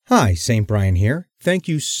Hi, St. Brian here. Thank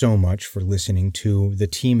you so much for listening to the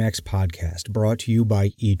Team X podcast brought to you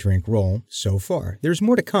by Eat, Drink, Roll so far. There's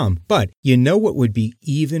more to come, but you know what would be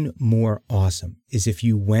even more awesome is if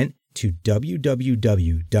you went to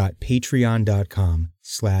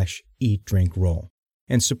www.patreon.com/eatdrinkroll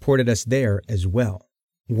and supported us there as well.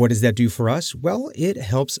 What does that do for us? Well, it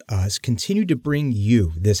helps us continue to bring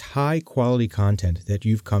you this high-quality content that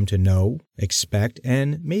you've come to know, expect,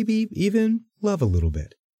 and maybe even love a little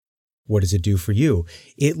bit. What does it do for you?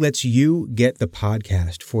 It lets you get the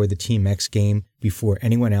podcast for the Team X game before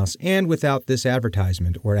anyone else and without this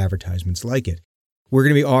advertisement or advertisements like it. We're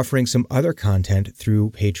going to be offering some other content through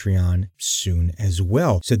Patreon soon as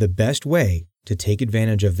well. So the best way to take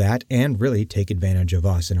advantage of that and really take advantage of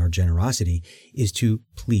us and our generosity is to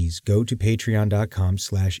please go to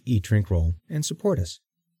patreon.com/eatdrinkroll and support us.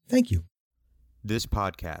 Thank you. This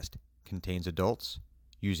podcast contains adults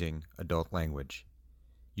using adult language.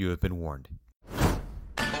 You have been warned.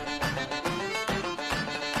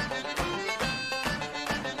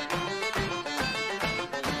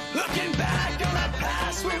 Looking back on our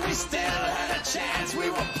past where we still had a chance, we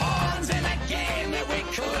were pawns in a game that we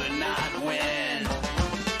could not win.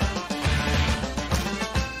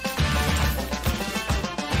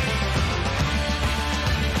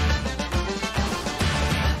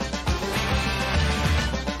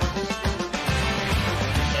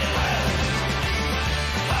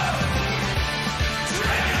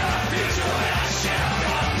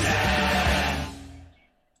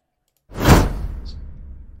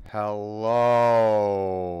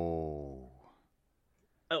 Hello.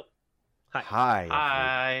 Oh, hi.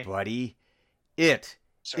 Hi, everybody. It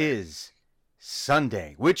Sorry. is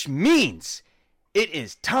Sunday, which means it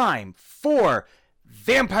is time for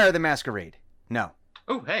Vampire the Masquerade. No,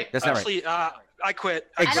 Oh, hey. that's not right. Actually, I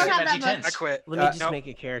quit. I don't have that I much. quit. Let me just Nope. make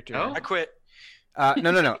a character. I quit. No.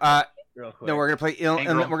 Real quick. No, we're gonna play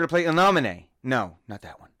Gangrel. we're gonna play Il Nomine. No, not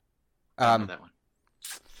that one. I know that one.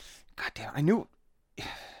 God damn, I knew.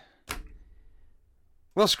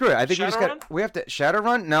 Well, screw it. I think Shadowrun? we have to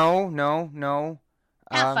Shadowrun. No.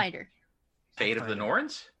 Pathfinder. Fate of the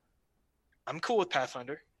Norns? I'm cool with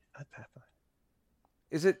Pathfinder.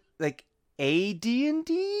 Is it like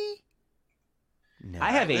AD&D? No.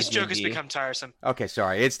 I have This joke has ADD. become tiresome. Okay,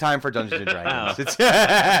 sorry. It's time for Dungeons and Dragons. Oh. It's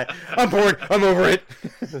I'm bored. I'm over it.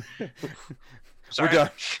 Sorry. We're done.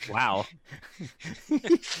 Wow.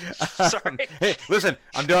 Sorry. Hey, listen,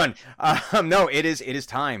 I'm done. No, it is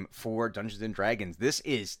time for Dungeons and Dragons. This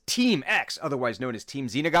is Team X, otherwise known as Team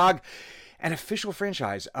Xenagog, an official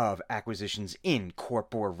franchise of Acquisitions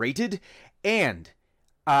Incorporated, and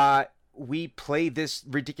we play this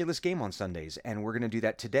ridiculous game on Sundays, and we're going to do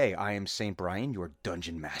that today. I am St. Brian, your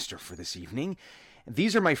dungeon master for this evening.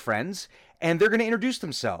 These are my friends, and they're going to introduce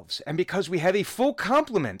themselves. And because we have a full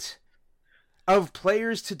complement of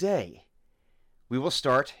players today, we will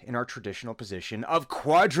start in our traditional position of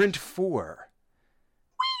Quadrant 4.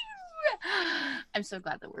 I'm so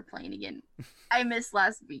glad that we're playing again. I missed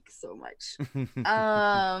last week so much.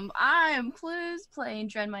 I am Clues playing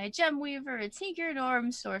Drenmai Gemweaver, a Tinker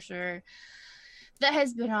Norm sorcerer that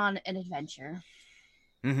has been on an adventure.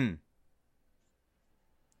 Mm-hmm.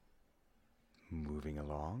 Moving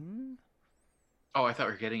along. Oh, I thought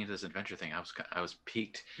we were getting into this adventure thing. I was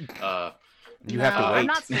piqued. You have to I'm wait.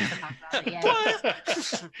 not supposed to talk about it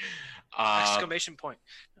yet. Exclamation point.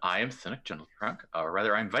 I am Cynic Gentle Trunk, or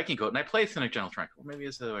rather, I'm Viking Goat, and I play Cynic Gentle Trunk. Or maybe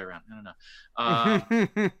it's the other way around. I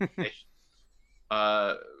don't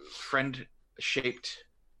know. Friend-shaped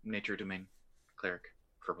nature domain cleric,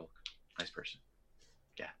 Kerbalk. Nice person.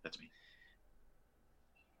 Yeah, that's me.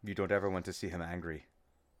 You don't ever want to see him angry.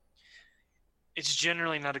 It's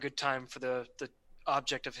generally not a good time for the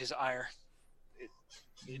object of his ire.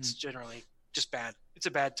 It's generally just bad. It's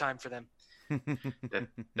a bad time for them.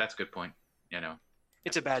 That's a good point. You know,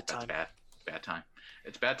 It's a bad that's time. bad. Bad time.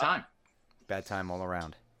 It's bad time. Bad time all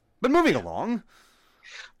around. But moving along.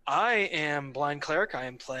 I am Blind Cleric. I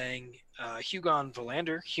am playing Hugon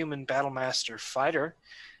Valander, human battlemaster fighter,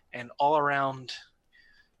 and all-around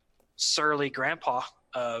surly grandpa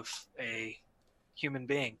of a human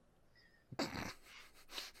being.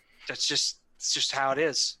 It's just how it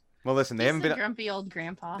is. Well, listen, they He's haven't the been grumpy old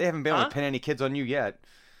grandpa. they haven't been able Huh? to pin any kids on you yet.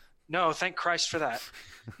 No, thank Christ for that.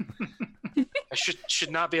 I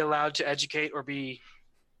should not be allowed to educate or be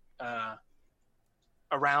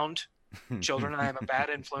around children. I am a bad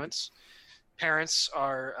influence. Parents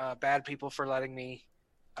are bad people for letting me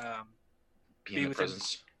Be in the within-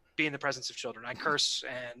 presence. be in the presence of children. I curse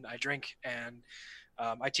and I drink and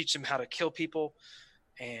I teach them how to kill people.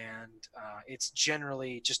 And it's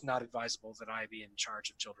generally just not advisable that I be in charge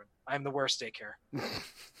of children. I'm the worst daycare.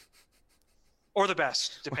 or the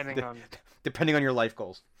best, depending on your life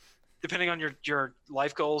goals. depending on your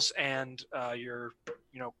life goals and your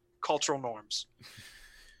cultural norms.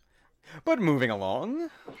 But moving along.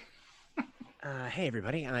 Hey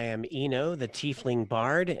everybody, I am Eno, the Tiefling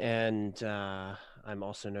Bard, and I'm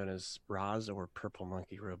also known as Roz or Purple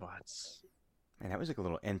Monkey Robots. Man, that was like a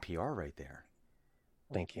little NPR right there.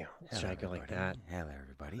 Thank you. Should I go like that? Hello,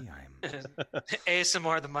 everybody.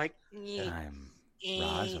 ASMR the mic. I'm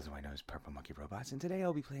Roz, otherwise known as Purple Monkey Robots, and today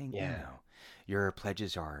I'll be playing Eno. Your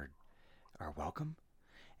pledges are welcome,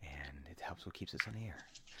 and it helps what keeps us on the air.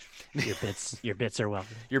 Your bits are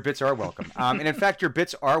welcome. Your bits are welcome. And in fact, your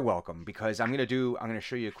bits are welcome because I'm going to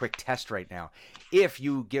show you a quick test right now. If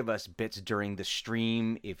you give us bits during the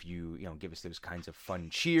stream, if you give us those kinds of fun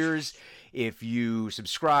cheers, if you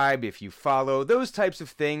subscribe, if you follow, those types of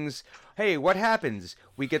things, hey, what happens?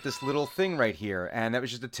 We get this little thing right here. And that was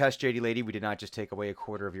just a test, JD Lady. We did not just take away a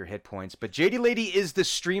quarter of your hit points. But JD Lady is the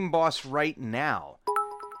stream boss right now.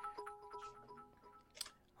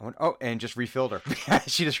 Oh, and just refilled her.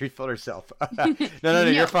 She just refilled herself. No,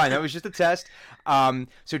 you're fine. That was just a test. So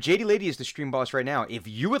JD Lady is the stream boss right now. If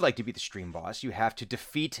you would like to be the stream boss, you have to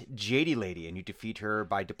defeat JD Lady, and you defeat her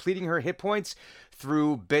by depleting her hit points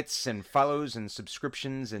through bits and follows and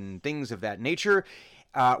subscriptions and things of that nature.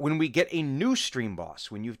 When we get a new stream boss,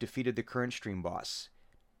 when you've defeated the current stream boss,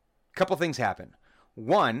 a couple things happen.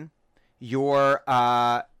 One, your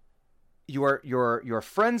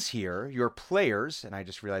friends here, your players, and I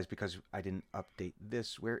just realized because I didn't update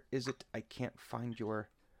this. Where is it? I can't find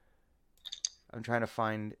I'm trying to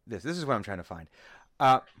find this. This is what I'm trying to find.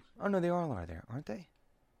 Oh no, they all are there, aren't they?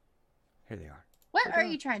 Here they are. What are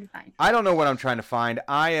you trying to find? I don't know what I'm trying to find.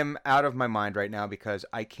 I am out of my mind right now because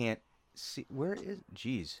I can't see. Where is?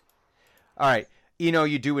 Jeez. All right.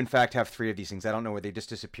 You do, in fact, have 3 of these things. I don't know where they just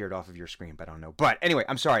disappeared off of your screen, but I don't know. But anyway,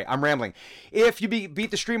 I'm sorry. I'm rambling. If you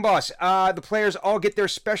beat the stream boss, the players all get their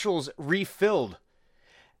specials refilled.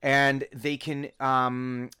 And they can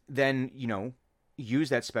then, use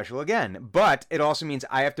that special again. But it also means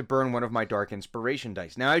I have to burn one of my Dark Inspiration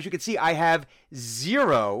dice. Now, as you can see, I have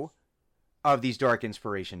 0 of these Dark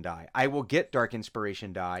Inspiration die. I will get Dark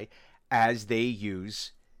Inspiration die as they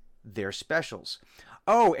use their specials.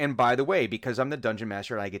 Oh, and by the way, because I'm the Dungeon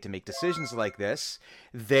Master and I get to make decisions like this,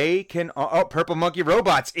 they can... Oh, Purple Monkey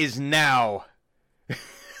Robots is now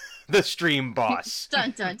the stream boss.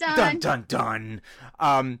 Dun, dun, dun. Dun, dun,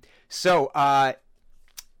 dun.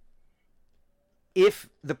 If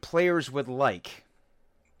the players would like,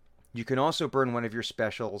 you can also burn one of your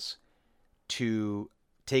specials to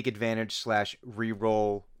take advantage /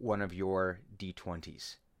 re-roll one of your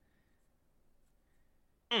D20s.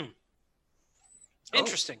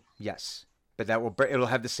 Interesting. Yes, but it'll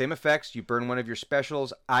have the same effects. You burn one of your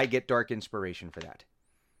specials. I get Dark Inspiration for that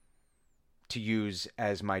to use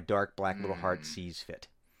as my dark black little heart sees fit,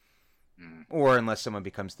 or unless someone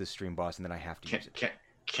becomes the stream boss and then I have to use it.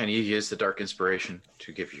 Can you use the Dark Inspiration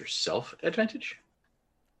to give yourself advantage?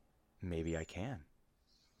 Maybe I can.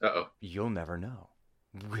 Uh-oh. You'll never know,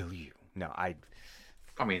 will you? No, I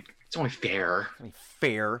mean, it's only fair.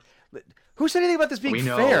 Fair. Who said anything about this being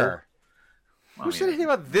fair? Who said anything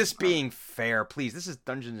about this being fair? Please, this is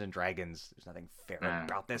Dungeons and Dragons. There's nothing fair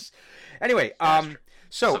about this. Anyway,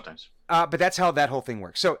 sometimes. But that's how that whole thing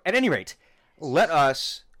works. So, at any rate, let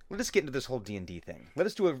us get into this whole D&D thing. Let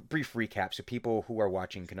us do a brief recap so people who are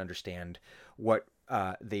watching can understand what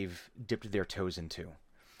they've dipped their toes into.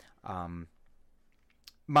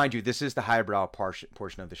 Mind you, this is the highbrow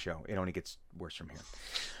portion of the show. It only gets worse from here.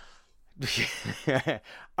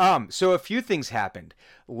 So a few things happened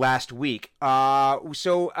last week.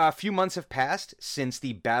 So a few months have passed since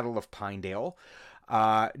the Battle of Pinedale.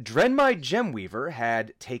 Drenmai Gemweaver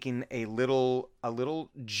had taken a little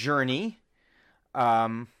journey.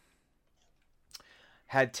 Left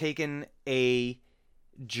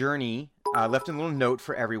a little note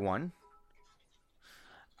for everyone.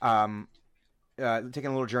 Taking a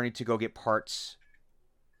little journey to go get parts.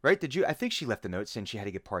 Right? I think she left a note saying she had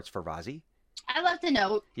to get parts for Razi. I left a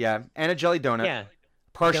note. Yeah, and a jelly donut. Yeah,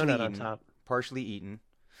 partially donut eaten, on top. Partially eaten.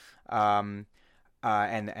 And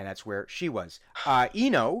that's where she was.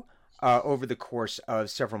 Eno, over the course of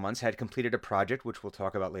several months, had completed a project, which we'll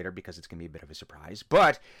talk about later because it's going to be a bit of a surprise.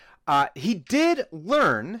 But he did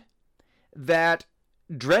learn that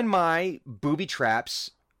Drenmai booby traps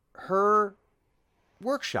her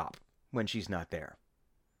workshop when she's not there.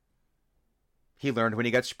 He learned when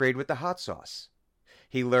he got sprayed with the hot sauce.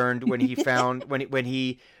 He learned when he found when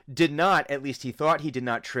he did not, at least he thought he did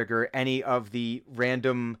not trigger any of the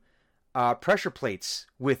random pressure plates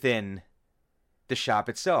within the shop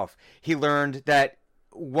itself. He learned that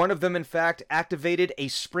one of them, in fact, activated a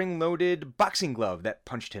spring-loaded boxing glove that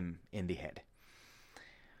punched him in the head.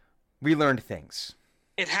 We learned things.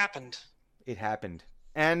 It happened. It happened.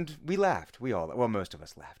 And we laughed. Most of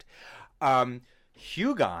us laughed.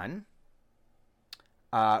 Hugon,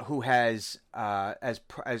 who has,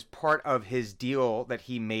 as part of his deal that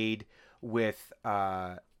he made with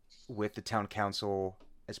the town council,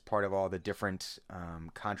 as part of all the different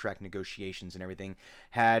contract negotiations and everything,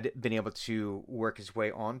 had been able to work his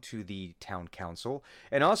way onto the town council,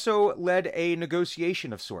 and also led a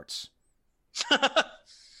negotiation of sorts.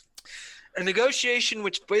 A negotiation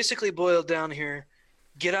which basically boiled down here: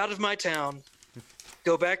 get out of my town,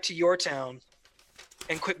 go back to your town,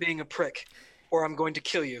 and quit being a prick, or I'm going to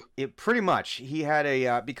kill you. It pretty much. He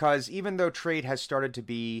had because even though trade has started to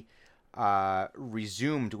be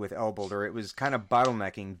resumed with Elboulder, it was kind of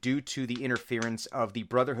bottlenecking due to the interference of the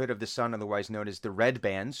Brotherhood of the Sun, otherwise known as the Red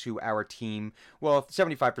Bands, who our team,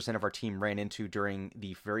 75% of our team ran into during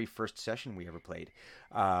the very first session we ever played,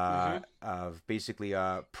 of basically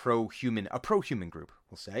a pro-human group,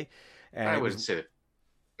 we'll say. And I wouldn't say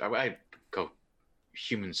that. I'd go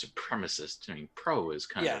human supremacist. I mean, pro is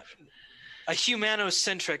kind of a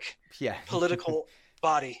humanocentric Yeah. political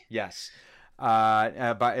body Yes.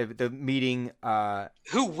 By the meeting,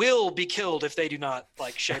 who will be killed if they do not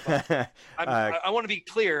shape up. I want to be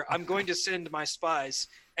clear. I'm going to send my spies,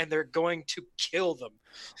 and they're going to kill them.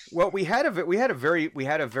 well, we had a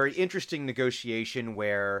very interesting negotiation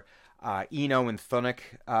where Eno and Thunuk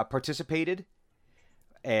participated,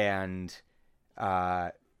 and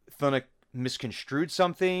Thunuk misconstrued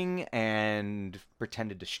something and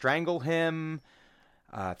pretended to strangle him.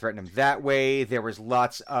 Threatened him that way. There was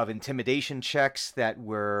lots of intimidation checks that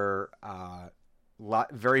were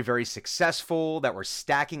very, very successful, that were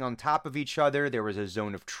stacking on top of each other. There was a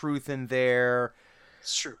zone of truth in there.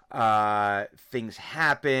 It's true. Things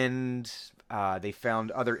happened. They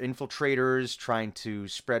found other infiltrators trying to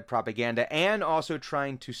spread propaganda and also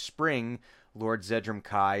trying to spring Lord Zedram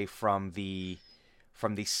Kai from the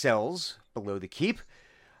cells below the keep.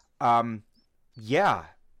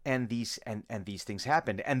 And these things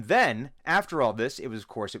happened. And then, after all this, it was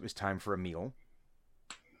time for a meal,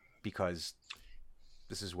 because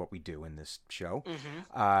this is what we do in this show.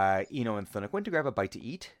 Mm-hmm. Eno and Thunuk went to grab a bite to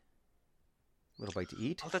eat. A little bite to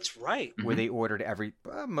eat. Oh, that's right. Where they ordered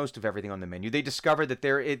most of everything on the menu. They discovered that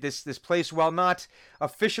this place, while not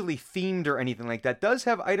officially themed or anything like that, does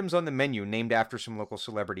have items on the menu named after some local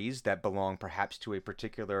celebrities that belong perhaps to a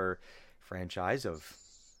particular franchise of...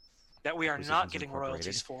 That we are not getting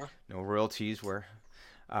royalties for. No royalties were.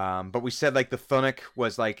 But we said the Thunuk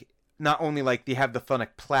was not only they have the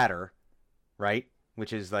Thunuk platter, right?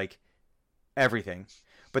 Which is everything.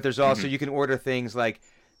 But there's also, you can order things like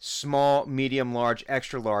small, medium, large,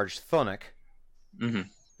 extra large Thunuk.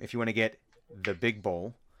 If you want to get the big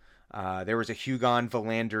bowl. There was a Hugon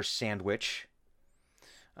Valander sandwich.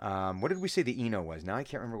 What did we say the Eno was? Now I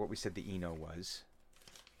can't remember what we said the Eno was.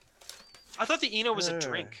 I thought the Eno was a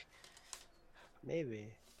drink. Maybe.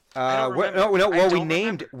 We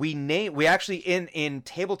actually in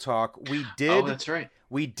Table Talk we did. Oh, that's right.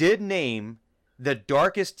 We did name the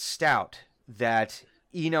darkest stout that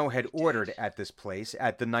Eno had ordered at this place,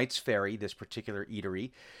 at the Knight's Ferry, this particular eatery,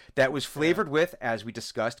 that was flavored with, as we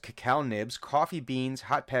discussed, cacao nibs, coffee beans,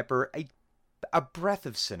 hot pepper, a breath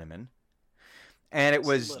of cinnamon, and it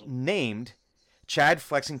was named Chad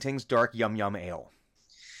Flexington's Dark Yum Yum Ale.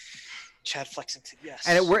 Chad Flexington, yes.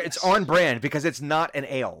 And it's on brand because it's not an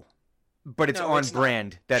ale, but it's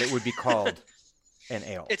brand that it would be called an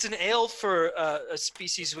ale. It's an ale for a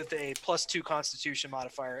species with a +2 Constitution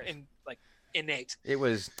modifier in innate. It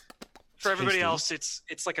was for everybody tasty. else.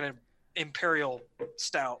 It's like an imperial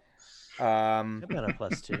stout. I've got a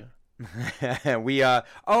 +2.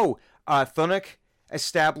 Thunuk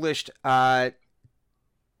established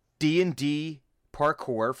D&D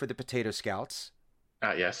parkour for the Potato Scouts.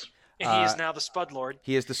 Yes. And he is now the Spud Lord.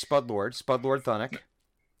 He is the Spud Lord Thunuk.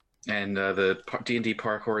 And the D&D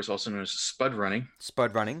parkour is also known as Spud Running.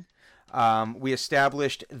 Spud Running. We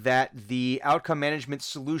established that the Outcome Management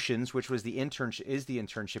Solutions, which was the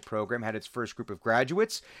internship program, had its first group of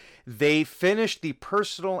graduates. They finished the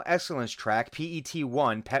Personal Excellence track,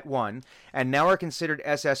 PET1, PET1, and now are considered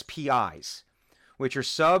SSPIs, which are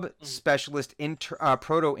sub-specialist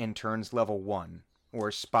proto-interns level 1,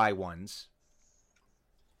 or Spy 1s.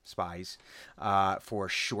 Spies, for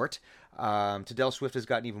short. Tadel Swift has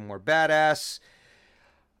gotten even more badass.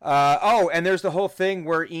 And there's the whole thing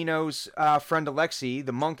where Eno's friend Alexei,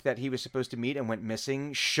 the monk that he was supposed to meet and went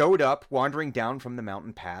missing, showed up wandering down from the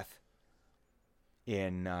mountain path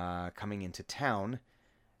in coming into town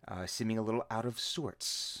seeming a little out of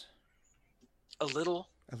sorts. A little.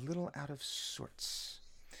 A little out of sorts.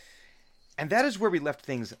 And that is where we left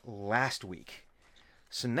things last week.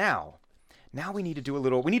 So now we need to do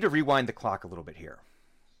we need to rewind the clock a little bit here.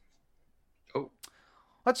 Oh.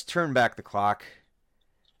 Let's turn back the clock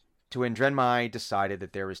to when Drenmai decided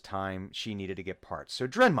that there was time she needed to get parts. So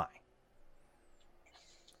Drenmai,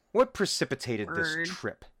 what precipitated this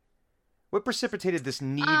trip? What precipitated this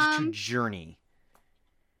need to journey?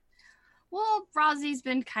 Well, Razi's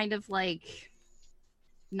been kind of like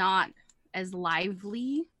not as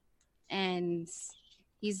lively, and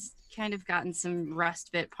he's kind of gotten some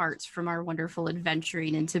rust bit parts from our wonderful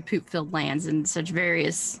adventuring into poop-filled lands and such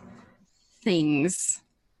various things.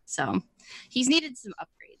 So he's needed some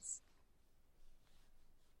upgrades.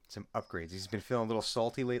 Some upgrades. He's been feeling a little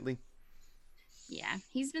salty lately. Yeah,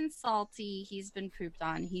 he's been salty. He's been pooped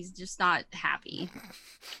on. He's just not happy.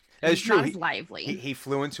 That's He's true. Not as lively. He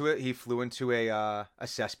flew into it. He flew into a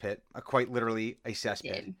cesspit, quite literally a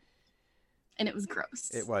cesspit. And it was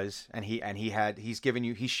gross. It was, and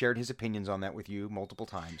he shared his opinions on that with you multiple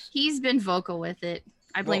times. He's been vocal with it.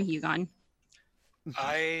 I blame Hugon.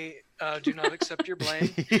 I do not accept your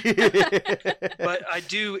blame, but I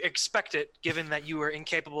do expect it, given that you are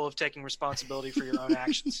incapable of taking responsibility for your own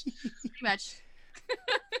actions. Pretty much.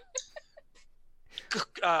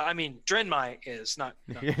 I mean, Drenmai is not.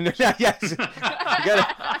 Yes. You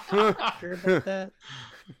gotta... Sure about that?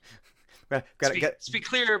 Let's be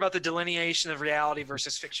clear about the delineation of reality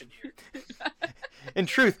versus fiction here. In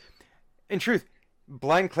truth,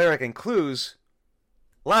 Blind Cleric and Clues,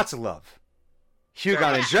 lots of love.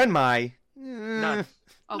 Hugon and Drenmai, none.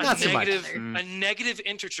 Not so much. A negative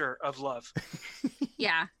integer of love.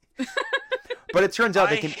 Yeah. But it turns out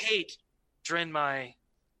I they can hate Drenmai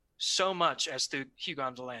so much as through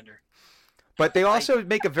Hugon Valander. But they also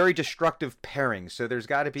make a very destructive pairing. So there's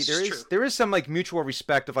got to be there is some like mutual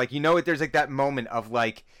respect of like there's like that moment of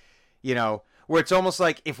like where it's almost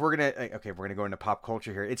like if we're gonna go into pop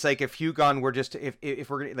culture here. It's like if Hugon were just if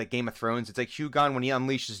we're gonna like Game of Thrones. It's like Hugon when he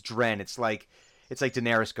unleashes Dren. It's like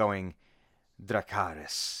Daenerys going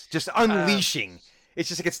Dracarys, just unleashing. It's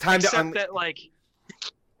just like it's time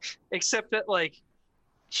except that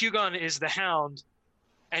Hugon is the Hound,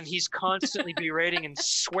 and he's constantly berating and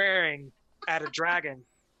swearing at a dragon,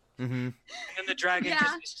 and the dragon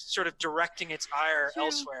just is sort of directing its ire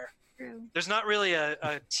elsewhere. True. There's not really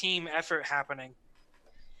a team effort happening.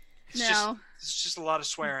 It's just a lot of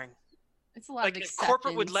swearing. It's a lot of if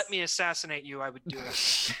corporate would let me assassinate you, I would do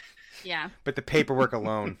it. Yeah. But the paperwork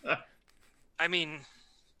alone. I mean,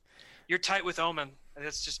 you're tight with Omen.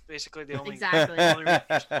 That's just basically the only, Exactly. only reason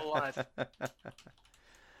you're still alive.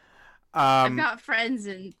 I've got friends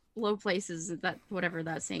in low places. That whatever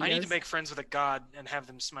that saying. I need goes. to make friends with a god and have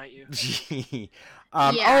them smite you.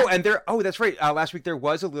 Yeah. That's right. Last week there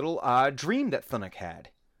was a little dream that Thunuk had.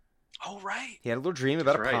 Oh, right. He had a little dream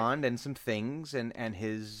about a pond and some things and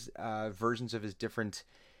his versions of his different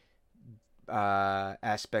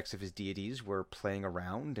aspects of his deities were playing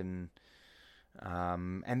around and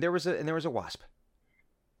there was a wasp.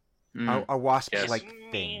 A wasp-like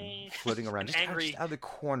thing floating around just out of the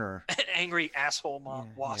corner. An angry asshole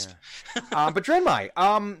wasp. Yeah. But Drenmai,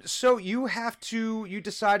 so you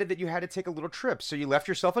decided that you had to take a little trip. So you left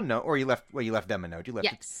yourself a note, or you left them a note. You left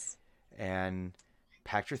Yes. And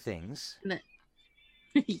packed your things.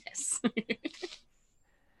 Yes.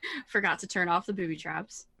 Forgot to turn off the booby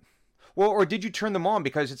traps. Well, or did you turn them on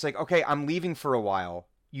because it's like, okay, I'm leaving for a while.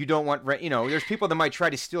 You don't want, there's people that might try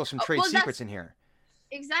to steal some trade secrets in here.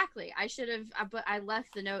 Exactly. I should have, but I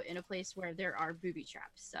left the note in a place where there are booby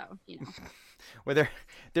traps. So Well,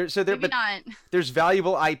 not. There's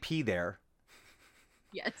valuable IP there.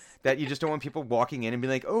 Yes. That you just don't want people walking in and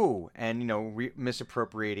being like, oh, and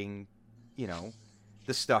misappropriating,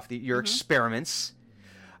 the stuff that your experiments.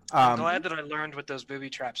 I'm glad that I learned what those booby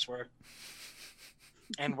traps were,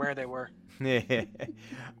 and where they were.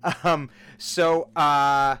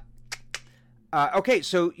 Okay,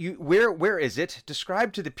 so where is it?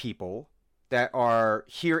 Describe to the people that are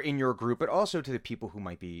here in your group, but also to the people who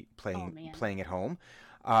might be playing at home.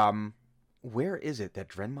 Where is it that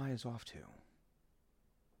Drenmai is off to?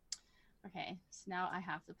 Okay, so now I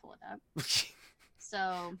have to pull it up.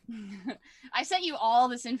 So I sent you all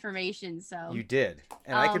this information. So you did,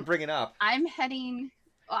 and I can bring it up. I'm heading.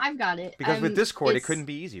 Well, I've got it because with Discord it couldn't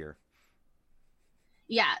be easier.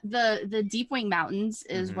 Yeah, the Deepwing Mountains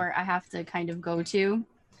is where I have to kind of go to.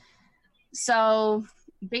 So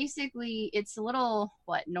basically, it's a little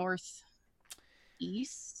northeast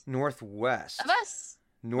of us.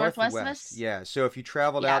 Northwest of Northwest. us? Yeah. So if you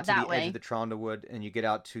traveled Yeah, out to the that edge way. of the Trondwood and you get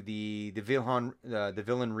out to the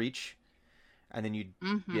Villain Reach, and then you'd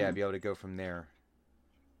Mhm. be able to go from there.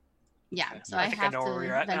 Yeah, so I I think I have know to where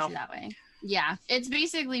we're at venture now. that way. Yeah, it's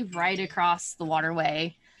basically right across the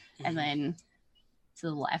waterway, and then to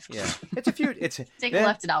the left. Yeah. It's a few. It's Take yeah, a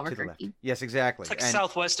left at to the left. Albuquerque. Yes, exactly. It's like And-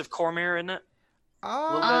 southwest of Cormier, isn't it?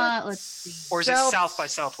 Let's see. Or is it south by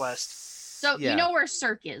southwest? So yeah. you know where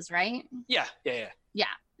Cirque is, right? Yeah. Yeah,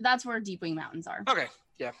 that's where Deepwing Mountains are. Okay.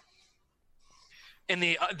 Yeah. In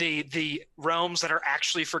the realms that are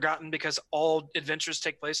actually forgotten because all adventures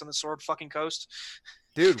take place on the Sword fucking Coast.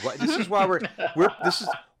 Dude, this is why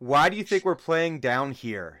why do you think we're playing down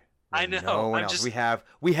here? I There's know, No one I'm else. just-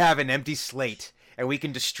 We have an empty slate, and we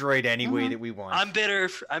can destroy it any way Mhm. that we want. I'm bitter.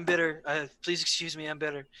 Please excuse me. I'm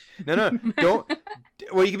bitter. No, don't.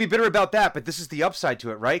 Well, you can be bitter about that, but this is the upside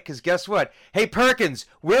to it, right? Because guess what? Hey, Perkins,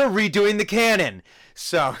 we're redoing the canon.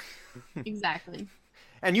 So, Exactly.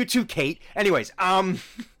 and you too, Kate. Anyways,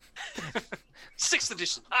 6th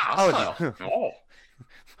edition. oh, Oh.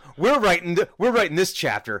 we're writing this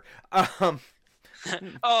chapter.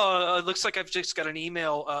 Oh, it looks like I've just got an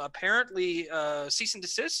email. Apparently, cease and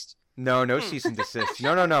desist. No cease and desist.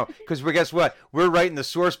 No. Because guess what? We're writing the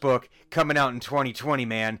source book coming out in 2020,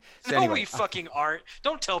 man. So No, anyway, we fucking aren't.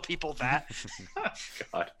 Don't tell people that.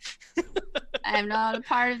 God. I am not a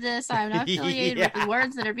part of this. I am not affiliated with Yeah. the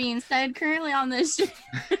words that are being said currently on this show.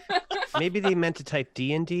 Maybe they meant to type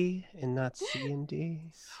D&D and not C&D.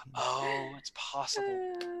 Oh, it's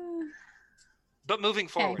possible. But moving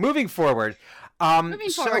forward. moving forward. Moving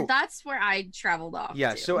so, forward, that's where I traveled off.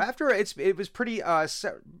 Yeah. to. So after it was pretty.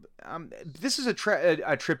 This is a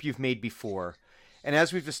trip you've made before, and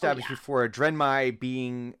as we've established yeah. before, Drenmai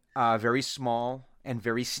being very small and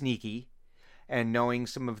very sneaky, and knowing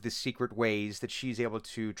some of the secret ways that she's able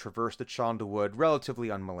to traverse the Chondawood relatively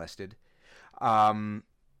unmolested. But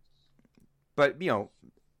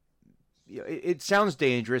it sounds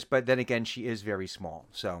dangerous, but then again, she is very small.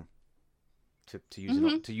 So to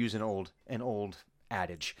use an old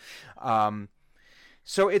adage.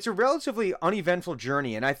 So it's a relatively uneventful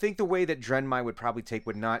journey, and I think the way that Drenmai would probably take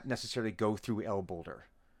would not necessarily go through El Boulder.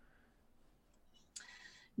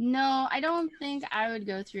 No, I don't think I would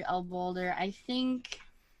go through El Boulder. I think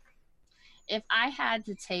if I had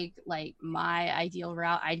to take like my ideal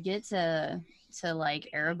route, I'd get to like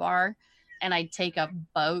Erebar, and I'd take a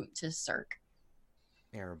boat to Cirque,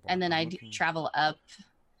 Erebor, and then I'd okay. travel up.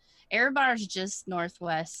 Erebar is just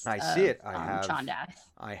northwest. I of, see it. I have. Chondath.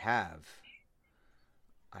 I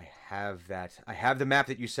have that. I have the map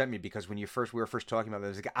that you sent me because when we were first talking about it, I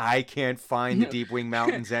was like, I can't find the Deepwing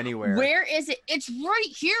Mountains anywhere. Where is it? It's right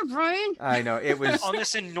here, Brian. I know it was. On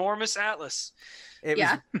this enormous atlas.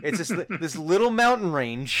 Yeah. It's this little mountain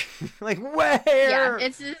range. Like where? Yeah,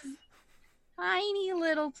 it's this tiny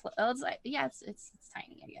little. It's like it's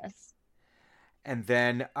tiny, I guess. And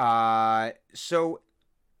then so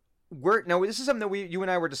this is something that you and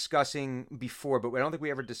I were discussing before, but I don't think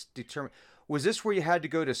we ever determined. Was this where you had to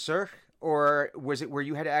go to Cirque, or was it where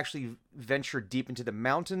you had to actually venture deep into the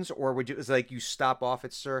mountains, or it was like you stop off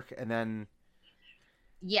at Cirque and then?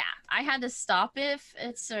 Yeah, I had to stop it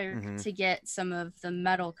at Cirque Mhm. to get some of the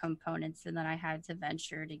metal components, and then I had to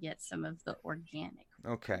venture to get some of the organic.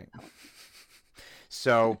 Okay.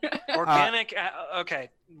 So Organic. Okay,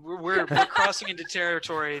 we're crossing into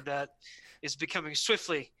territory that is becoming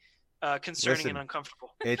swiftly concerning Listen. and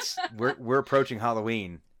uncomfortable. we're approaching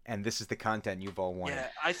Halloween, and this is the content you've all wanted. Yeah,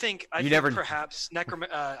 I think perhaps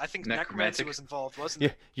necromancy Necromantic. was involved,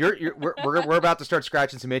 wasn't Yeah, it? we're about to start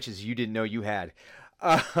scratching some itches you didn't know you had.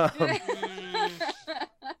 I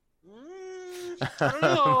don't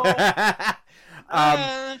know.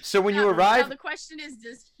 So when you Now, arrive, the question is,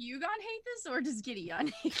 does Hugon hate this or does Gideon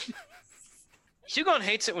hate this? Hugon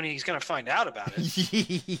hates it when he's going to find out about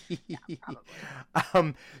it.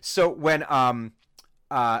 so when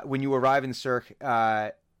you arrive in Cirque,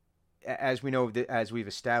 as we know, as we've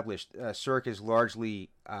established, Cirque is largely,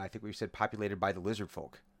 I think we said, populated by the lizard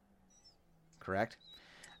folk. Correct.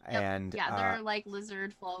 Yep. And Yeah, they're like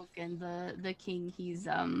lizard folk, and the king, he's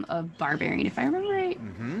a barbarian, if I remember right.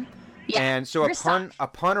 Mm-hmm. Yeah, and so Kristoff.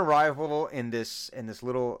 upon arrival in this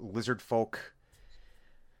little lizard folk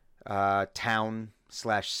town /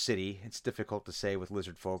 city, it's difficult to say with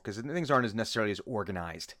lizard folk because things aren't as necessarily as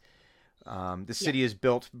organized. The city is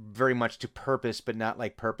built very much to purpose, but not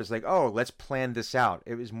like purpose like, oh, let's plan this out.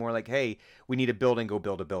 It was more like, hey, we need a building, go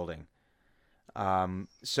build a building.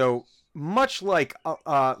 So much like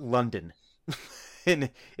London in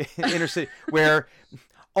inner city, where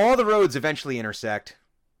all the roads eventually intersect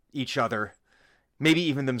each other, maybe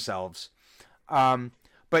even themselves.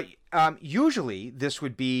 But usually this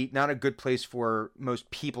would be not a good place for most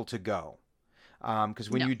people to go. Because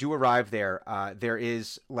when No. you do arrive there, there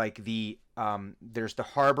is like there's the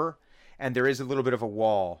harbor, and there is a little bit of a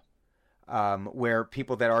wall where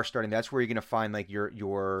people that are starting, that's where you're going to find like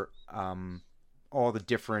your all the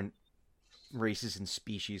different races and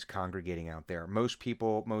species congregating out there. Most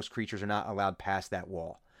creatures are not allowed past that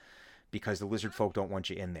wall because the lizard folk don't want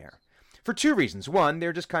you in there. For two reasons. One,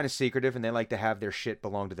 they're just kind of secretive and they like to have their shit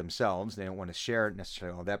belong to themselves. They don't want to share it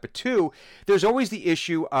necessarily, all that. But two, there's always the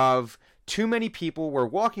issue of too many people were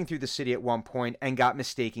walking through the city at one point and got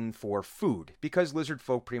mistaken for food, because lizard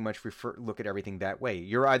folk pretty much look at everything that way.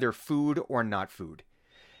 You're either food or not food.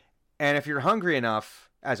 And if you're hungry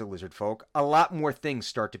enough as a lizard folk, a lot more things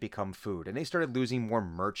start to become food. And they started losing more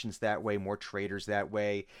merchants that way, more traders that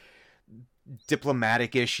way.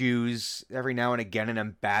 Diplomatic issues. Every now and again, an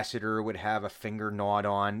ambassador would have a finger gnawed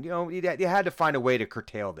on. You know, you had to find a way to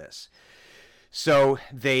curtail this. So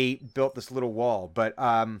they built this little wall. But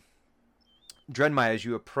Drenmai, as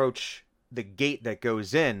you approach the gate that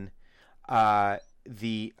goes in,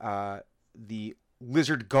 the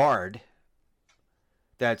lizard guard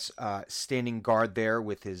that's standing guard there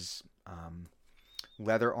with his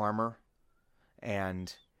leather armor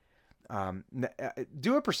and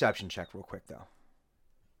do a perception check real quick, though.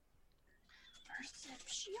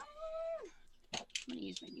 Perception. I'm gonna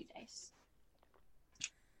use my new dice.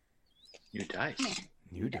 New dice.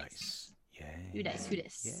 New dice. Yay. New dice. Who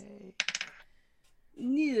dis? Yay.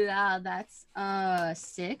 Yeah, that's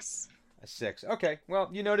 6. A 6. Okay. Well,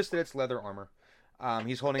 you notice that it's leather armor.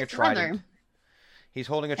 He's holding It's a trident. leather. He's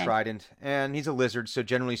holding a Okay. trident, and he's a lizard. So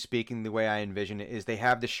generally speaking, the way I envision it is they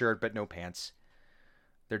have the shirt but no pants.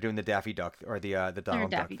 They're doing the Daffy Duck or the Donald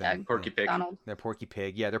Duck Daffy thing. Duck. Porky Pig. Donald. They're Porky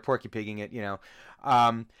Pig. Yeah, they're Porky Pigging it, you know.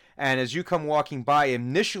 And as you come walking by,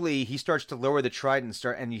 initially he starts to lower the trident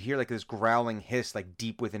and you hear like this growling hiss like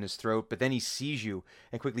deep within his throat, but then he sees you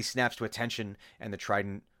and quickly snaps to attention, and the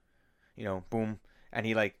trident, you know, boom, and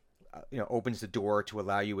he like, opens the door to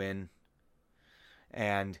allow you in.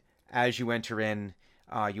 And as you enter in,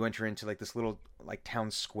 you enter into like this little like town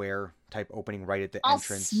square type opening right at the I'll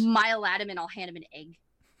entrance. smile at him and I'll hand him an egg.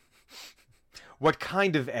 What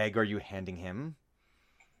kind of egg are you handing him?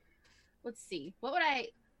 Let's see. What would I?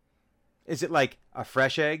 Is it like a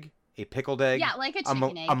fresh egg, a pickled egg? Yeah, like a a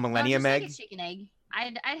chicken egg. a millennium just egg? Like a chicken egg.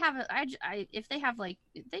 I'd have a. If they have like,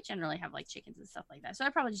 they generally have like chickens and stuff like that. So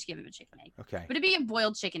I'd probably just give him a chicken egg. Okay. But it'd be a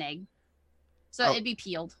boiled chicken egg. So Oh. it'd be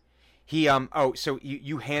peeled. He so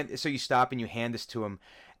you stop and you hand this to him,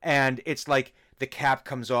 and it's like the cap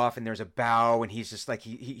comes off and there's a bow, and he's just like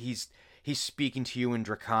he's speaking to you in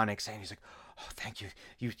Draconic, saying, he's like, "Oh, thank you.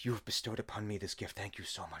 You've bestowed upon me this gift. Thank you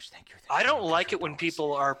so much. Thank you." I don't like it when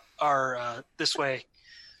people are this way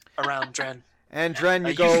around Dren. And Dren,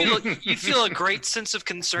 you go. You feel a great sense of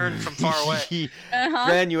concern from far away. Uh-huh.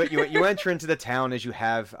 Dren, you enter into the town as you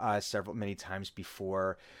have many times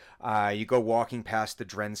before. You go walking past the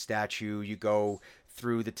Dren statue. You go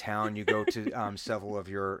through the town. You go to several of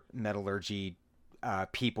your metallurgy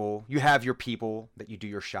people. You have your people that you do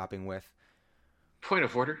your shopping with. Point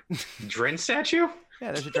of order. Dren statue?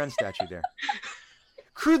 Yeah, there's a Dren statue there.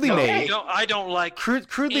 Crudely No, made. I don't like.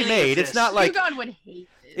 Crudely any of made. It's this. not like Hugon would hate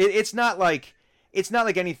this. it's not like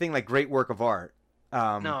anything like great work of art.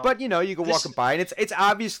 No. But you go This- walking by, and it's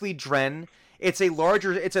obviously Dren. It's a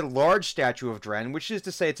large statue of Dren, which is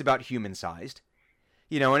to say it's about human sized.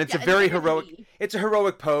 And it's Yeah, a very it's heroic. heavy. It's a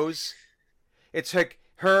heroic pose. It's like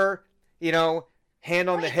her, hand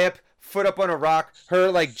on the hip, foot up on a rock,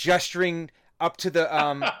 her like gesturing up to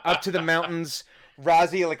the mountains.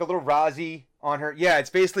 Razi, like a little Razi on her. Yeah,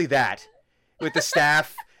 it's basically that with the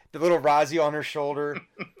staff, the little Razi on her shoulder.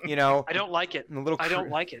 I don't like it. And the little I don't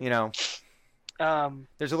like it.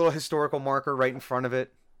 There's a little historical marker right in front of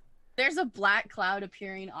it. There's a black cloud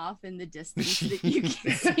appearing off in the distance that you can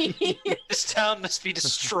see. This town must be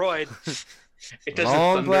destroyed. It doesn't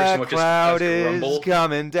Long thunder so black much cloud as is rumble.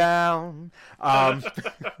 coming down.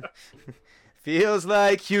 Feels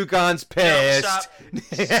like Hugon's pissed.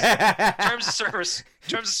 stop. Terms of service.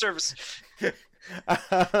 Terms of service.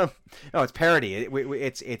 No, it's parody.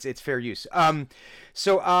 It's fair use.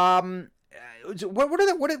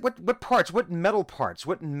 What parts? What metal parts?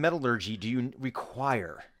 What metallurgy do you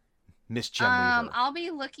require, Miss Gemweaver? I'll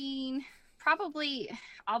be looking.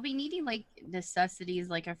 I'll be needing like necessities,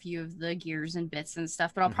 like a few of the gears and bits and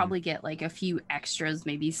stuff, but I'll probably get like a few extras,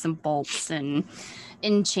 maybe some bolts and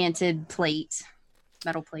enchanted plate,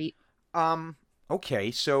 metal plate. Okay,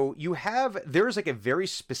 so there's like a very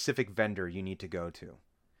specific vendor you need to go to,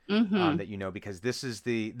 Mm-hmm. that because this is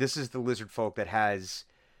the lizard folk that has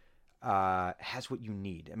has what you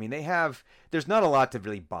need. I mean, there's not a lot to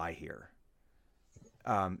really buy here,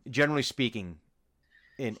 generally speaking,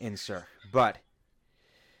 in Sir. But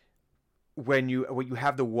when you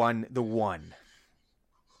have the one,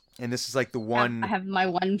 and this is like the one. I have my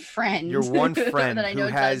one friend. Your one friend that I know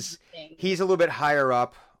who has. does things. He's a little bit higher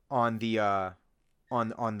up on the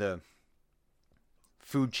on the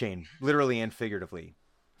food chain, literally and figuratively,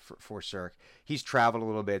 for Cirque. He's traveled a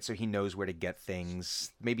little bit, so he knows where to get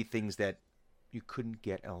things, maybe things that you couldn't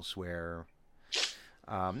get elsewhere.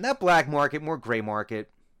 Not black market, more gray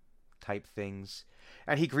market type things.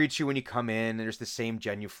 And he greets you when you come in, and there's the same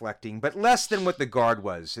genuflecting, but less than what the guard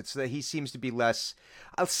was. It's that he seems to be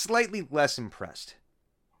slightly less impressed.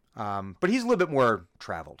 But he's a little bit more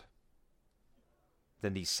traveled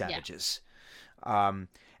than these savages. Yeah.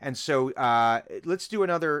 And so let's do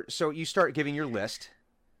another. So you start giving your list,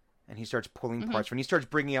 and he starts pulling parts. When he starts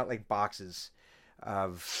bringing out like boxes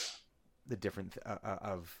of the different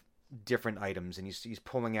items, and he's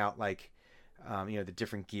pulling out like the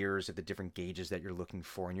different gears of the different gauges that you're looking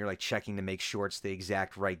for, and you're like checking to make sure it's the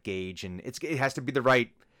exact right gauge, and it has to be the right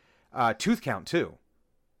tooth count too,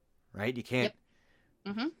 right? You can't.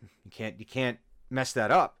 Yep. You can't mess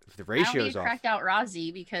that up if the ratio is off. Cracked out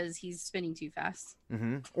Rozzy because he's spinning too fast.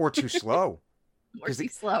 Or too slow. Or too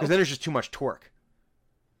slow. Because then there's just too much torque.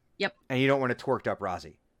 Yep. And you don't want a torqued up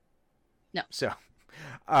Rozzy. No. So,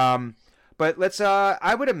 but let's.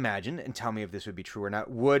 I would imagine, and tell me if this would be true or not.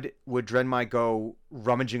 Would Drenmai go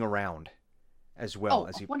rummaging around as well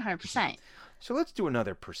as he? 100%. So let's do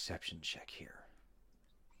another perception check here.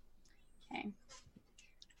 Okay.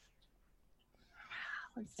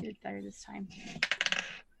 Let's do it better this time.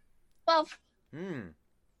 12.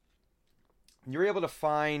 You're able to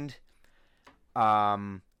find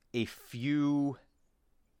a few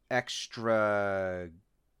extra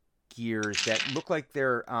gears that look like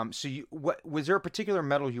they're so you what was there a particular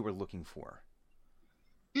metal you were looking for?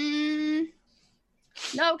 No,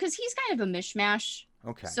 because he's kind of a mishmash.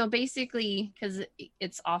 Okay. So basically, because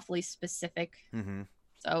it's awfully specific.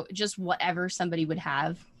 So just whatever somebody would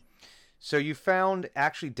have. So you found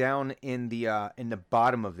actually down in the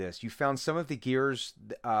bottom of this, you found some of the gears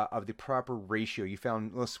of the proper ratio. You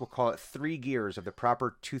found, we'll call it 3 gears of the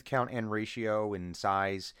proper tooth count and ratio and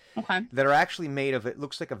size. Okay. That are actually made of, it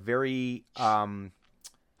looks like a very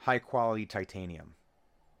high quality titanium.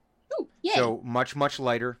 Ooh, yay. So much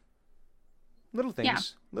lighter. Little things. Yeah.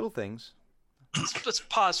 Little things. Let's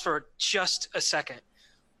pause for just a second.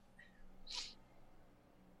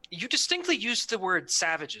 You distinctly used the word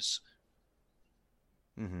savages.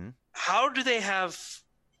 How do they have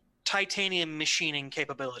titanium machining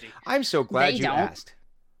capability? I'm so glad you asked.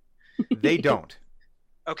 They don't.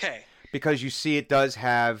 Okay. Because you see it does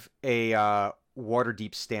have a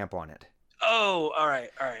Waterdeep stamp on it. Oh, all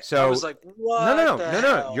right. So I was like, what?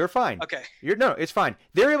 No. You're fine. Okay. It's fine.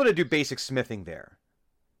 They're able to do basic smithing there.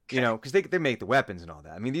 Okay. You know, because they make the weapons and all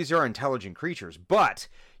that. I mean, these are intelligent creatures. But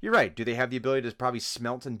you're right. Do they have the ability to probably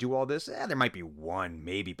smelt and do all this? There might be one,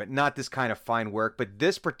 maybe, but not this kind of fine work. But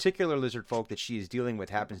this particular lizard folk that she is dealing with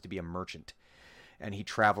happens to be a merchant, and he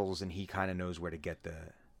travels and he kind of knows where to get the.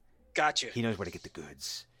 Gotcha. He knows where to get the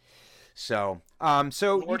goods. So,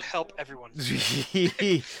 Lord help everyone.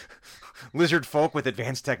 Lizard folk with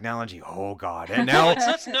advanced technology. Oh God! And now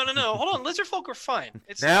no. Hold on. Lizard folk are fine.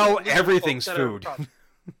 It's now everything's food.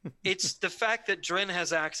 It's the fact that Dren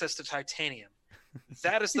has access to titanium.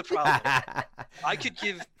 That is the problem. I could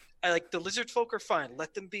give. The lizard folk are fine.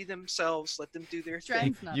 Let them be themselves. Let them do their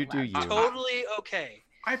thing. You do you. Totally okay.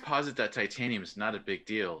 I posit that titanium is not a big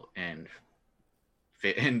deal in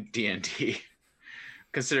D&D,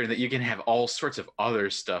 considering that you can have all sorts of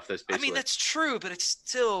other stuff that's basically. I mean, that's true, but it's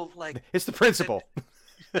still like. It's the principle.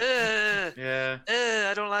 Yeah.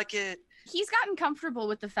 I don't like it. He's gotten comfortable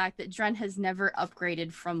with the fact that Dren has never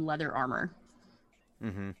upgraded from leather armor.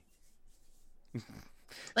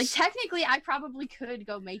 Like, technically, I probably could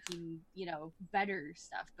go making, better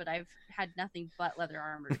stuff, but I've had nothing but leather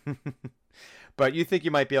armor. But you think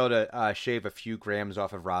you might be able to shave a few grams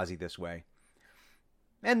off of Rozzy this way.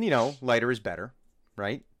 And, lighter is better,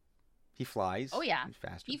 right? He flies. Oh, yeah. He's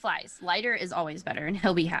faster. He flies. Lighter is always better, and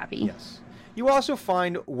he'll be happy. Yes. You also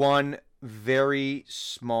find one very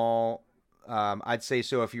small, I'd say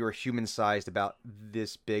so if you were human-sized, about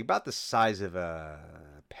this big, about the size of a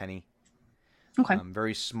penny. Okay.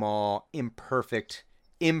 Very small, imperfect,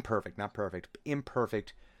 not perfect, but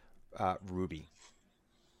imperfect ruby.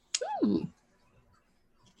 Ooh.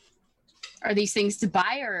 Are these things to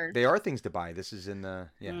buy, or? They are things to buy. This is in the,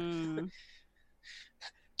 yeah. Can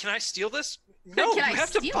I steal this? No, Can you I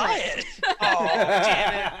have to steal buy it? it. Oh,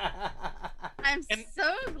 damn it. I'm And-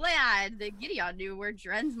 so glad that Gideon knew where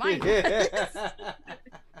Dren's mind was.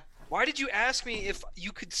 Why did you ask me if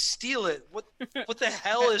you could steal it? What the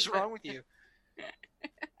hell is wrong with you?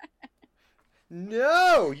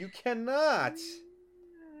 No, you cannot.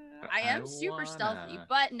 I am I super stealthy, wanna-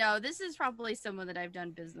 but no, this is probably someone that I've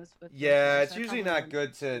done business with. Yeah, before, it's so I usually probably not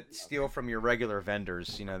wouldn't good to steal from your regular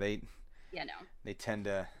vendors. You know, they Yeah, no. tend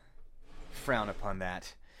to frown upon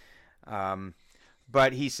that.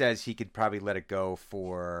 But he says he could probably let it go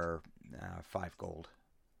for 5 gold.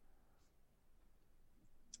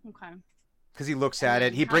 Okay. Because he looks And at it,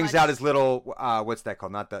 then he how brings much- out his little what's that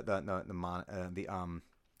called? Not the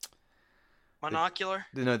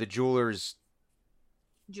jeweler's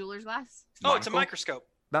Jeweler's glass. Oh, it's a Monocle? microscope.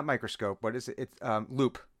 not microscope. What is it? It's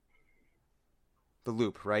loop. The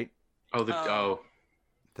loop, right? Oh,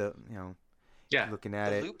 The yeah. looking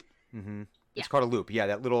at The it. loop. Mm-hmm. Yeah. It's called a loop. Yeah,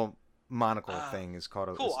 that little monocle Ah, thing is called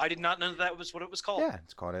a Cool. I did not know that was what it was called. Yeah,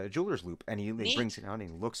 it's called a jeweler's loop, and he Neat. brings it out and he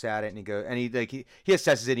looks at it and he goes and he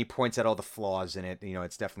assesses it and he points out all the flaws in it. You know,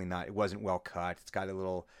 it's definitely not. It wasn't well cut. It's got a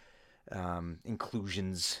little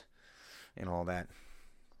inclusions and all that.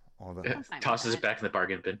 All the I'm fine with Tosses that. it back in the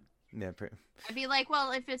bargain bin. yeah. I'd be like,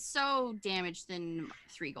 well, if it's so damaged, then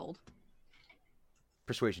 3 gold.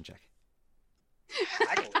 Persuasion check.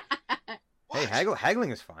 Haggle. Hey,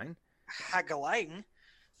 haggling is fine. Haggling.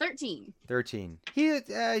 13. 13.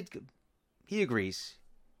 He agrees.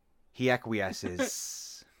 He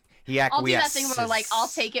acquiesces. He acquiesces. I'll do that thing where like I'll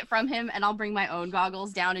take it from him and I'll bring my own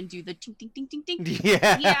goggles down and do the ting ting ting ting ting.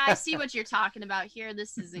 Yeah. Yeah, I see what you're talking about here.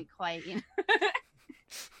 This isn't quite, you know.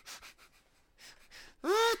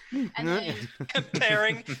 And then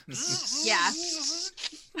Comparing. Yeah.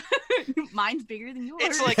 mine's bigger than yours.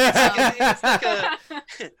 It's like a.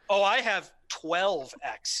 Oh, I have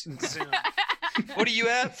 12x zoom. What do you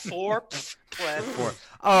have? 4. Pff, pleb. 4.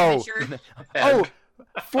 Oh. Sure. Oh.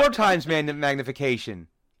 4 times magnification.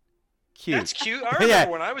 Cute. That's cute. I remember Yeah.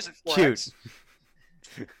 when I was at 4x.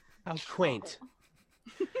 Cute. How quaint.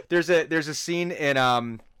 There's a scene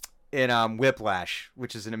in Whiplash,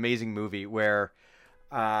 which is an amazing movie where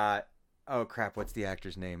oh crap, what's the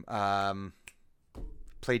actor's name?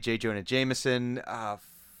 Played J. Jonah Jameson.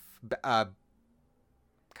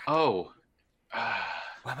 Oh.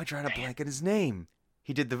 Why am I drawing a blank on his name?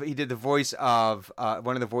 He did the voice of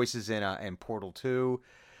one of the voices in Portal 2.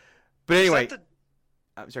 But anyway, Is that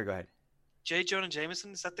the I'm sorry. Go ahead. J. Jonah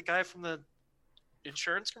Jameson? Is that the guy from the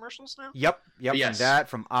insurance commercials now? Yep. Yes. From that,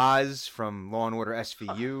 from Oz, from Law and Order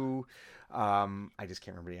SVU. I just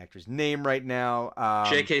can't remember the actor's name right now.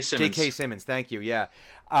 J.K. Simmons. J.K. Simmons. Thank you. Yeah.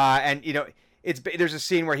 And you know, there's a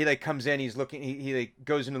scene where he like comes in, he's looking, he like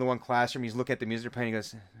goes into the one classroom, he's looking at the music they're playing, he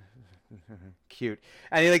goes, cute,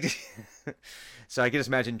 and he like, so I can just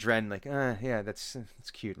imagine Dren like, yeah, that's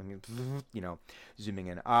cute. Let me, you know, zooming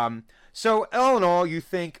in. So all in all, you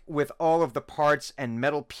think with all of the parts and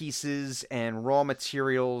metal pieces and raw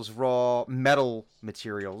materials, raw metal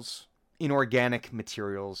materials, inorganic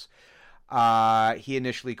materials, he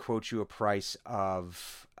initially quotes you a price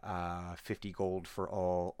of 50 gold for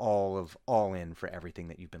all in for everything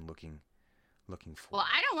that you've been looking for. Well,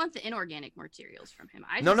 I don't want the inorganic materials from him.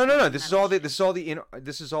 I No. just want the This is metal all the shit.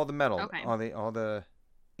 this is all the metal. Okay. All the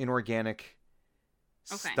inorganic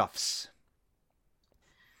Okay. stuffs.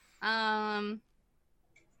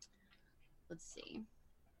 Let's see.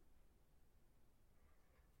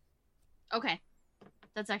 Okay,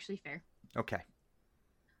 that's actually fair. Okay.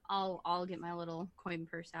 I'll get my little coin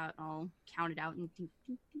purse out and I'll count it out and think,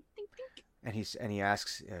 think, think, think, think. And he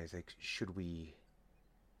asks, he's like, should we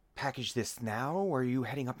package this now, or are you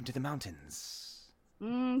heading up into the mountains?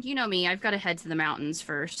 You know me. I've got to head to the mountains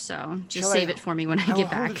first, so just Shall save I- it for me when I I'll get hold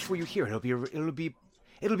back. it for you here. It'll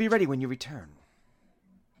be ready when you return.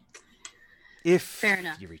 If Fair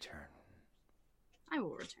enough. you return. I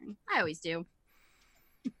will return. I always do.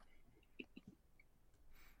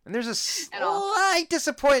 And there's a At all. slight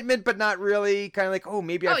disappointment, but not really. Kind of like, oh,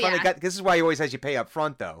 maybe I Oh, finally yeah. got. This is why he always has you pay up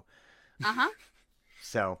front, though. Uh huh.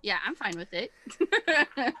 So, Yeah, I'm fine with it.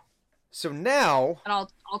 so now, And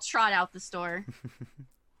I'll trot out the store.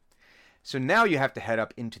 you have to head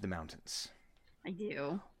up into the mountains. I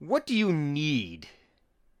do. What do you need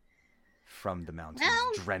from the mountains,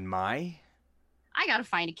 Well- Drenmai? I gotta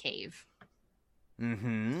find a cave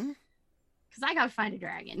Mm-hmm. because I gotta find a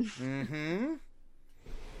dragon. Mm-hmm.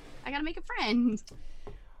 I gotta make a friend.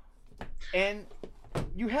 And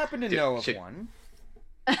you happen to Dude, know of shit. one.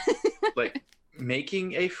 Like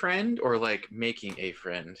making a friend or like making a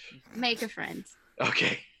friend? Make a friend.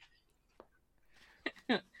 Okay.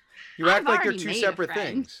 You act I've like you're already two made a separate friend.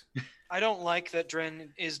 things. I don't like that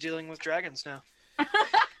Dren is dealing with dragons now.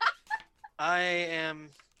 I am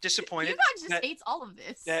disappointed Hugon just that, hates all of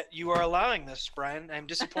this. that you are allowing this, Brian. I'm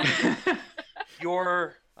disappointed that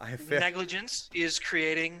your I feel negligence is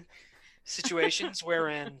creating situations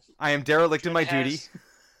wherein I am derelict in my Drin duty has-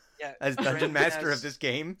 yeah, as dungeon Drin master has- of this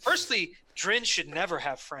game. Firstly, Drin should never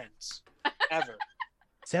have friends, ever.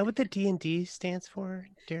 Is that what the D&D stands for?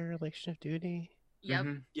 Dereliction of duty? Yep.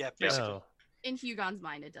 Mhm. Yeah, basically. Oh. In Hugon's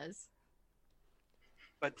mind, it does.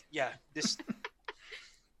 But yeah, this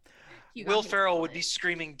Hugon Will hates Ferrell all would of be it.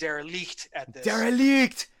 screaming derelict at this.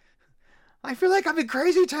 Derelict! I feel like I'm in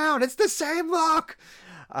Crazy Town. It's the same look.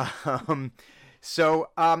 So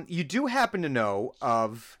you do happen to know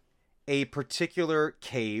of a particular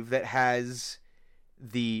cave that has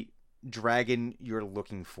the dragon you're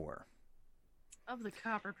looking for. Of the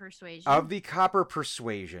Copper Persuasion. Of the Copper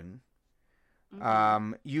Persuasion.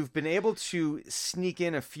 Mhm. You've been able to sneak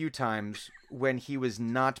in a few times when he was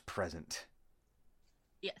not present.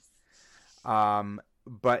 Yes.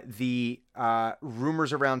 But the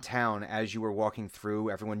rumors around town as you were walking through,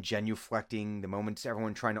 everyone genuflecting, the moments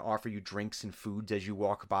everyone trying to offer you drinks and foods as you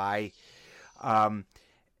walk by,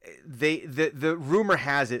 the rumor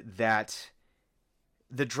has it that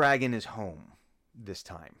the dragon is home this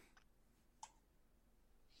time.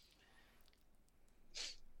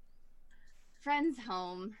 Friend's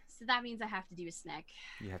home, so that means I have to do a snack.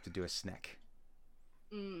 You have to do a snack.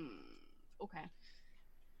 Okay.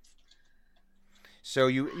 So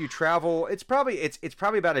you travel. It's probably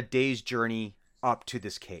about a day's journey up to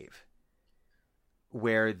this cave,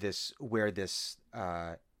 where this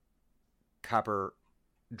copper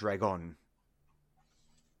dragon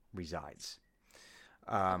resides.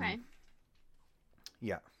 Okay.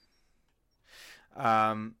 Yeah.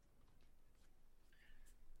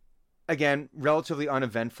 Again, relatively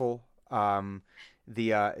uneventful. Upon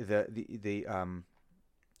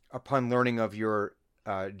learning of your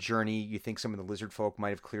journey, you think some of the lizard folk might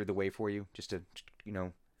have cleared the way for you, just to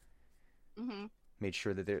Mm-hmm. made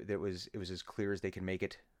sure that it was as clear as they can make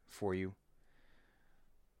it for you.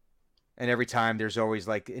 And every time there's always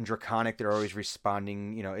like in Draconic, they're always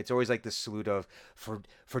responding. It's always like the salute of for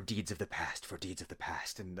deeds of the past,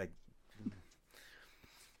 and like.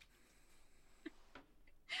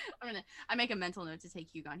 I make a mental note to take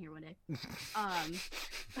Hugon here one day.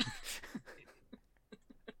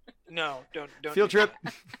 No, don't. Field do trip.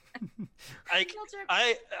 that. Field trip.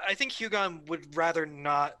 I think Hugon would rather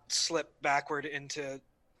not slip backward into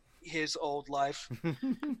his old life.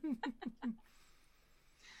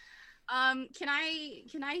 Can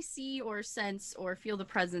I see or sense or feel the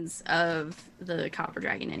presence of the copper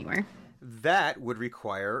dragon anywhere? That would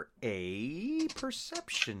require a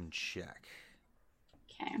perception check.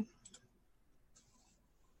 Okay.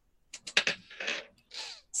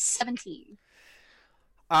 17.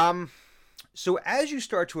 So as you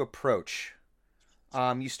start to approach,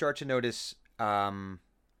 you start to notice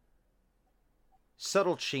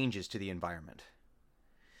subtle changes to the environment.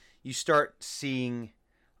 You start seeing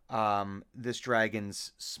this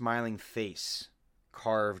dragon's smiling face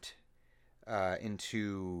carved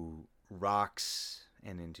into rocks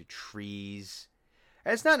and into trees.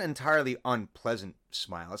 And it's not an entirely unpleasant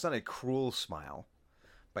smile. It's not a cruel smile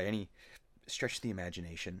by any stretch of the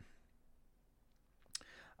imagination.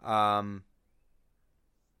 And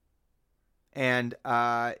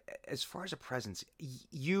as far as a presence,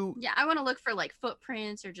 you... Yeah, I want to look for like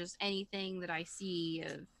footprints or just anything that I see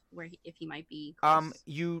of where if he might be close.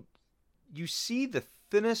 You see the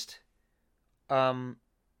thinnest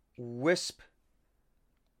wisp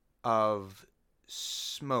of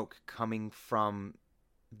smoke coming from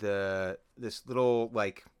this little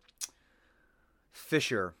like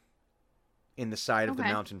fissure in the side of the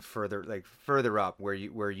Okay. mountain further up where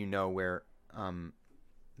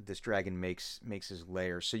this dragon makes his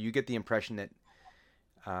lair. So you get the impression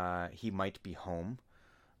that he might be home.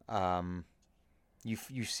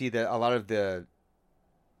 You see that a lot of the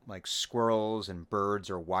like squirrels and birds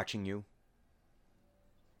are watching you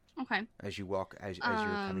Okay. as you walk as you're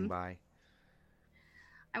coming by.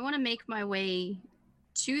 I want to make my way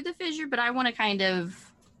to the fissure, but I want to kind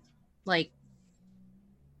of like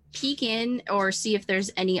peek in or see if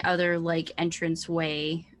there's any other like entrance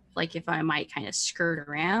way, like if I might kind of skirt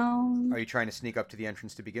around. Are you trying to sneak up to the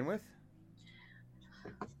entrance to begin with?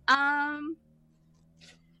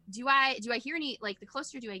 Do I hear any, like the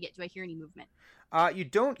closer do I get, do I hear any movement? You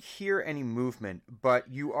don't hear any movement, but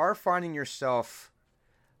you are finding yourself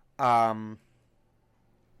prone.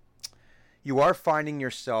 You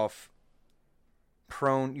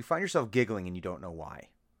find yourself giggling and you don't know why.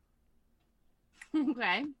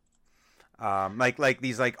 Okay. Like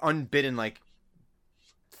these like unbidden like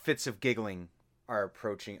fits of giggling are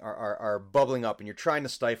approaching, are bubbling up, and you're trying to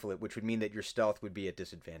stifle it, which would mean that your stealth would be at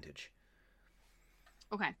disadvantage.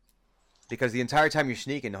 Okay. Because the entire time you're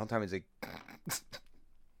sneaking, the whole time it's like...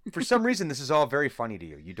 For some reason, this is all very funny to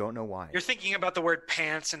you. You don't know why. You're thinking about the word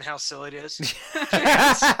pants and how silly it is.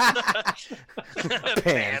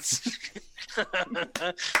 Pants.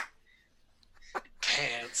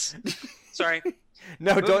 Pants. Sorry.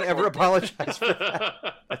 No, don't ever apologize for that.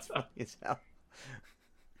 That's funny as hell.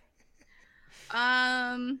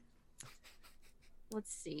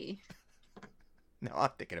 Let's see. No, I'm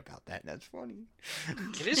thinking about that, and that's funny.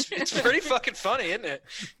 It is. It's pretty fucking funny, isn't it?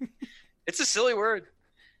 It's a silly word.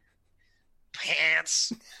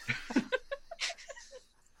 Pants.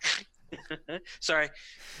 Sorry.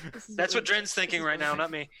 That's what Dren's thinking right now,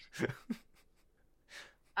 not me.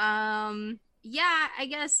 Yeah, I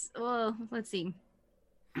guess. Well, let's see.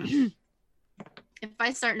 If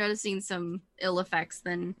I start noticing some ill effects,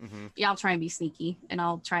 then yeah, I'll try and be sneaky, and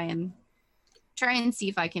I'll try and see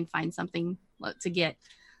if I can find something to get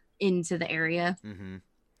into the area.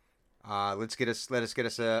 Let us get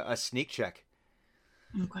us a sneak check.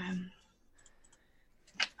 Okay.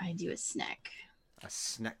 I do a snack. A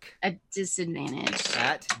snack. At disadvantage.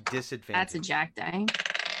 At disadvantage. That's a jack die.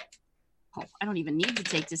 Oh, I don't even need to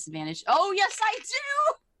take disadvantage. Oh, yes, I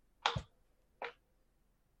do!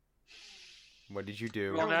 What did you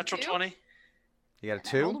do? Roll natural 20. You got a And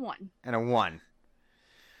I 2 rolled a 1. and a 1.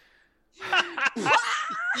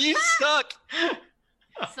 You suck.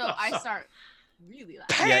 So I start really loud.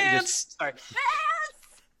 Pants. Yeah, you just- Sorry.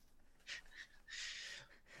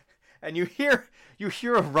 And you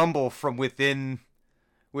hear a rumble from within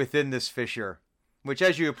this fissure, which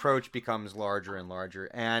as you approach becomes larger and larger,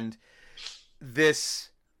 and this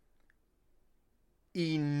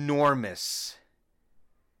enormous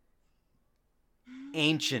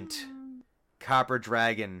ancient copper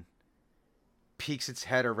dragon peeks its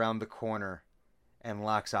head around the corner and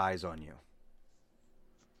locks eyes on you.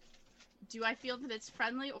 Do I feel that it's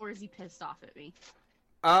friendly, or is he pissed off at me?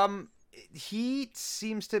 He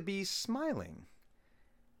seems to be smiling.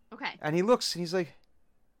 Okay. And he looks and he's like,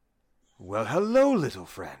 "Well, hello, little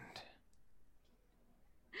friend."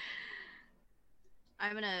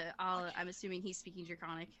 I'm assuming he's speaking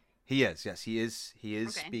Draconic. He is, yes, he is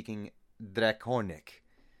Okay. speaking Draconic.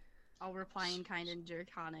 I'll reply in kind and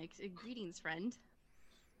Draconic. Greetings, friend.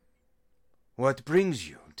 What brings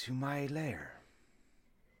you to my lair?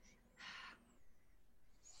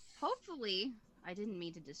 Hopefully, I didn't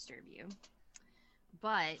mean to disturb you,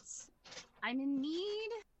 but I'm in need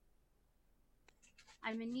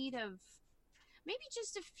of maybe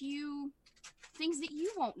just a few things that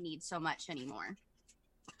you won't need so much anymore.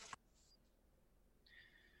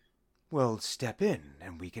 Well, step in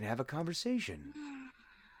and we can have a conversation.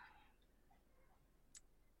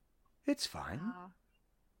 It's fine.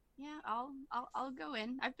 Yeah, I'll go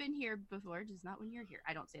in. I've been here before, just not when you're here.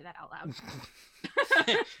 I don't say that out loud.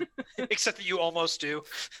 Except that you almost do.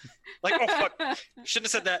 Like, oh fuck,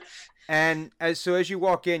 shouldn't have said that. And as you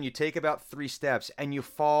walk in, you take about 3 steps and you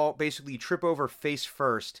fall, basically you trip over face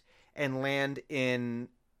first and land in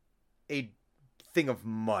a thing of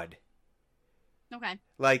mud. Okay.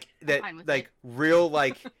 Like that, fine with like it. real,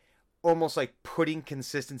 like almost like pudding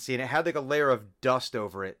consistency, and it had like a layer of dust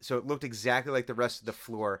over it, so it looked exactly like the rest of the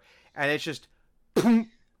floor. And it's just, boom,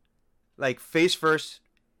 like face first.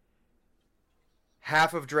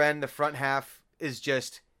 Half of Dren, the front half is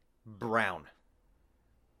just brown,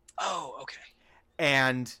 Oh, okay.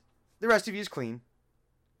 and the rest of you is clean.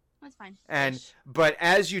 That's fine. But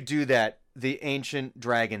as you do that, the ancient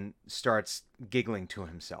dragon starts giggling to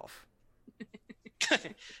himself.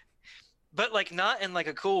 But like not in like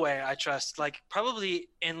a cool way, I trust. Like probably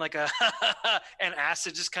in like a and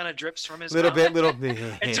acid just kind of drips from his mouth. Little bit.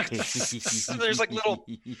 There's like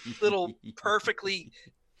little perfectly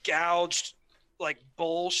gouged like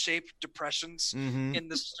bowl-shaped depressions Mhm. in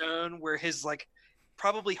the stone where his like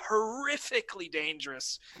probably horrifically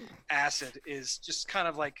dangerous acid is just kind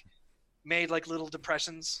of like made like little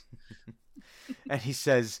depressions. And he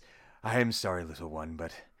says, "I am sorry, little one,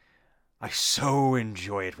 but I so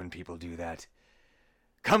enjoy it when people do that.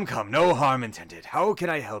 Come, no harm intended. How can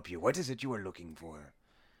I help you? What is it you are looking for?"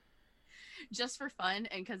 Just for fun,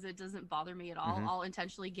 and because it doesn't bother me at all, Mhm. I'll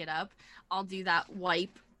intentionally get up. I'll do that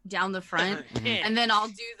wipe down the front, Yeah. and then I'll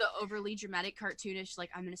do the overly dramatic, cartoonish, like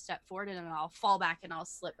I'm gonna step forward and then I'll fall back and I'll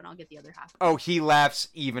slip and I'll get the other half. Oh, he laughs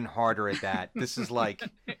even harder at that. This is like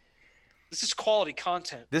This is quality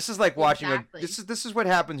content. this is like watching Exactly. this is what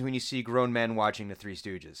happens when you see grown men watching the Three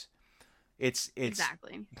Stooges. It's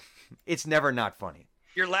Exactly. it's never not funny.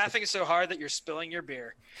 You're laughing so hard that you're spilling your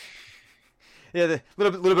beer. Yeah, the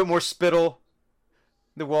little bit more spittle,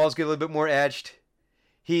 The walls get a little bit more etched.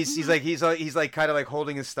 He's like kind of like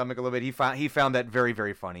holding his stomach a little bit. He found that very,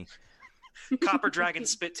 very funny. Copper dragon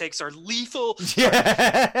spit takes are lethal.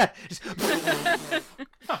 Yeah.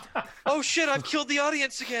 Oh shit! I've killed the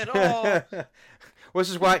audience again. Oh. Well, this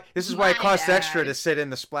is why it My costs extra to bad. sit in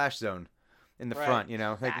the splash zone, in the Right. front. You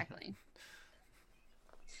know. Like, Exactly.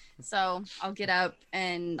 So I'll get up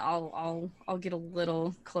and I'll get a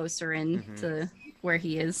little closer in to where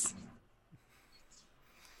he is.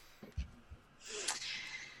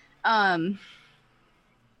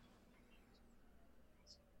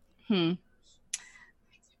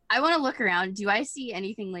 I want to look around. Do I see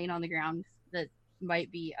anything laying on the ground that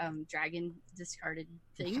might be dragon discarded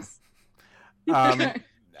things?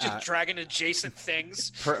 Just dragon adjacent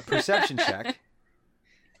things. Perception check.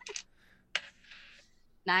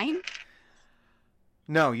 9?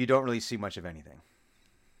 No, you don't really see much of anything.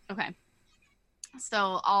 Okay.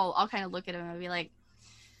 So I'll kind of look at him and be like,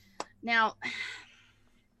 now,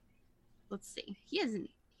 let's see. He hasn't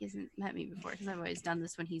met me before because I've always done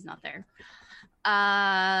this when he's not there.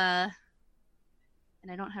 And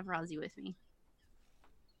I don't have Rozzy with me.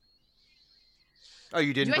 Oh,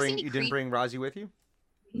 you didn't Do I see any bring Rozzy with you?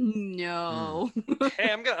 No.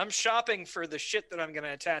 Hey, I'm shopping for the shit that I'm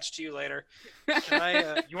gonna attach to you later. Can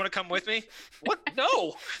I? You want to come with me? What?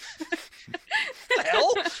 No. The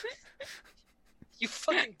hell? You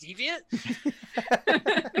fucking deviant.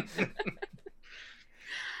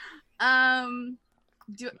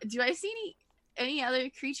 Do I see any other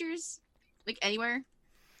creatures like anywhere?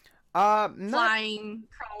 Not, Flying,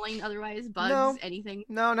 crawling, otherwise bugs, No. anything?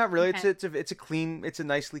 no, not really. Okay. It's a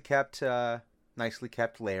nicely kept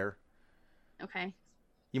lair. Okay.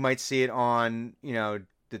 You might see it on, you know,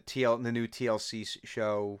 the new TLC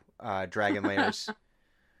show, Dragon Lairs.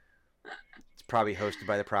 It's probably hosted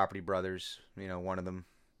by the Property Brothers, you know, one of them,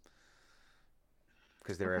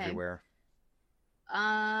 because they're Okay. everywhere.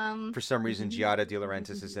 For For some reason, Giada De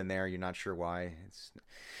Laurentiis is in there. You're not sure why. It's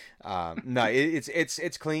no,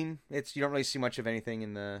 it's clean. You don't really see much of anything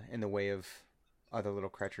in the way of other little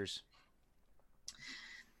creatures.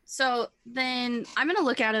 So then I'm gonna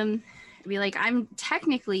look at him and be like, I'm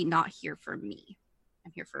technically not here for me.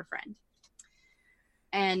 I'm here for a friend.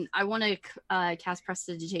 And I want to cast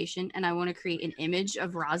Prestidigitation, and I want to create an image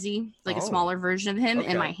of Rozzy, like a Oh. smaller version of him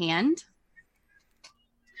Okay. in my hand.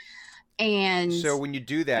 And So when you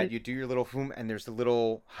do that, you do your little boom, and there's the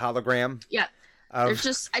little hologram. Yeah. Of,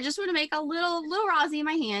 I just want to make a little Rozzy in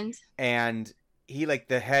my hand. and he like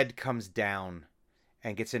the head comes down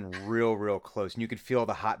and gets in real close, and you can feel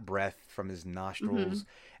the hot breath from his nostrils,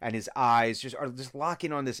 and his eyes just are just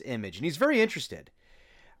locking on this image, and he's very interested.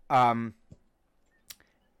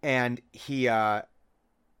 And he so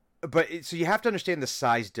you have to understand the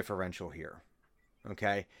size differential here,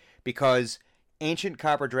 okay? Because ancient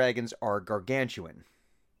copper dragons are gargantuan,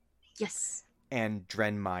 Yes. and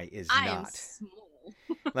Drenmai is I am not. small.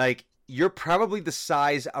 Like, you're probably the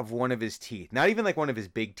size of one of his teeth, not even like one of his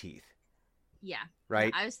big teeth, Yeah.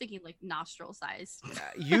 right? I was thinking like nostril size.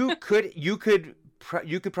 You could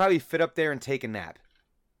probably fit up there and take a nap,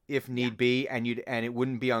 if need be, and it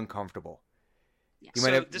wouldn't be uncomfortable. Yeah. You So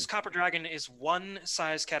might have. this copper dragon is one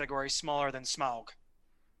size category smaller than Smaug.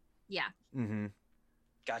 Yeah. Mm-hmm.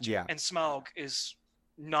 Gotcha. Yeah. And Smaug is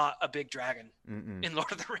not a big dragon Mm-mm. in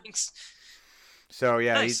Lord of the Rings. So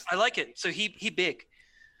yeah, Nice. I like it. So he big.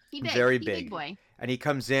 He big. Very he big. boy. and he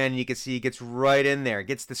comes in, and you can see he gets right in there,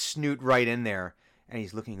 gets the snoot right in there, and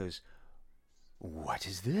he's looking, and goes, "What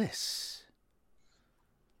is this?"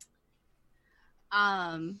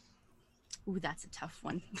 Ooh, that's a tough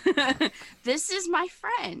one. This is my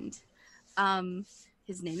friend.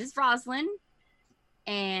 His name is Roslyn,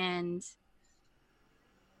 and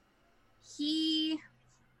you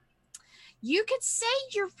could say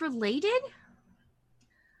you're related,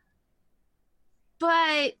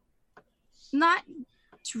 but not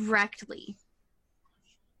directly.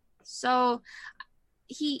 So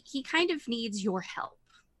he kind of needs your help.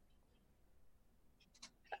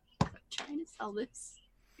 I'm trying to sell this.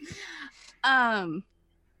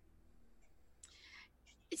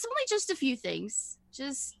 It's only just a few things.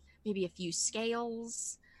 Just maybe a few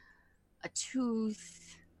scales, a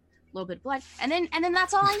tooth, a little bit of blood, and then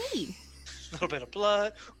that's all I need. A little bit of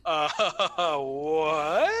blood.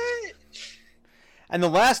 What? And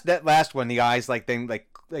that last one, the eyes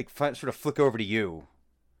sort of flick over to you.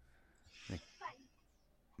 Like,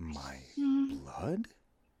 my blood?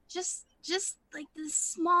 Just like the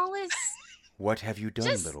smallest. What have you done,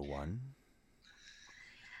 Just- little one?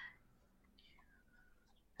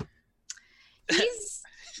 He's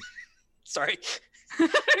Sorry.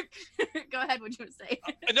 Go ahead. What you want to say?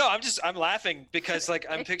 No, I'm laughing because like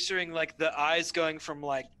I'm picturing like the eyes going from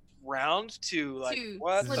like round to like To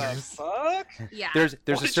what slivers. the fuck? Yeah. There's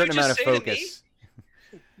What a did certain you amount of just say to me? focus.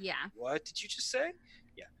 Yeah. What did you just say?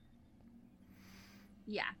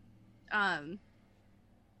 Yeah.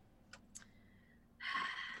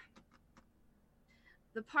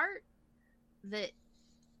 The part that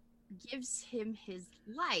gives him his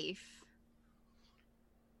life,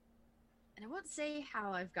 and I won't say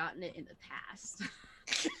how I've gotten it in the past,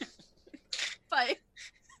 but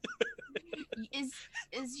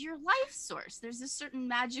is your life source. There's a certain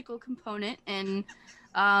magical component and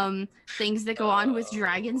things that go on with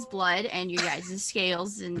dragon's blood and you guys'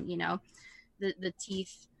 scales and the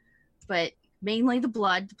teeth, but mainly the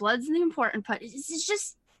blood. The blood's the important part. It's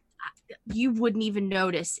just you wouldn't even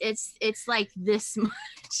notice. It's like this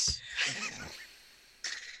much.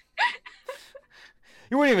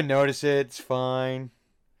 You wouldn't even notice it. It's fine.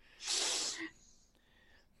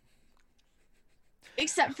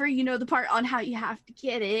 Except for the part on how you have to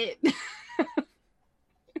get it.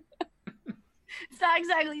 It's not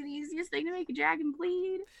exactly the easiest thing to make a dragon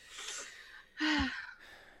bleed.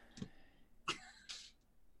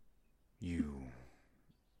 You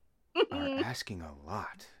are asking a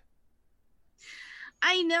lot.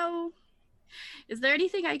 I know. Is there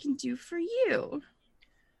anything I can do for you?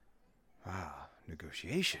 Ah,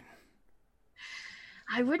 negotiation.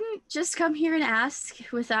 I wouldn't just come here and ask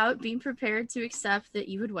without being prepared to accept that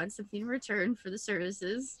you would want something in return for the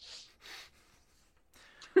services.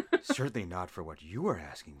 Certainly not for what you are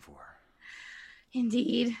asking for.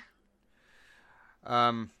 Indeed.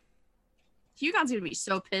 Um, Hugon's gonna be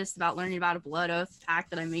so pissed about learning about a blood oath pact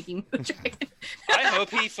that I'm making with the dragon. I hope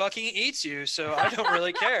he fucking eats you, so I don't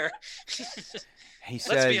really care. he says,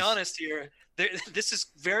 Let's be honest here. This is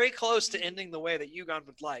very close to ending the way that Hugon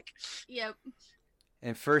would like. Yep.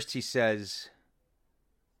 And first he says,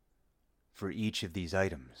 for each of these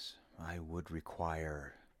items, I would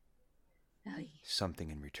require something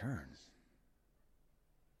in return.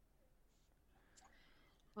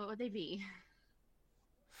 What would they be?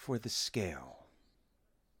 For the scale,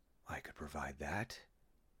 I could provide that.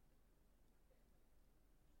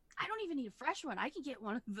 I don't even need a fresh one. I can get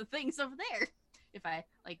one of the things over there. If I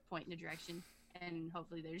point in a direction and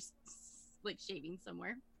hopefully there's shaving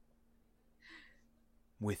somewhere.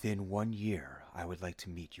 Within 1 year, I would like to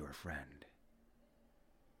meet your friend.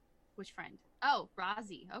 Which friend? Oh,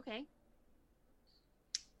 Razi. Okay.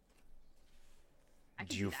 I can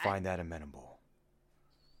Do you that. find that amenable?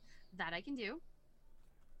 That I can do.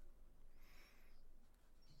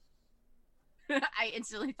 I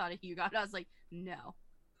instantly thought of Hugon. I was like, no.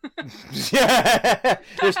 Yeah.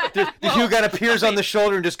 Hugon appears on the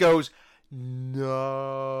shoulder and just goes, no.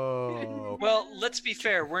 Well, let's be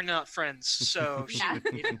fair. We're not friends, so she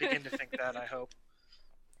wouldn't even begin to think that, I hope.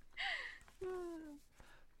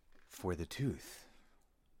 For the tooth,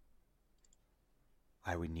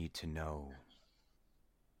 I would need to know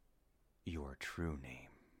your true name.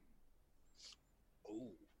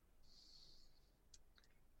 Ooh.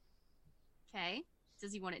 Okay.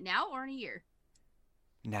 Does he want it now or in a year?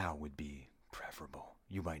 Now would be preferable.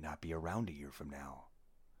 You might not be around a year from now.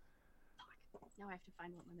 Fuck. Now I have to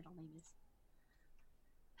find what my middle name is.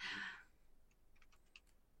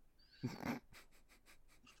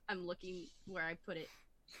 I'm looking where I put it.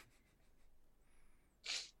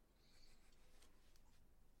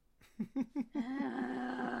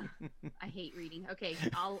 I hate reading. Okay,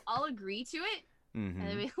 I'll agree to it. Mm-hmm. And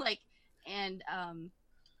I'll be like, and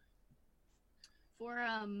for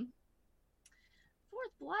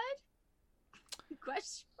fourth blood?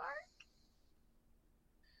 Question mark?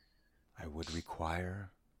 I would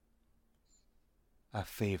require a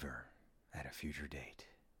favor at a future date.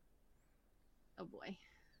 Oh boy.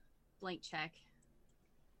 Blank check.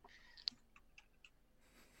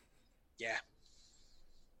 Yeah.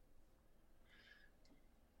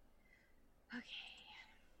 Okay.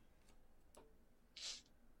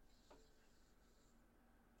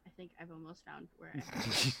 I think I've almost found where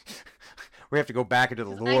We have to go back into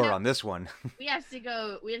the Because I lore know- on this one. we have to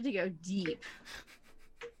go deep.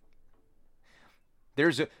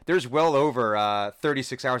 There's well over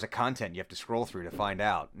 36 hours of content you have to scroll through to find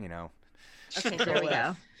out, Okay, there we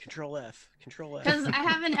go. Control F. Control F. Because I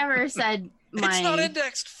haven't ever said my It's not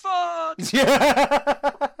indexed. Fuck.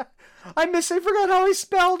 Yeah. I forgot how he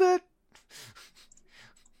spelled it.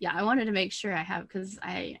 Yeah, I wanted to make sure I have because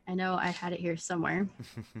I know I had it here somewhere.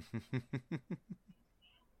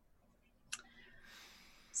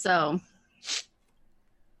 So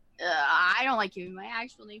I don't like giving my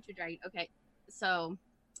actual name to a dragon. Okay, so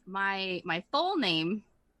my full name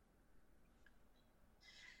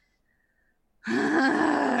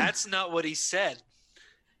That's not what he said.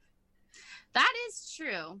 That is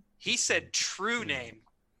true. He said true name.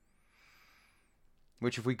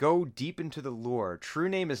 Which, if we go deep into the lore, true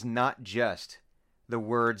name is not just the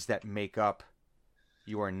words that make up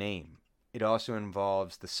your name. It also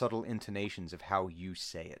involves the subtle intonations of how you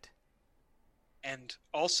say it. And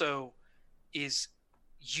also is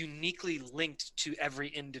uniquely linked to every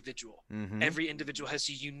individual. Mm-hmm. Every individual has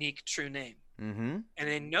a unique true name. Mm-hmm. And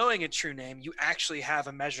in knowing a true name, you actually have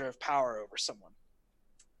a measure of power over someone.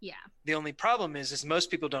 Yeah. The only problem is most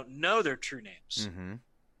people don't know their true names. Mm-hmm.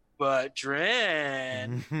 But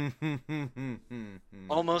Dren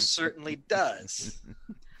almost certainly does.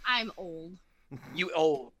 I'm old. You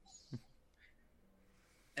old.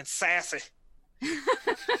 And sassy. I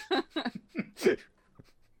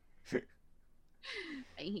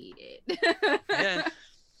hate it. Yeah.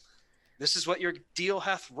 This is what your deal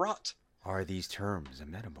hath wrought. Are these terms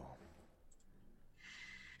amenable?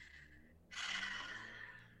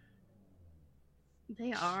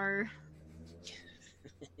 They are.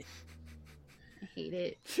 I hate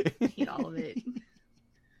it. I hate all of it.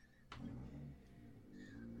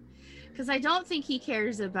 Because I don't think he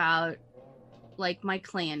cares about, like, my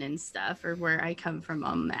clan and stuff, or where I come from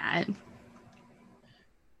on that.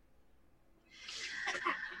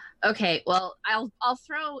 Okay, well, I'll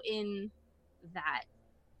throw in that,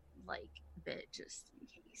 like, bit just in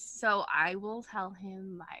case. So I will tell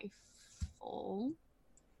him my full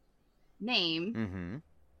name, Mm-hmm.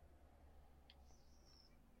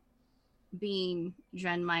 being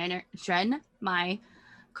Drenmai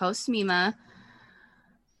Kosmima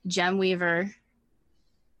Gemweaver,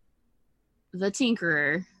 the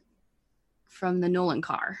Tinkerer from the Nolan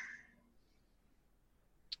car.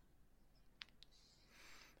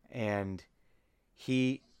 And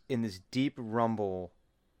he, in this deep rumble,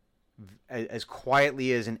 as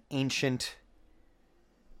quietly as an ancient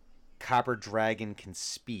copper dragon can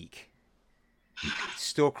speak,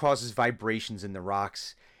 still causes vibrations in the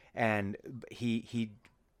rocks, and he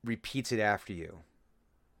repeats it after you.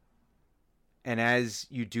 And as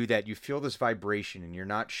you do that, you feel this vibration, and you're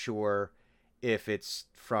not sure if it's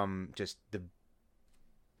from just the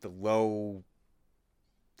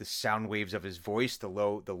sound waves of his voice, the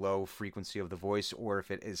low frequency of the voice, or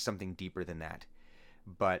if it is something deeper than that.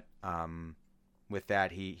 But with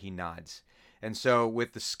that, he nods. And so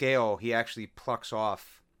with the scale, he actually plucks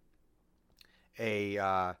off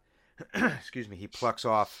a excuse me, he plucks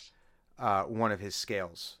off one of his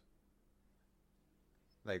scales.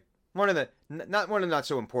 Like one of the not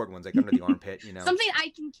so important ones, like under the armpit, you know. Something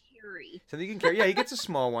I can carry. Something you can carry. Yeah, he gets a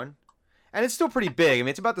small one. And it's still pretty big. I mean,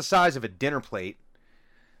 it's about the size of a dinner plate.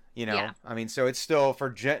 You know, Yeah. I mean, so it's still, for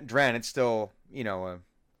Dren, it's still, you know, a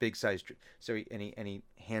big size. So he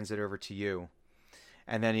hands it over to you.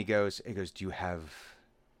 And then he goes, do you have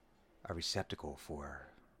a receptacle for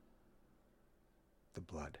the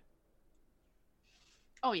blood?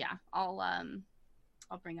 Oh yeah, I'll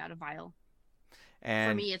bring out a vial.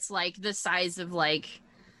 And For me, it's like the size of, like,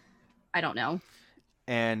 I don't know.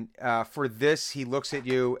 And for this, he looks at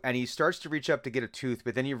you and he starts to reach up to get a tooth,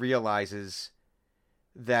 but then he realizes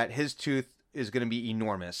that his tooth is going to be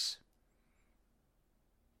enormous,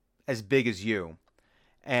 as big as you.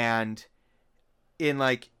 And in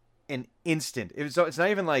like an instant, it's not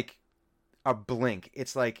even like a blink.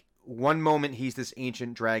 It's like one moment he's this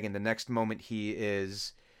ancient dragon, the next moment he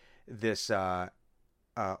is this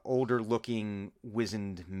older looking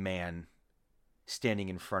wizened man standing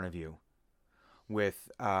in front of you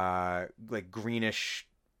with like greenish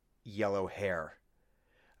yellow hair,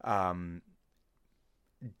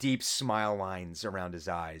 deep smile lines around his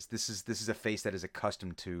eyes. This is a face that is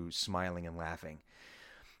accustomed to smiling and laughing.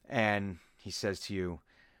 And he says to you,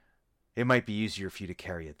 it might be easier for you to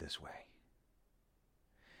carry it this way.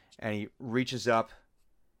 And he reaches up,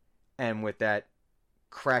 and with that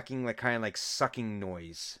cracking, like kind of like sucking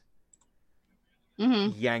noise,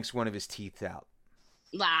 yanks one of his teeth out.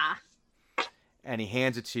 Ah. And he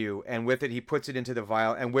hands it to you, and with it, he puts it into the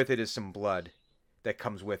vial, and with it is some blood that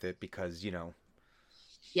comes with it because, you know.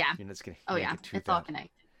 Yeah. You're just gonna Oh yank yeah, a tooth it's all out.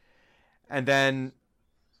 connected. And then,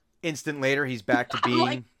 instant later, he's back to I'm being.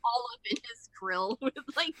 like all up in his grill with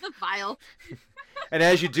like the vial. And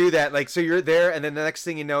as you do that, like, so you're there, and then the next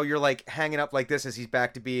thing you know, you're like hanging up like this as he's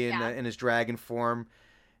back to being in his dragon form,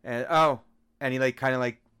 and and he like kind of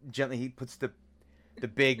like gently he puts the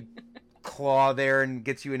big claw there and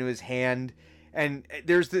gets you into his hand, and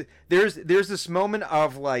there's this moment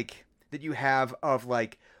of like that you have of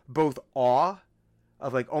like both awe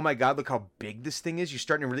of like, oh my god, look how big this thing is. You're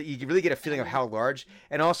starting to you really get a feeling of how large,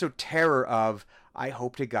 and also terror of, I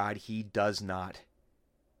hope to God he does not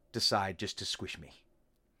decide just to squish me.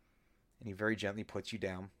 And he very gently puts you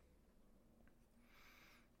down.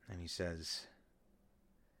 And he says,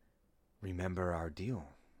 remember our deal,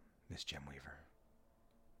 Miss Gemweaver.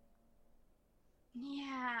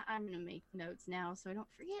 Yeah, I'm gonna make notes now so I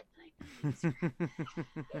don't forget that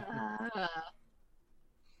I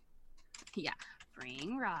yeah,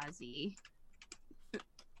 bring Rozzy.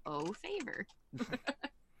 Oh, favor.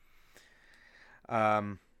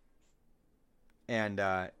 And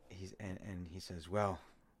he says, well,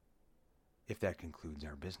 if that concludes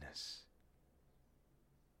our business.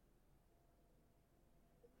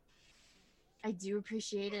 I do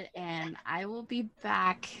appreciate it, and I will be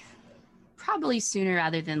back probably sooner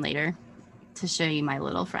rather than later to show you my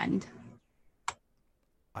little friend.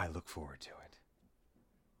 I look forward to it.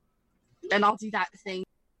 And I'll do that thing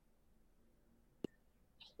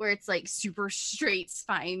where it's like super straight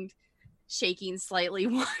spine, shaking slightly,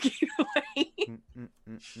 walking away.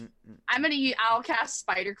 I'll cast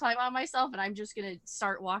spider climb on myself, and I'm just gonna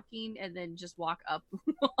start walking and then just walk up.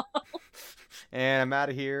 And I'm out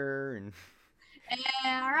of here. And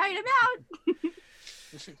all right, I'm out.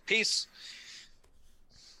 Peace.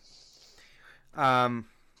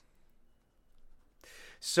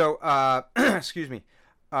 So excuse me.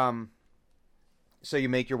 So you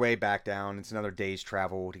make your way back down. It's another day's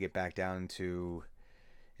travel to get back down into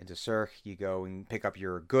Cirque. You go and pick up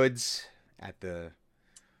your goods at the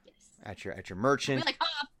at your merchant. I'll be like,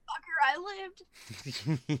 oh, fucker, I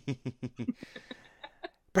lived.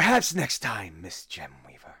 Perhaps next time, Miss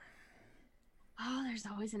Gemweaver. Oh, there's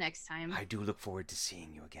always a next time. I do look forward to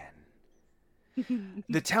seeing you again.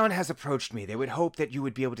 The town has approached me. They would hope that you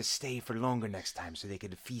would be able to stay for longer next time so they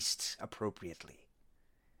could feast appropriately.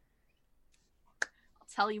 I'll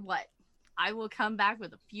tell you what. I will come back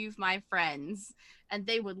with a few of my friends, and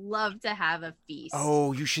they would love to have a feast.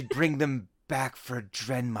 Oh, you should bring them back for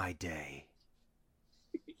Drenmai Day.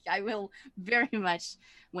 I will very much.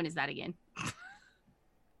 When is that again?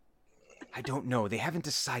 I don't know. They haven't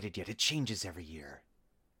decided yet. It changes every year.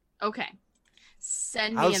 Okay.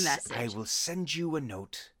 Send me a message. I will send you a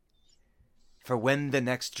note for when the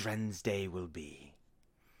next Dren's Day will be.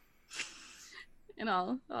 And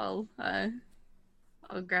I'll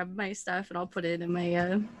grab my stuff and I'll put it in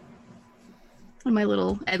my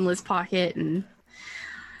little endless pocket and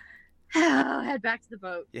head back to the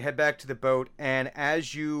boat. You head back to the boat, and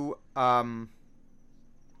as you get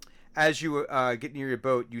near your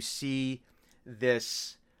boat, you see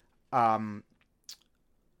this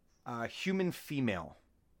human female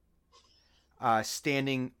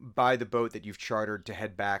standing by the boat that you've chartered to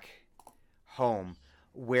head back home,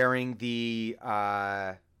 wearing the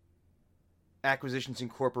Acquisitions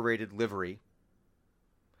Incorporated livery.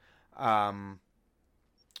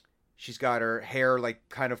 She's got her hair like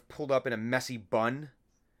kind of pulled up in a messy bun.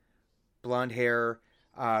 Blonde hair.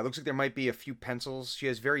 Looks like there might be a few pencils. She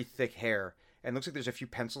has very thick hair. And looks like there's a few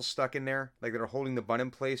pencils stuck in there, like that are holding the bun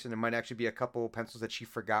in place. And there might actually be a couple pencils that she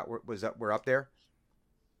forgot were up there.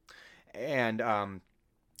 And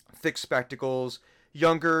thick spectacles.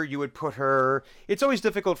 Younger, you would put her... It's always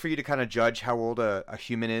difficult for you to kind of judge how old a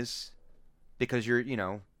human is. Because you're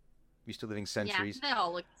used to living centuries. Yeah, they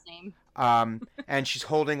all look the same. And she's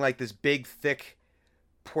holding like this big, thick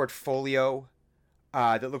portfolio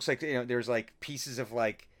that looks like, there's like pieces of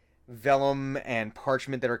like vellum and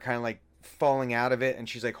parchment that are kind of like falling out of it, and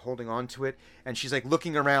she's like holding on to it, and she's like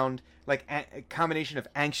looking around, like a combination of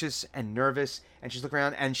anxious and nervous, and she's looking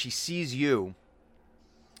around and she sees you.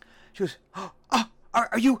 She goes, "Oh,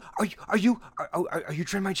 are you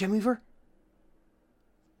Drenmai Gemweaver?"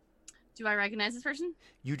 Do I recognize this person?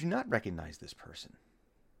 You do not recognize this person.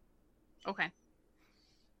 Okay.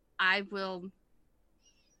 I will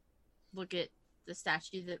look at the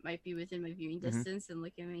statue that might be within my viewing distance and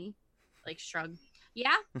look at me, like shrug.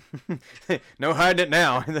 Yeah? No hiding it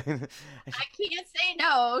now. I can't say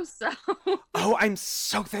no, so. Oh, I'm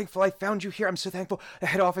so thankful I found you here. I'm so thankful. The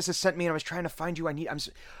head office has sent me and I was trying to find you. I'm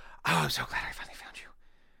so glad I finally found you.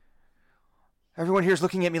 Everyone here is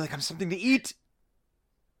looking at me like I'm something to eat.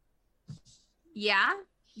 Yeah,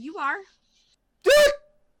 you are.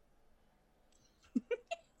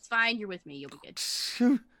 It's fine. You're with me. You'll be good.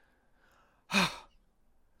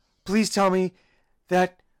 Please tell me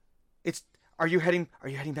that it's... Are you heading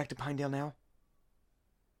back to Pinedale now?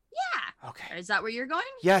 Yeah. Okay. Is that where you're going?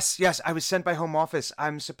 Yes. I was sent by Home Office.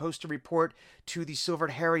 I'm supposed to report to the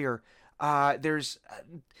Silvered Harrier. There's...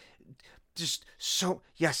 just so...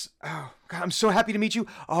 Yes. Oh, God, I'm so happy to meet you.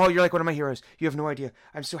 Oh, you're like one of my heroes. You have no idea.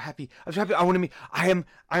 I'm so happy. I'm so happy. I want to meet... I'm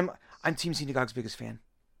Team Synagog's biggest fan.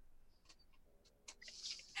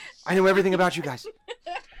 I know everything about you guys.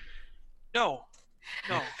 No.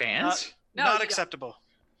 No, Fans? No, not you don't. acceptable.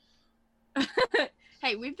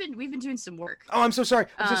 Hey, we've been doing some work. Oh, I'm so sorry.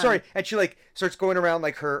 I'm so Um, sorry. And she like starts going around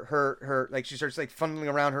like her like she starts like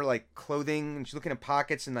funneling around her like clothing, and she's looking in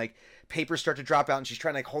pockets, and like papers start to drop out, and she's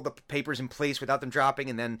trying to like hold the papers in place without them dropping,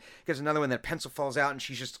 and then there's another one that a pencil falls out, and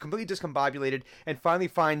she's just completely discombobulated, and finally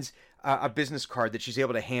finds a business card that she's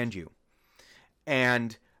able to hand you,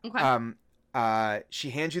 and Okay. she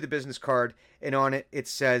hands you the business card, and on it it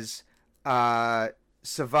says Savat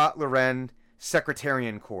Loren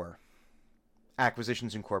Secretarian Corps.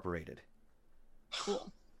 Acquisitions Incorporated.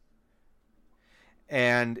 Cool.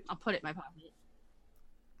 And I'll put it in my pocket.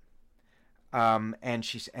 and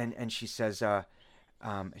she says oh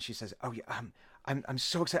yeah, I'm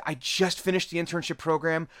so excited. I just finished the internship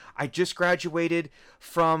program. I just graduated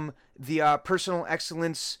from the personal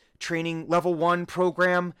excellence training level 1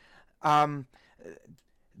 program. They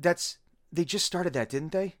just started that,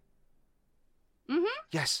 didn't they? Mhm.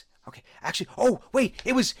 Yes. Okay. Actually, oh wait,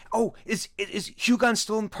 is Hugon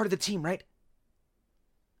still part of the team, right?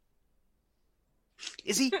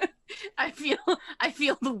 Is he? I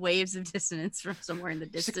feel the waves of dissonance from somewhere in the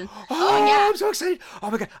distance. Oh, yeah. I'm so excited.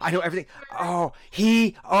 Oh my god, I know everything. Oh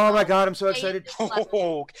my god, I'm so excited.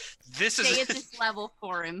 Oh, this Stay at is this level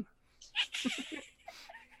for him.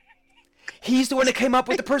 He's the one that came up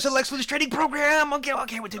with the personal excellence training program.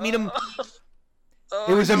 Okay, wait to meet him. Oh,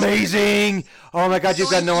 It was amazing. Oh my god, you've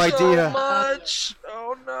got no so idea. much.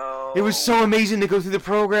 Oh no. It was so amazing to go through the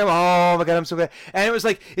program. Oh my god, I'm so glad. And it was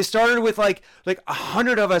like it started with like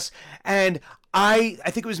 100 of us, and I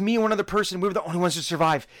think it was me and one other person. We were the only ones to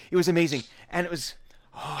survive. It was amazing, and it was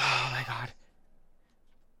oh my god.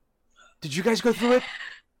 Did you guys go through it?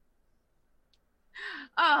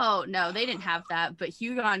 Oh no, they didn't have that. But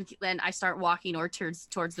Hugon, then I start walking or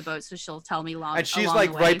towards the boat, so she'll tell me And she's along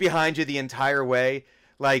like the right way. behind you the entire way,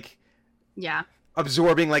 like Yeah.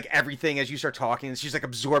 absorbing like everything as you start talking. And she's like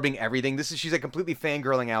absorbing everything. She's like completely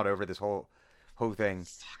fangirling out over this whole thing.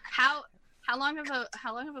 How long of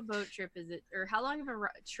a boat trip is it, or how long of a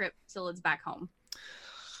trip till it's back home?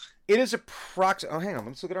 It is approximately. Oh, hang on.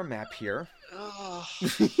 Let's look at our map here. Oh.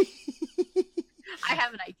 I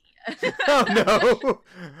have an idea. Oh no!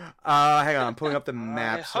 Hang on, I'm pulling up the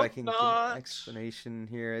map so I hope can get not. an explanation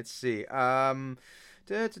here. Let's see. I'm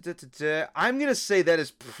gonna say that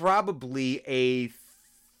is probably a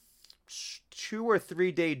 2 or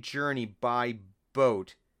 3 day journey by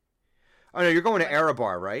boat. Oh no, you're going to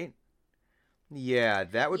Erebar, right? Yeah,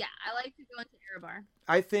 that would. Yeah, I like to go into Erebar.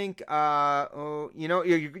 I think.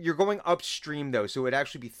 You're going upstream though, so it'd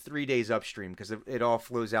actually be 3 days upstream because it all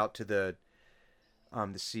flows out to the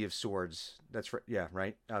Sea of Swords. That's right. Yeah,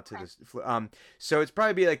 right. Out to this. So it's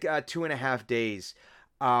probably be like 2.5 days.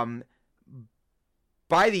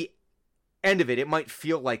 By the end of it, it might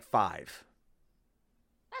feel like 5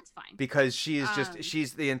 That's fine. because she is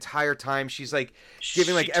she's the entire time she's like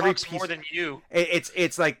giving like She every talks piece. more than you.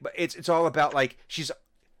 It's like it's all about like she's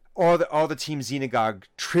all the Team Xenagog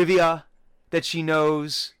trivia that she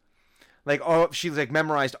knows. Like she's like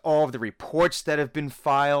memorized all of the reports that have been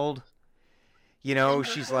filed. You know,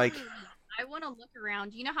 she's like, I want to look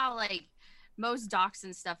around. You know how like most docks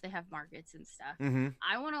and stuff, they have markets and stuff. mm-hmm.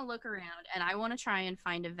 I want to look around and I want to try and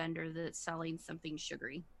find a vendor that's selling something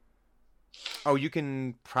sugary. Oh, you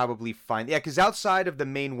can probably find because outside of the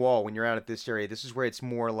main wall, when you're out at this area, this is where it's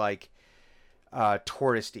more like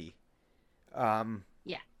touristy. Where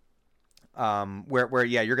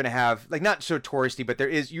you're gonna have like not so touristy, but there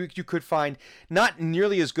is you could find not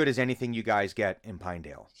nearly as good as anything you guys get in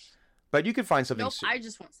Pinedale. But you could find something. Nope, I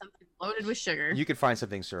just want something loaded with sugar. You could find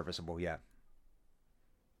something serviceable, yeah.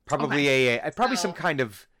 Probably probably some kind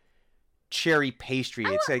of cherry pastry.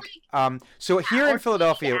 It's like so here in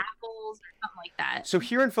Philadelphia. Apples or something like that. So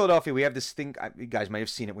here in Philadelphia, we have this thing. You guys might have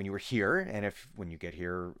seen it when you were here, and when you get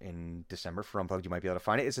here in December for Unplugged, you might be able to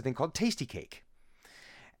find it. It's a thing called Tasty Cake,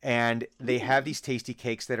 and they have these tasty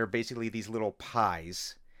cakes that are basically these little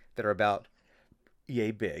pies that are about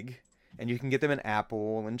yay big. And you can get them in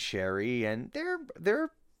apple and cherry, and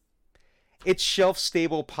it's shelf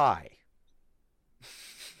stable pie,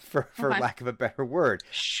 for lack of a better word.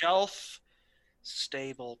 Shelf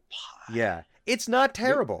stable pie. Yeah, it's not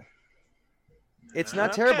terrible. It's not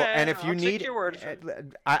Okay, terrible. And if you I'll take need, your word for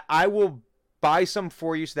it. I will buy some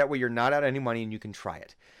for you, so that way you're not out any money and you can try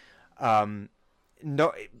it.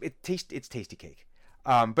 No, it's tasty cake.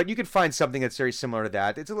 But you can find something that's very similar to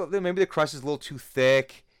that. It's maybe the crust is a little too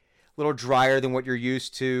thick. A little drier than what you're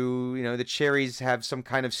used to. You know, the cherries have some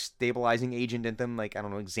kind of stabilizing agent in them, like I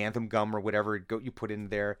don't know, xanthan gum or whatever you put in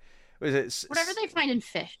there. What is it? Whatever they find in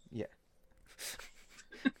fish. Yeah.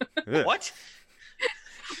 What?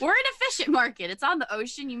 We're in a fish market. It's on the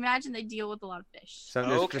ocean. You imagine they deal with a lot of fish.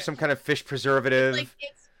 There's some kind of fish preservative. Like you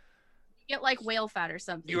get like whale fat or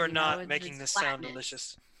something. You are know? not It's making this sound flatness.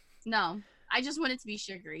 delicious. No, I just want it to be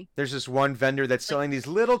sugary. There's this one vendor that's selling these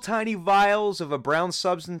little tiny vials of a brown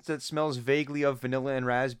substance that smells vaguely of vanilla and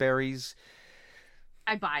raspberries.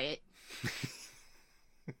 I buy it.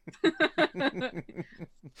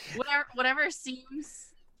 whatever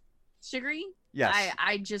seems sugary. Yes.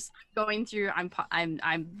 I just going through.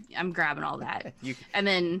 I'm grabbing all that, You- and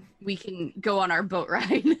then we can go on our boat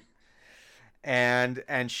ride.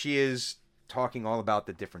 and she is talking all about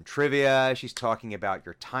the different trivia. She's talking about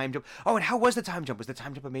your time jump. Oh, and how was the time jump? Was the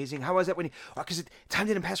time jump amazing? How was that when you... Because time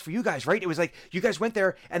didn't pass for you guys, right? It was like you guys went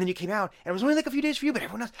there and then you came out and it was only like a few days for you, but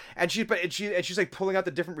everyone else... And she's like pulling out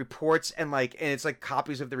the different reports and it's like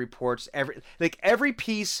copies of the reports. Every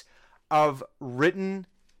piece of written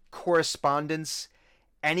correspondence,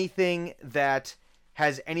 anything that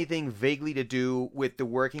has anything vaguely to do with the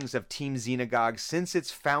workings of Team Xenagogue since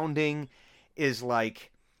its founding is like...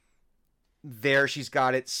 There, she's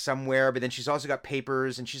got it somewhere, but then she's also got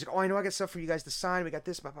papers, and she's like, "Oh, I know, I got stuff for you guys to sign. We got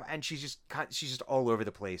this, blah, blah," and she's just all over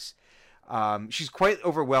the place. She's quite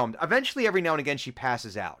overwhelmed. Eventually, every now and again, she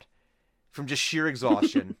passes out from just sheer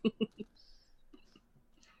exhaustion.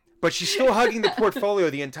 But she's still hugging the portfolio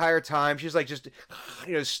the entire time. She's like just,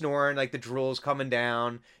 snoring, like the drool's coming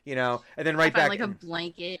down, and then right I find, back like a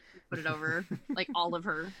blanket, put it over like all of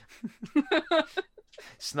her.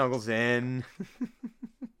 snuggles in.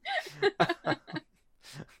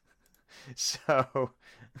 So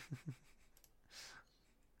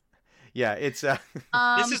yeah, it's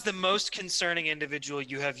This is the most concerning individual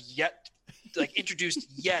you have yet introduced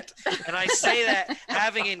yet, and I say that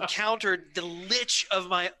having encountered the lich of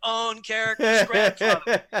my own character's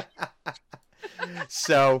grandfather.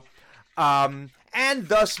 So and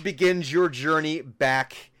thus begins your journey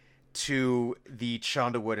back to the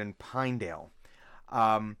Chandawood and Pinedale.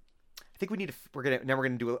 I think we're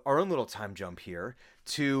gonna do our own little time jump here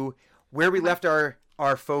to where we left our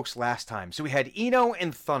folks last time. So we had Eno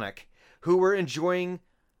and Thunnock, who were enjoying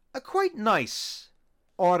a quite nice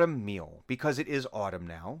autumn meal because it is autumn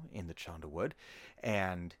now in the Chandawood,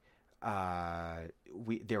 and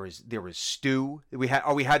there was stew. We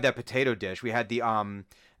had that potato dish. We had the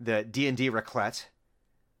D&D raclette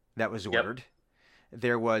that was ordered. Yep.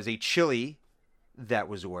 There was a chili that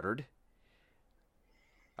was ordered.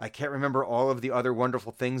 I can't remember all of the other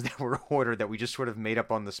wonderful things that were ordered that we just sort of made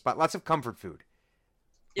up on the spot. Lots of comfort food.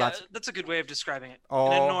 Yeah, that's a good way of describing it.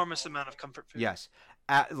 An enormous amount of comfort food. Yes.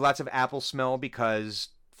 Lots of apple smell because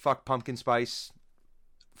fuck pumpkin spice.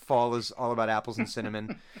 Fall is all about apples and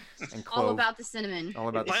cinnamon and clove. All about the cinnamon. All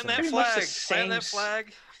about the Plant cinnamon. that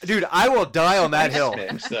flag. Dude, I will die on that hill.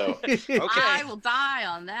 So Okay. I will die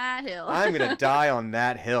on that hill. I'm going to die on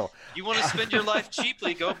that hill. You want to spend your life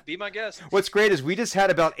cheaply, go be my guest. What's great is we just had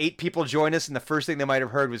about 8 people join us, and the first thing they might have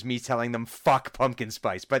heard was me telling them, fuck pumpkin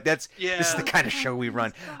spice. But this is the kind of show we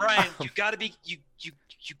run. Brian, you gotta be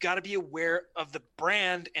you gotta be aware of the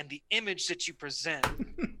brand and the image that you present.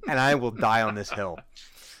 And I will die on this hill.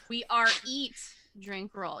 We are eat,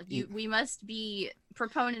 drink, roll. We must be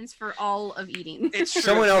proponents for all of eating. It's true.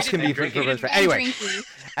 Someone else can be drinking. proponents for And anyway.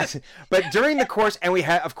 drinking. But during the course, and we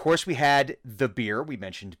had the beer we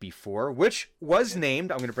mentioned before, which was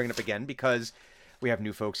named. I'm going to bring it up again because we have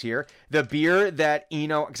new folks here. The beer that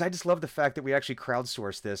because I just love the fact that we actually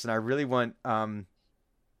crowdsourced this, and I really want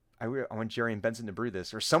I want Jerry and Benson to brew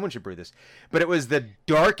this, or someone should brew this. But it was the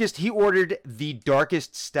darkest. He ordered the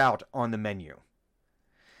darkest stout on the menu.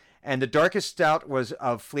 And the darkest stout was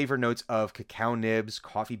of flavor notes of cacao nibs,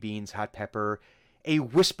 coffee beans, hot pepper, a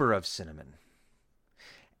whisper of cinnamon.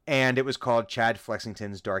 And it was called Chad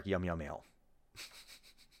Flexington's Dark Yum Yum Ale.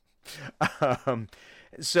 And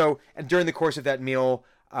during the course of that meal,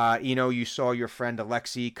 you saw your friend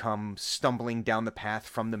Alexi come stumbling down the path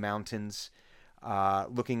from the mountains,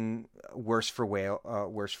 looking worse for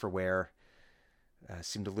wear.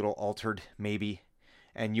 Seemed a little altered, maybe.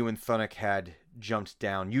 And you and Thunnock had jumped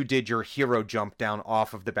down. You did your hero jump down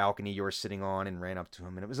off of the balcony you were sitting on and ran up to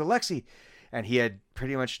him. And it was Alexi. And he had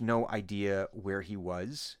pretty much no idea where he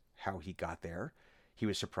was, how he got there. He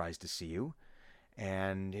was surprised to see you.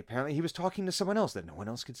 And apparently he was talking to someone else that no one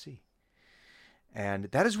else could see. And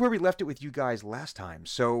that is where we left it with you guys last time.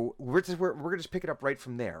 So we're going to just pick it up right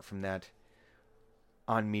from there, from that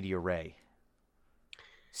on Media Ray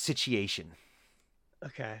situation.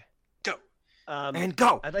 Okay. Go. And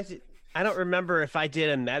go. I'd like to. I don't remember if I did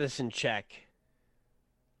a medicine check.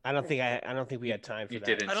 I don't think we had time for You that.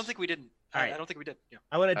 didn't. I don't think we didn't. All right. I don't think we did. Yeah.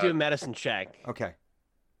 I want to do a medicine check. Okay.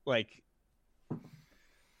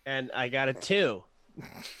 And I got a 2.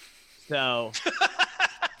 So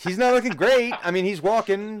He's not looking great. I mean, he's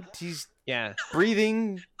walking. He's yeah,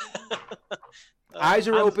 breathing. Eyes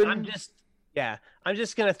are open. I'm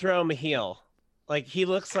just gonna throw him a heal. Like he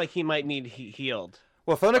looks like he might need healed.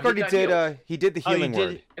 Well, Thonic he already got did. healed. He did the Oh, you healing did?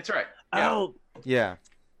 word. It's right. Yeah. Oh, Yeah.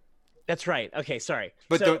 that's right. Okay, sorry.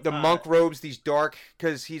 But So, the monk robes, these dark,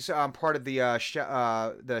 because he's part of the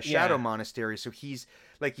Shadow Yeah. Monastery. So he's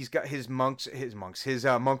got his monk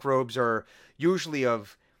robes are usually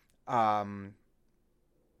of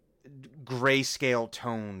grayscale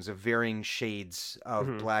tones of varying shades of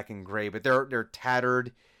Mhm. black and gray, but they're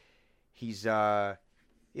tattered. He's he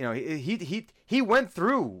went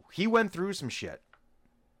through some shit.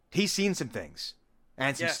 He's seen some things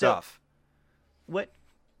and some Yeah. stuff. what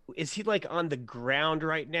is he like on the ground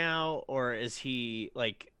right now, or is he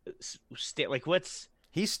like what's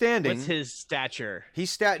He's standing. his stature?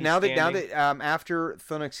 He's He's now that standing. after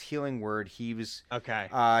Thunic's healing word, he was Okay.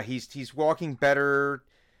 he's walking better.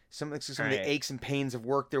 Some of Alright. the aches and pains have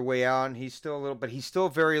worked their way out, and he's still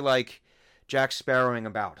very like Jack Sparrowing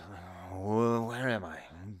about. Oh, where am I?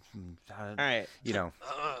 All right. You know.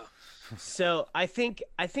 So I think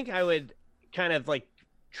I would kind of like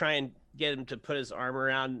try and get him to put his arm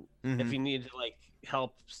around Mhm. if he needed to like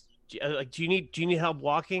help. Like, do you need help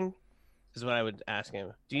walking? Is what I would ask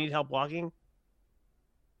him. Do you need help walking?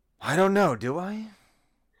 I don't know. Do I?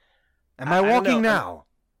 Am I I don't walking know.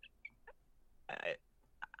 now?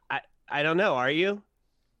 I don't know. Are you?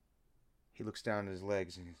 He looks down at his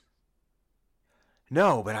legs and he's,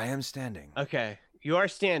 no, but I am standing. Okay, you are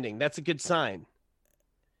standing. That's a good sign.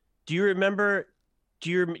 Do you remember?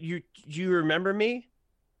 Do you remember me?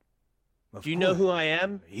 Of Do you know who course. I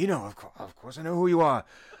am? You know, of course, I know who you are.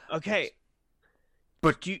 Okay.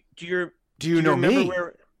 But Do you do you know remember me?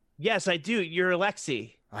 where? Yes, I do. You're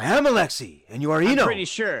Alexi. I am Alexi, and you are I'm Eno. pretty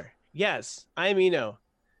sure. Yes, I'm Eno.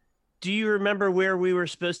 Do you remember where we were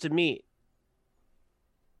supposed to meet?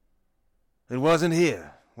 It wasn't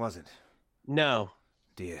here, was it, No,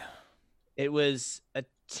 dear? it was a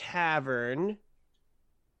tavern. Do you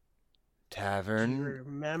Tavern.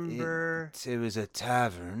 remember It was a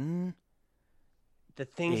tavern. the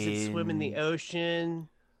things that swim in the in ocean,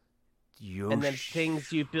 and then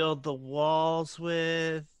things you build the walls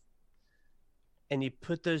with, and you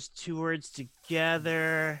put those two words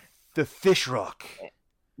together? The fish rock.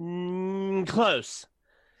 Close.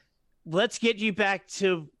 Let's get you back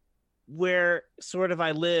to where sort of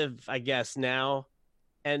I live, I guess, now,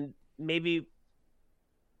 and maybe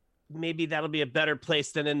that'll be a better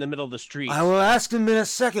place than in the middle of the street. I will ask him in a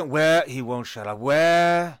second. Where he won't shut up.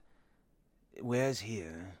 Where's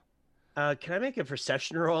here? Can I make a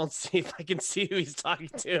perception roll and see if I can see who he's talking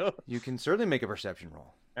to? You can certainly make a perception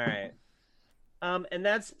roll. All right. And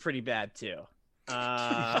that's pretty bad too.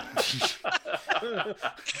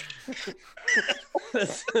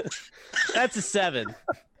 That's a 7.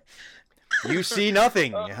 You see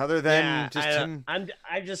nothing other than Yeah, just him. I'm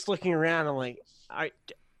just looking around. I'm like,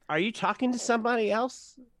 are you talking to somebody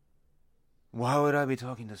else? Why would I be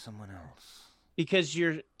talking to someone else? Because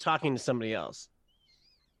you're talking to somebody else,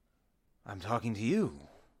 I'm talking to you,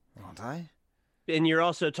 aren't I? and you're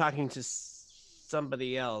also talking to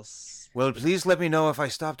somebody else. Well, please let me know if I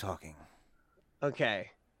stop talking. Okay.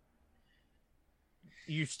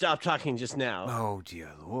 You stopped talking just now. Oh, dear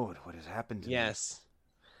Lord, what has happened to me? Yes.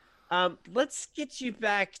 Let's get you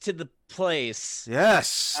back to the place.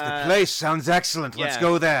 Yes, the place sounds excellent. Let's yeah.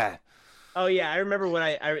 go there. Oh yeah, I remember what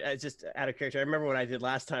I just out of character. I remember what I did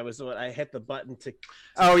last time was when I hit the button to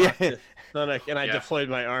Oh, talk yeah. to Thonic, and I Yeah. deployed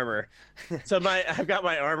my armor. So I've got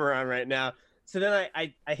my armor on right now. So then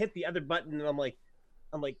I hit the other button and I'm like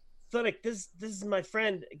Thonic, this is my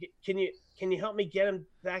friend. Can you help me get him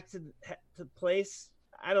back to the place?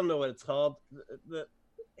 I don't know what it's called. The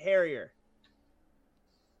Harrier.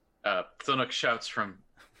 Thunuk shouts from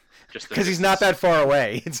just the Because he's not that far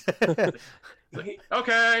away.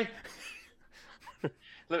 Okay.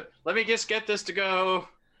 Let me just get this to go.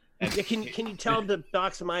 Yeah, can you tell him to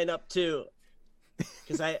box mine up too?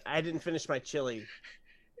 Because I didn't finish my chili.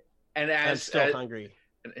 And I'm as still hungry.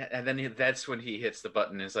 and then that's when he hits the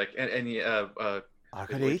button. Is like and he I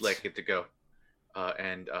could would eat. like it to go.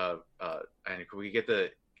 And can we get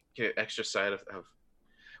the extra side of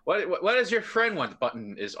what does your friend want? The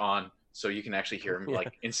button is on, so you can actually hear him Yeah.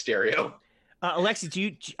 like in stereo.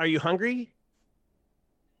 Alexi, are you hungry?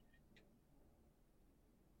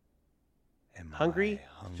 Am Hungry?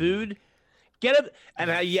 I hungry? Food? Get him!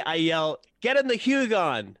 And I yell, get him the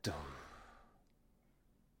Hugon!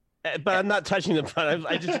 But I'm not touching the button.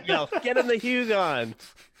 I just yell, get him the Hugon!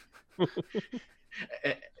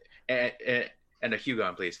 and a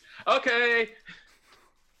Hugon, please. Okay.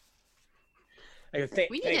 I go,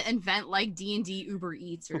 We need to invent like D&D Uber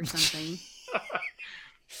Eats or something.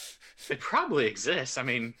 It probably exists. I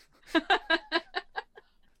mean,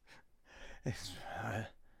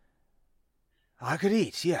 I could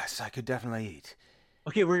eat. Yes, I could definitely eat.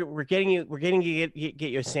 Okay, we're getting you get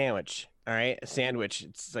you a sandwich. All right, a sandwich.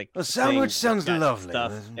 It's like A sandwich sounds got lovely.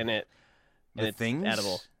 Stuff in it, and The it's things?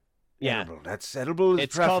 edible. Yeah, Edible. That's edible is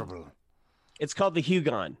It's called- preferable. it's called the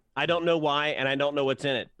Hugon. I don't know why, and I don't know what's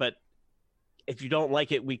in it, but if you don't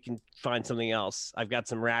like it, we can find something else. I've got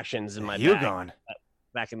some rations in my bag, Hugon.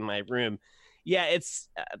 back in my room. Yeah, it's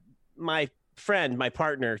my friend, my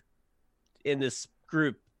partner in this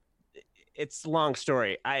group. It's a long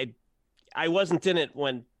story. I wasn't in it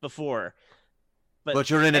before, But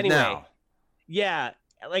you're in anyway, it now. Yeah,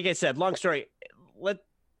 like I said, long story.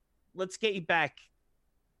 Let's get you back.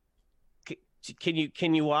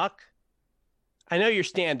 Can you walk? I know you're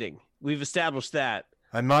standing. We've established that.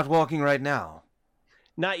 I'm not walking right now.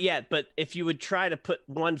 Not yet, but if you would try to put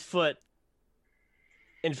one foot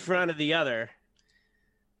in front of the other.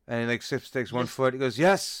 And he like takes one Yes. foot. He goes,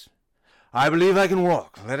 "Yes, I believe I can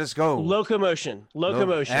walk. Let us go." Locomotion.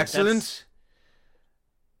 Excellent.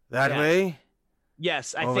 That Yeah. way.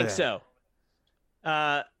 Yes, I Over think there.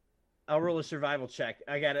 so. I'll roll a survival check.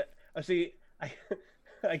 I got it. I see.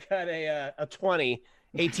 I got a 20,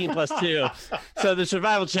 18 plus 2. So the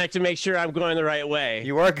survival check to make sure I'm going the right way.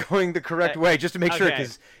 You are going the correct way, just to make sure, okay.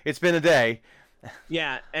 because it's been a day.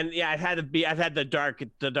 Yeah, and yeah, I've had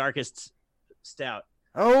the darkest stout.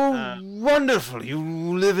 Oh, wonderful! You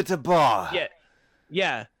live at a bar.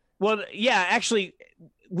 Yeah. Well, yeah, actually,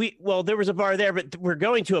 there was a bar there, but we're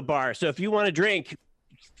going to a bar. So if you want to drink,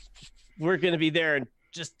 we're going to be there in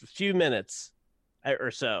just a few minutes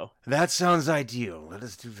or so. That sounds ideal. Let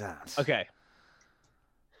us do that. Okay.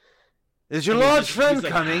 Is your And he's large just- friend he's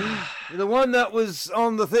like, coming? The one that was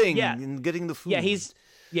on the thing Yeah. and getting the food. Yeah, he's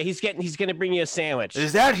going to bring you a sandwich.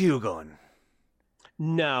 Is that Hugon?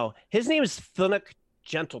 No, his name is Thunuk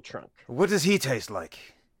Gentletrunk. What does he taste like?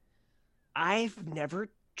 I've never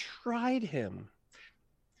tried him.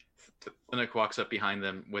 Nick walks up behind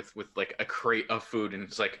them with like a crate of food, and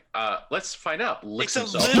it's like, let's find out. Licks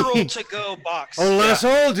It's a himself. literal to-go box. Oh, let us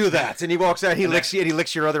all do that. And he walks out. He licks you, and he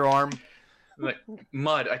licks your other arm. Like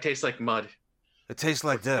mud. I taste like mud. It tastes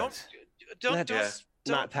like dirt. Don't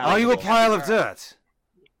Not Are you a palatable. pile of dirt?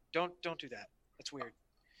 Don't do that. That's weird.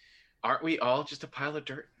 Aren't we all just a pile of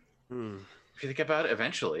dirt? Hmm. If you think about it,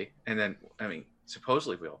 eventually, and then I mean,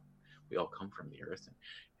 supposedly we all come from the earth,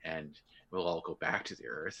 and we'll all go back to the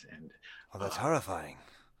earth, and Oh, that's horrifying.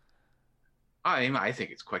 I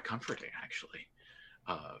think it's quite comforting actually.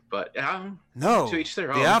 But No, to each their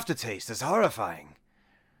the own. aftertaste is horrifying.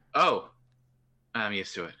 Oh, I'm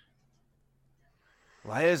used to it.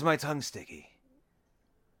 Why is my tongue sticky?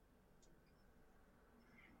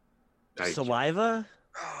 Saliva?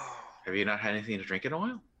 Have you not had anything to drink in a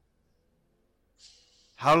while?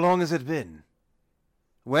 How long has it been?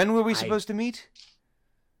 When were we I- supposed to meet?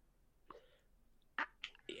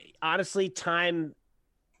 Honestly, time.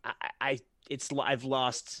 I've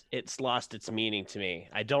lost. It's lost its meaning to me.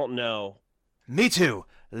 I don't know. Me too.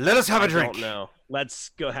 Let us have a I drink. don't know. Let's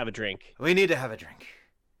go have a drink. We need to have a drink.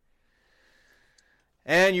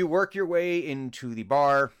 And you work your way into the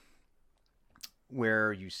bar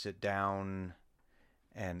where you sit down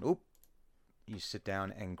and you sit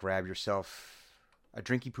down and grab yourself a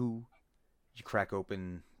drinky poo. You crack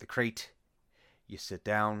open the crate. You sit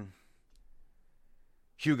down.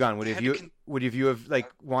 Hugon, would you have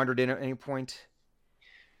like wandered in at any point?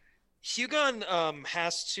 Hugon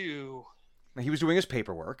has to. He was doing his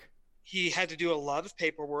paperwork. He had to do a lot of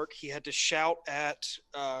paperwork. He had to shout at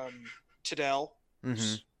Tadell.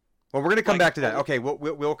 Mm-hmm. Well, we're gonna come Like, back to that. Okay, we'll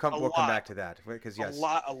come a we'll come lot. back to that because yes, A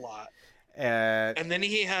lot. And And then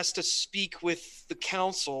he has to speak with the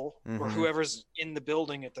council or Mhm. whoever's in the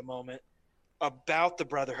building at the moment about the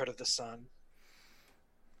Brotherhood of the Sun.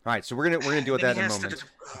 all right, so we're gonna deal with that Then in a he has moment.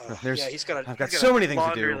 to- There's- yeah, he's got. I've got so many things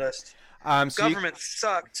to do. List. So Government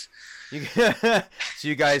sucked. so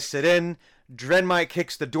you guys sit in. Drenmai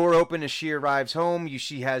kicks the door open as she arrives home.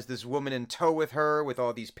 She has this woman in tow with her with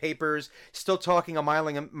all these papers, still talking a mile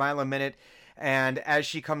a minute. And as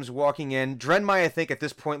she comes walking in, Drenmai, I think at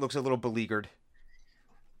this point looks a little beleaguered.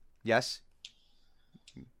 Yes.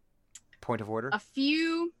 Point of order.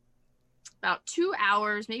 About 2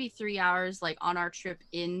 hours, maybe 3 hours, like on our trip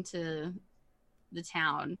into the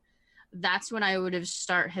town. That's when I would have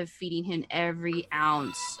feeding him every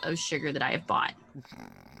ounce of sugar that I have bought.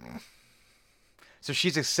 So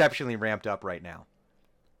she's exceptionally ramped up right now.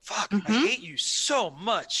 Fuck, I hate you so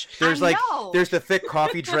much. There's I know. there's the thick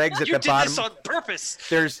coffee dregs at You the did bottom. this on purpose.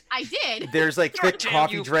 I did. There's like God thick damn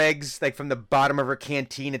coffee you. dregs like from the bottom of her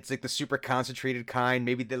canteen. It's like the super concentrated kind,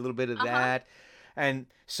 maybe a little bit of that. And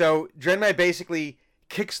so Drenmai basically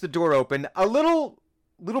kicks the door open, a little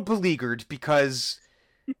beleaguered because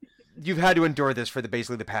you've had to endure this for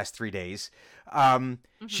basically the past 3 days.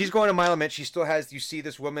 She's going to Milamit. She still has, you see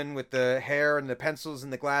this woman with the hair and the pencils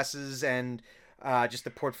and the glasses and just the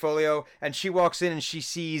portfolio. And she walks in and she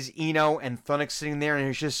sees Eno and Thunix sitting there and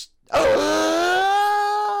it's just... God,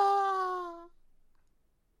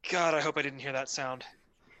 I hope I didn't hear that sound.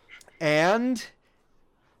 And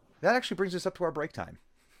that actually brings us up to our break time.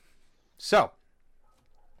 So,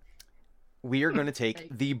 we are going to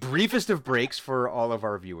take the briefest of breaks for all of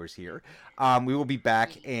our viewers here. We will be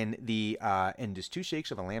back in just 2 shakes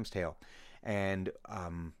of a lamb's tail, and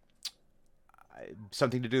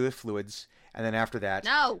something to do with fluids. And then after that,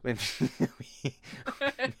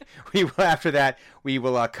 we will. After that, we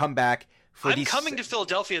will come back. I'm coming to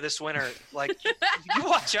Philadelphia this winter. Like, you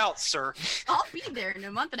watch out, sir. I'll be there in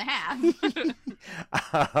a month and a half.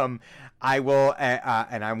 I will,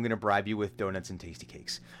 and I'm going to bribe you with donuts and tasty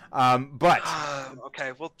cakes. But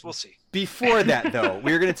okay, we'll see. Before that, though,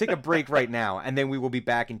 we're going to take a break right now, and then we will be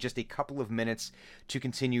back in just a couple of minutes to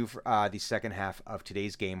continue the second half of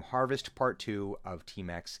today's game, Harvest Part 2 of Team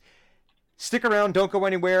X. Stick around, don't go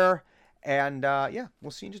anywhere, and we'll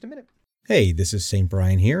see you in just a minute. Hey, this is St.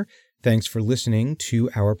 Brian here. Thanks for listening to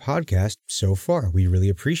our podcast so far. We really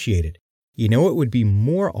appreciate it. You know what would be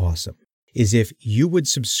more awesome is if you would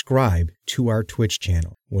subscribe to our Twitch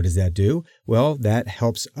channel. What does that do? Well, that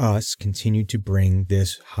helps us continue to bring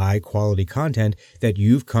this high-quality content that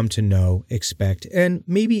you've come to know, expect, and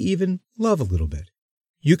maybe even love a little bit.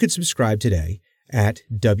 You could subscribe today at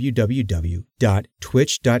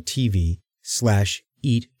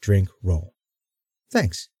www.twitch.tv/eatdrinkroll.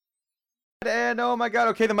 Thanks. And oh my god,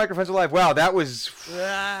 okay, the microphone's alive. Wow, that was...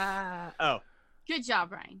 Oh. Good job,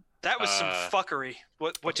 Brian. That was some fuckery.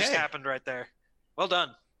 What just happened right there? Well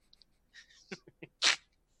done.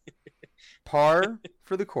 Par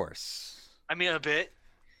for the course. I mean, a bit.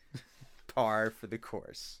 Par for the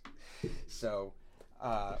course. So,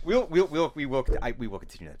 we will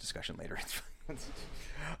continue that discussion later.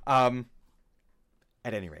 At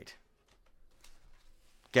any rate,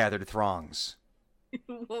 gathered throngs.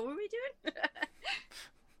 What were we doing?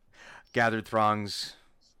 Gathered throngs,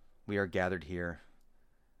 we are gathered here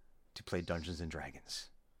to play Dungeons and Dragons.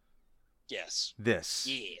 Yes. This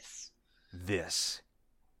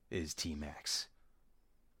is Team X.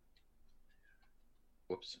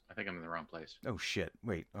 Whoops, I think I'm in the wrong place. Oh shit!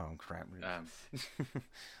 Wait. Oh crap.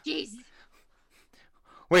 Jeez.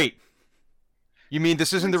 Wait. You mean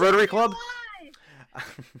this isn't the Rotary Club? I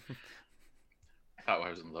thought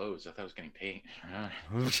I was in Lowe's. I thought I was getting paid.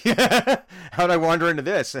 How'd I wander into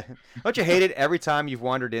this? Don't you hate it? Every time you've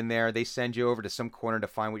wandered in there, they send you over to some corner to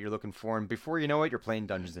find what you're looking for, and before you know it, you're playing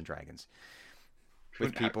Dungeons and Dragons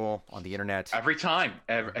with people on the internet. Every time.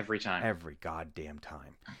 Every time. Every goddamn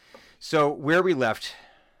time. So where we left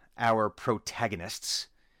our protagonists,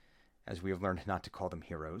 as we have learned not to call them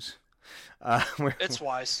heroes. It's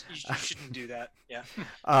wise. You shouldn't do that. Yeah.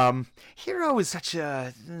 Hero is such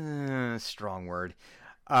a strong word.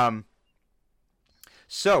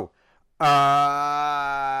 So we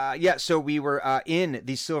were in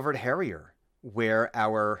the Silvered Harrier, where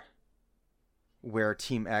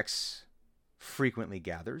Team X frequently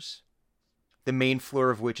gathers. The main floor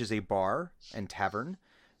of which is a bar and tavern.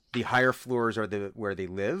 The higher floors are where they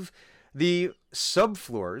live. The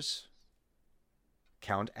subfloors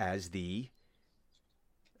count as the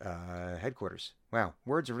headquarters. Wow,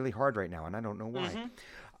 words are really hard right now, and I don't know why.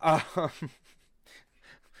 Mm-hmm.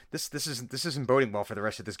 This isn't boding well for the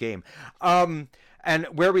rest of this game. And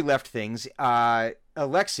where we left things,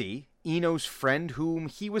 Alexei, Eno's friend, whom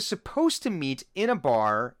he was supposed to meet in a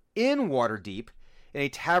bar in Waterdeep, in a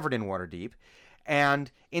tavern in Waterdeep, and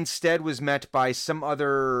instead was met by some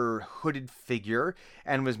other hooded figure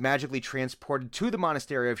and was magically transported to the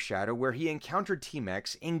Monastery of Shadow, where he encountered Team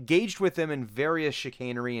X, engaged with them in various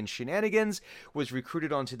chicanery and shenanigans, was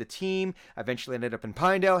recruited onto the team, eventually ended up in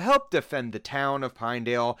Pinedale, helped defend the town of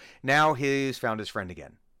Pinedale. Now he's found his friend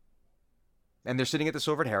again. And they're sitting at the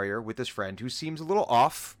Silvered Harrier with this friend who seems a little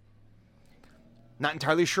off. Not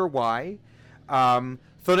entirely sure why.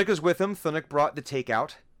 Thunic is with him. Thunic brought the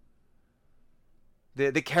takeout.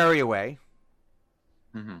 The carry-away.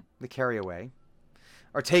 Mm-hmm. The carry-away.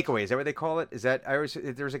 Or takeaway, is that what they call it? Is that,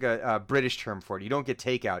 there's like a British term for it. You don't get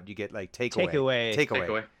takeout, you get like takeaway.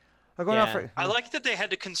 Takeaway. I like that they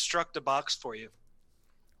had to construct a box for you.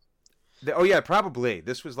 Oh yeah, probably.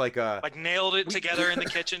 This was like a. Like nailed it together in the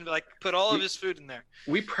kitchen, like put all of his food in there.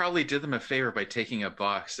 We probably did them a favor by taking a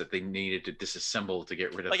box that they needed to disassemble to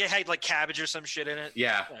get rid of. Like it had like cabbage or some shit in it.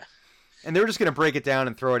 Yeah. And they were just gonna break it down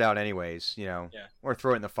and throw it out anyways, you know, or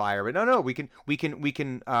throw it in the fire. But no, we can.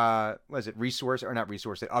 What is it? Resource or not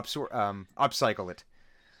resource it? Upcycle it.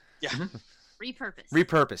 Yeah.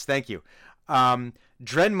 Repurpose. Thank you.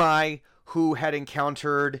 Drenmai, who had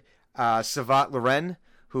encountered Savat Loren,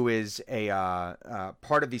 who is a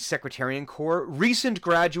part of the Secretarian Corps, recent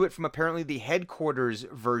graduate from apparently the headquarters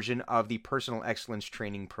version of the Personal Excellence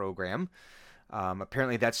Training Program.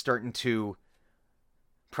 Apparently, that's starting to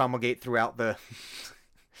promulgate throughout the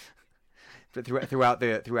throughout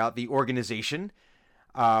the organization.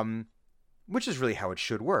 Which is really how it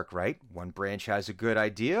should work, right? One branch has a good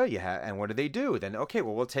idea, and what do? Then, okay,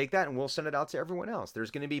 well, we'll take that and we'll send it out to everyone else.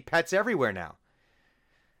 There's going to be pets everywhere now.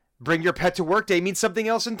 Bring your pet to work day means something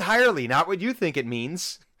else entirely, not what you think it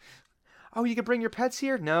means. Oh, you can bring your pets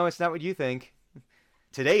here? No, it's not what you think.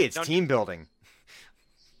 Today, it's team building.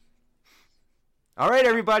 All right,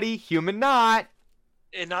 everybody, human not.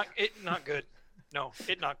 It not good. No,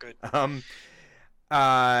 it not good.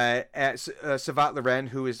 Savat Loren,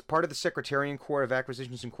 who is part of the Secretarian Corps of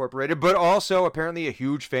Acquisitions Incorporated, but also apparently a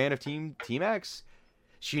huge fan of Team X.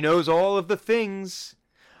 She knows all of the things,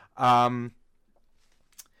 and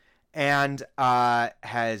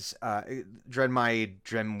has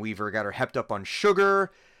Dreamweaver got her hepped up on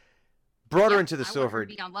sugar, brought her into the silver. Want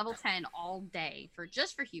her to be on level 10 all day for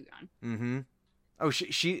Hugon. Mm-hmm. Oh,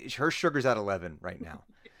 her sugar's at 11 right now.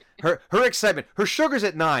 Her excitement, her sugar's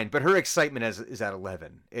at 9, but her excitement is at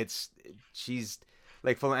 11. She's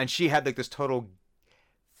like full, and she had like this total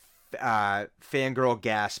fangirl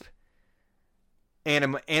gasp.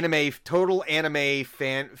 Total anime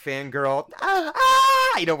fangirl.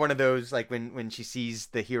 You know, one of those like when she sees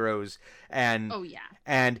the heroes and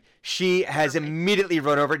and she has immediately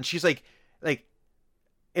run over it, and she's like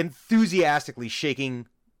enthusiastically shaking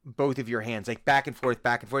both of your hands, like back and forth,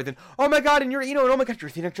 and oh my god, and you're oh my god, you're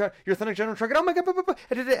Thunder General Truck, and oh my god,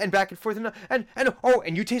 and back and forth, and oh,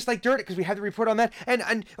 and you taste like dirt because we had the report on that,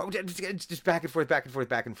 and it's just back and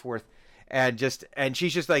forth, and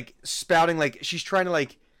she's just like spouting, like she's trying to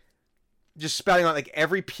like just spouting out like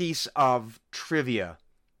every piece of trivia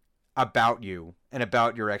about you and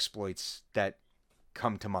about your exploits that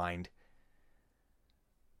come to mind.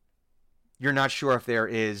 You're not sure if there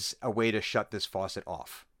is a way to shut this faucet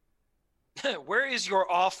off. Where is your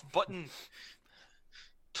off button?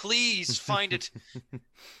 Please find it.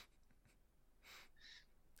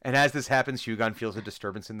 And as this happens, Hugon feels a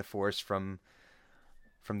disturbance in the force from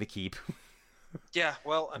the keep. Yeah,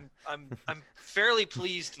 well, I'm fairly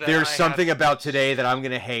pleased that there's something about today that I'm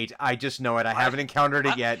gonna hate. I just know it. I haven't encountered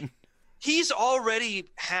it yet. He's already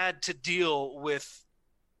had to deal with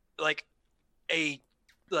like a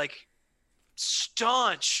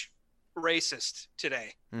staunch racist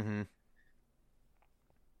today. Mm-hmm.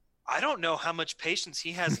 I don't know how much patience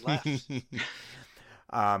he has left.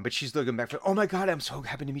 But she's looking back for, oh my god, I'm so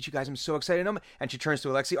happy to meet you guys. I'm so excited. And she turns to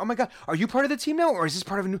Alexi, oh my god, are you part of the team now? Or is this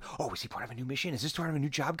part of is he part of a new mission? Is this part of a new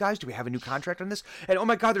job, guys? Do we have a new contract on this? And oh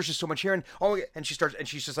my god, there's just so much here. And she's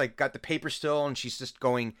just like got the paper still, and she's just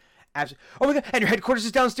going, oh my god, and your headquarters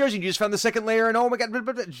is downstairs, and you just found the second layer, and oh my god,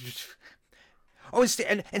 oh, is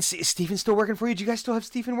Stephen still working for you? Do you guys still have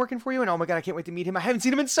Stephen working for you? And oh my god, I can't wait to meet him. I haven't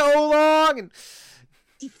seen him in so long. And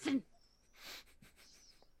Stephen.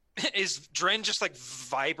 Is Dren just like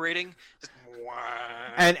vibrating?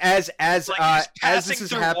 And as like this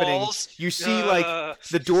is happening, walls. You see like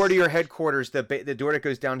the door to your headquarters, the door that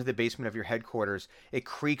goes down to the basement of your headquarters. It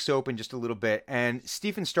creaks open just a little bit, and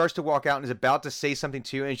Stephen starts to walk out and is about to say something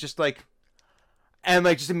to you, and he's just like, and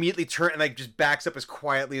like just immediately turn and like just backs up as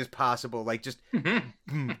quietly as possible, like just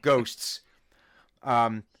ghosts.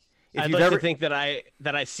 I'd like to think that I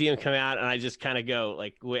see him come out and I just kind of go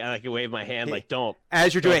like I can wave my hand like don't.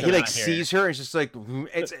 As you're doing it, he like sees her and it's just like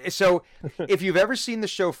it's so. If you've ever seen the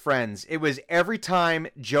show Friends, it was every time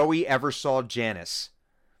Joey ever saw Janice,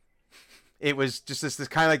 it was just this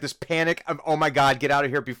kind of like this panic of, oh my god, get out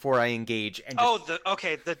of here before I engage. And just,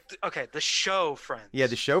 the show Friends. Yeah,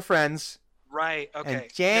 the show Friends. Right. Okay.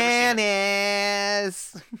 And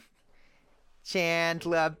Janice,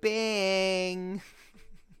 Chandler Bing.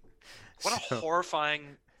 What a horrifying.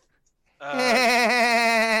 No,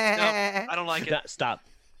 I don't like it. Stop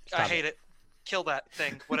I hate it. Kill that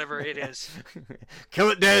thing, whatever it is.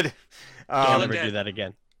 Kill it dead. I'll never do that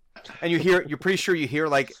again. And you're pretty sure you hear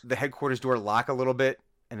like the headquarters door lock a little bit,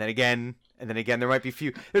 and then again. There might be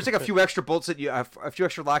there's like a few extra bolts that a few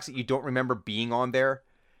extra locks that you don't remember being on there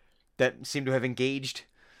that seem to have engaged.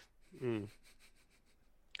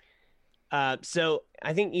 So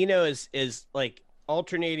I think Eno is like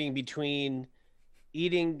alternating between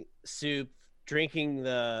eating soup, drinking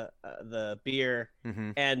the beer,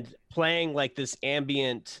 Mm-hmm. and playing like this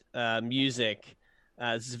ambient music.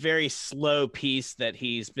 It's a very slow piece that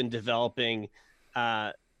he's been developing.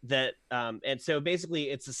 And so basically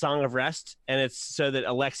it's a song of rest, and it's so that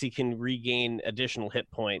Alexi can regain additional hit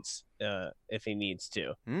points if he needs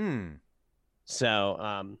to.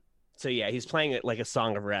 So yeah, he's playing it like a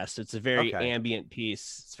song of rest. It's a very ambient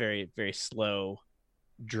piece. It's very, very slow,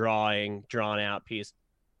 drawn out piece.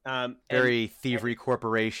 Very Thievery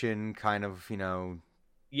Corporation kind of,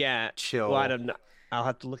 yeah, chill. Well, I don't know. I'll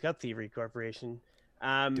have to look up Thievery Corporation. Do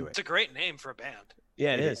it. It's a great name for a band.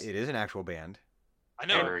 Yeah, it is. It is an actual band. I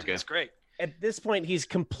know. Very good. It's great. At this point, he's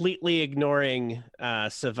completely ignoring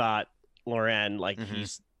Savat Loren. Like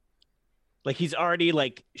he's already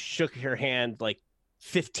like shook her hand like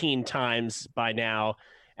 15 times by now,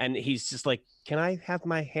 and he's just like, "Can I have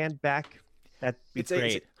my hand back? That'd be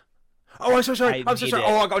great." Oh, I'm so sorry. I'm so sorry.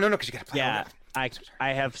 Oh, no, because you got to play. Yeah,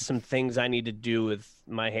 I have some things I need to do with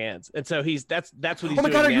my hands, and so that's what he's doing. Oh my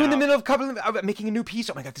god, are you in the now. middle of making a new piece?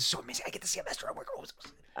 Oh my god, this is so amazing! I get to see a master at work.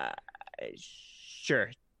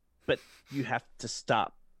 Sure, but you have to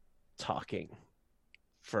stop talking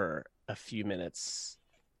for a few minutes.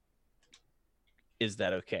 Is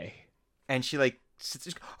that okay? And she like sits.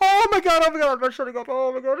 Oh my god! I'm not shutting up.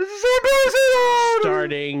 Oh my god! This is so embarrassing.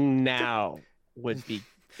 Starting now would be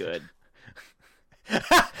good.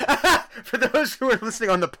 For those who are listening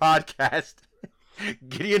on the podcast,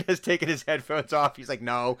 Gideon has taken his headphones off. He's like,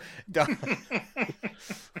 no, don't.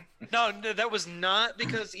 No, that was not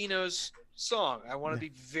because Eno's song. I want to be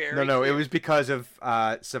very No, clear. it was because of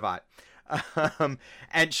Savat.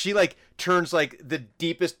 And she like turns like the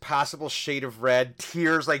deepest possible shade of red,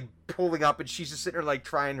 tears like pulling up, and she's just sitting there like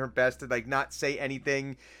trying her best to like not say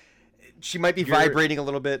anything. She might be vibrating a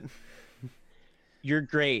little bit. You're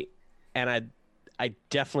great, and I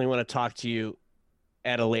definitely want to talk to you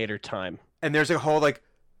at a later time. And there's a whole like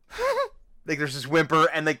there's this whimper,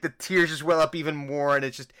 and like the tears just well up even more, and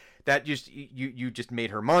it's just that just you just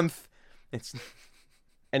made her month. It's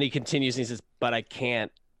And he continues and he says, "But I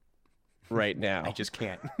can't right now. I just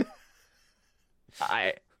can't.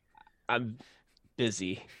 I'm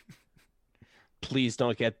busy. Please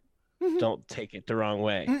don't take it the wrong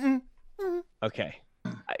way." Okay.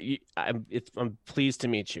 I'm pleased to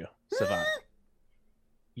meet you, Savat.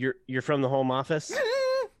 You're from the home office?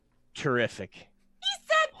 Terrific. He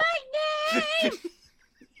said my name.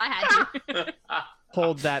 I had to.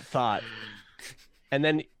 Hold that thought. And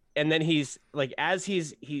then he's like, as he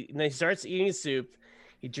starts eating soup,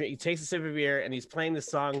 he takes a sip of beer and he's playing the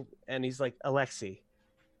song, and he's like, "Alexi,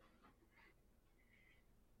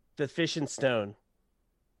 the Fish and Stone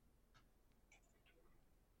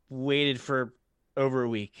waited for over a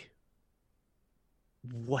week.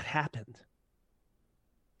 What happened?"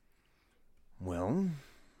 Well,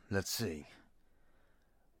 let's see.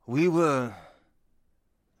 We were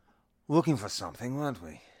looking for something, weren't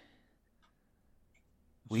we?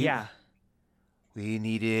 Yeah. We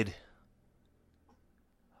needed...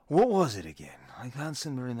 What was it again? I can't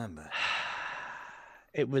seem to remember.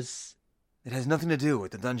 It was... It has nothing to do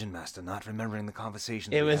with the Dungeon Master not remembering the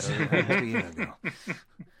conversation It we was- had a year ago.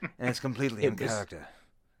 And it's completely in It was- character.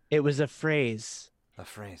 It was a phrase. A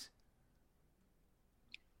phrase.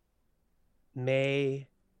 May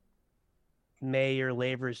your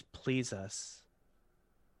labors please us.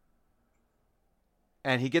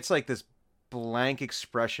 And he gets like this blank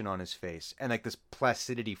expression on his face, and like this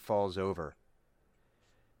placidity falls over.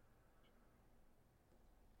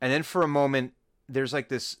 And then for a moment, there's like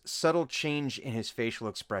this subtle change in his facial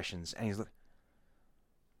expressions, and he's like,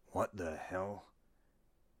 "What the hell?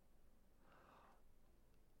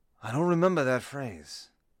 I don't remember that phrase.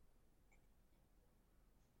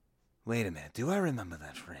 Wait a minute, do I remember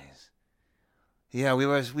that phrase? Yeah, we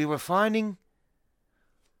were finding,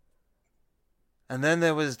 and then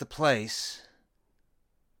there was the place,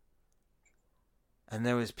 and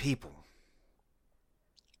there was people.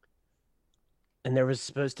 And there was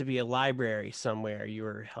supposed to be a library somewhere you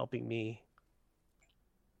were helping me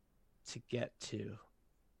to get to.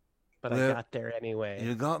 But Well, I got there anyway.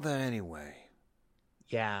 You got there anyway.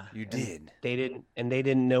 Yeah. You and did. They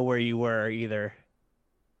didn't know where you were either.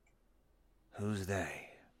 Who's they?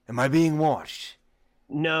 Am I being watched?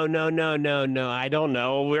 No. I don't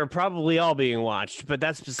know. We're probably all being watched, but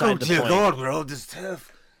that's Oh beside the dear point. God, we're all just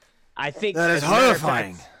tough. I think That is as a matter of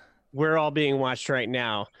horrifying. fact, we're all being watched right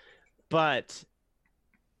now. But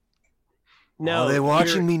no, Are they you're-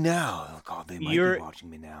 watching me now? Oh God, they might you're- be watching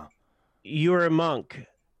me now. You're a monk.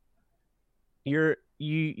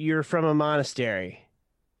 You're from a monastery.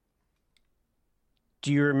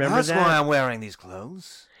 Do you remember That's that? why I'm wearing these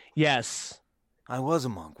clothes. Yes. I was a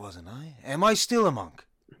monk, wasn't I? Am I still a monk?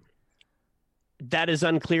 That is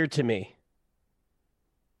unclear to me.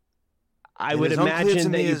 I It would is unclear to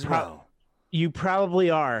imagine that me you as well. you probably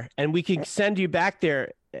are, and we can send you back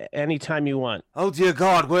there anytime you want. Oh dear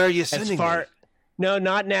God, where are you As sending far, me? no,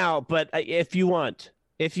 not now, but if you want,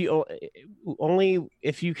 if you only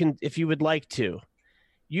if you would like to,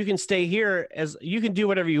 you can stay here as you can do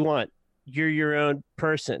whatever you want. You're your own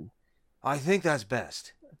person. I think that's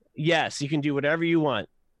best. Yes, you can do whatever you want,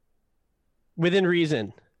 within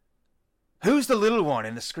reason. Who's the little one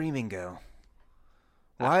and the screaming girl?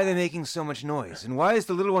 Why are they making so much noise? And why is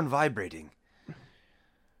the little one vibrating?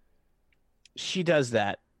 She does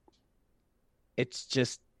that. It's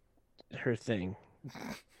just her thing.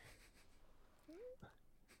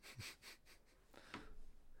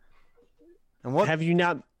 And what? Have you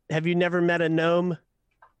never met a gnome?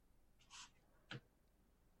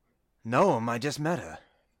 No, I just met her.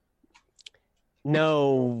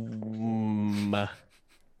 No.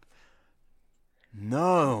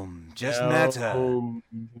 No, just met her.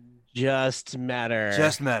 Just met her.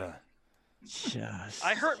 Just met her. Just.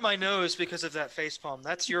 I hurt my nose because of that facepalm.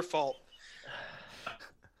 That's your fault.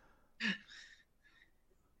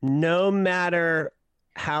 No matter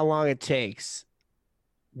how long it takes,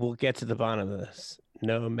 we'll get to the bottom of this.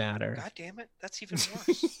 No matter. God damn it. That's even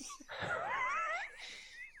worse.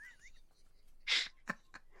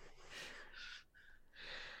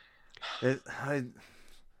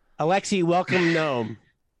 Alexi, welcome gnome.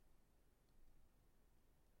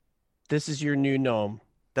 This is your new gnome.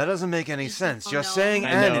 That doesn't make any Just sense. a You're gnome. saying I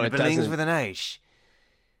 "and" know, and it it begins doesn't. with an H.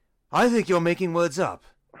 I think you're making words up.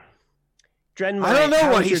 Drenmai, I don't know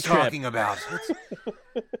how what was your he's trip? talking about.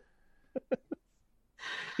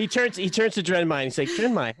 He turns to Drenmai and he's like,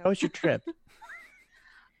 Drenmai, how was your trip?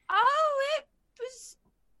 Oh, it was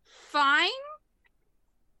fine.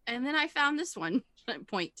 And then I found this one. I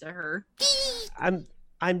point to her.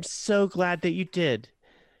 I'm so glad that you did.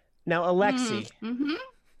 Now, Alexi, Mm-hmm.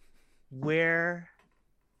 where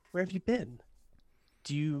have you been?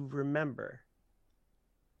 Do you remember?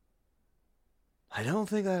 I don't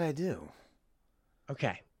think that I do.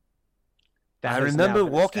 Okay. I has now remember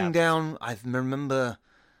been walking established. down. I remember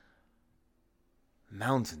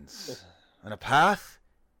mountains and a path,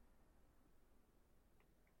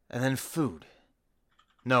 and then food.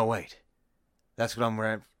 No, wait. That's what I'm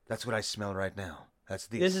wearing. That's what I smell right now. That's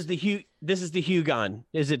the. This is the Hugon.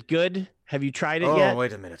 Is it good? Have you tried it Oh, yet?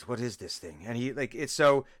 wait a minute. What is this thing? And it's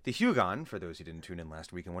so the Hugon, for those who didn't tune in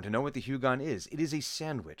last week and want to know what the Hugon is, it is a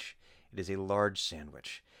sandwich. It is a large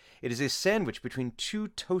sandwich. It is a sandwich between two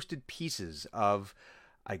toasted pieces of,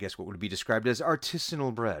 I guess what would be described as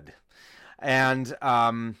artisanal bread. And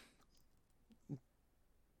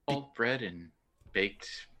All bread and baked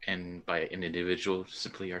and by an individual,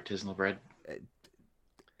 simply artisanal bread. I mean,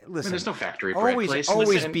 listen, there's no factory bread place.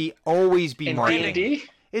 always be And marketing. branding.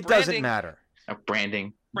 It doesn't Branding. matter.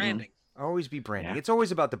 Branding. Branding. Always be branding. Yeah. It's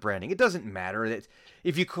always about the branding. It doesn't matter that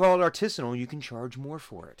if you call it artisanal, you can charge more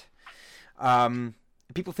for it.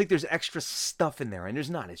 People think there's extra stuff in there, and there's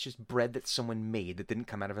not. It's just bread that someone made that didn't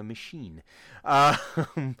come out of a machine.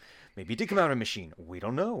 Maybe it did come out of a machine. We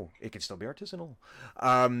don't know. It could still be artisanal.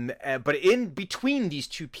 But in between these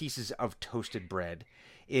two pieces of toasted bread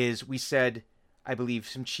is, we said, I believe,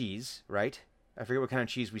 some cheese, right? I forget what kind of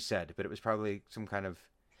cheese we said, but it was probably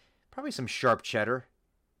some sharp cheddar.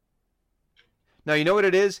 No, you know what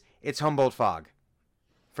it is? It's Humboldt Fog.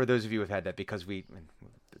 For those of you who have had that, because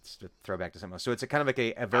it's a throwback to something else. So it's a kind of like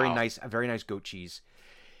a very nice goat cheese.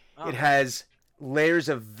 Oh. It has layers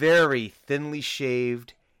of very thinly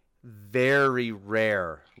shaved, very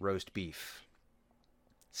rare roast beef,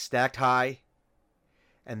 stacked high,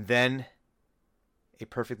 and then a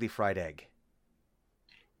perfectly fried egg.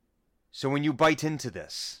 So when you bite into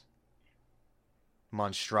this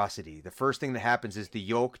monstrosity, the first thing that happens is the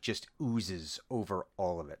yolk just oozes over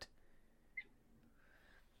all of it.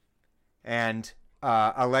 And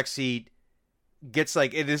Alexi gets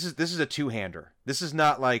this is a two-hander. This is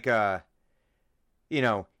not like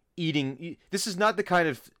eating. This is not the kind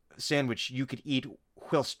of sandwich you could eat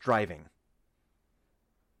whilst driving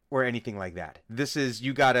or anything like that. This is,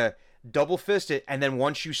 you gotta double fist it, and then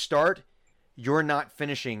once you start, you're not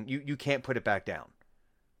finishing. You can't put it back down.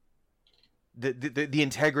 The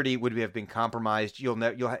integrity would have been compromised.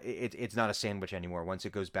 It's not a sandwich anymore once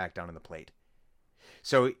it goes back down on the plate.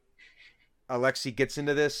 So Alexi gets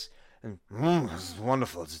into this, and this is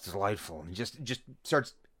wonderful. It's delightful, and just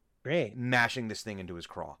starts Great. mashing this thing into his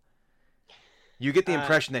craw. You get the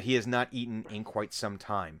impression that he has not eaten in quite some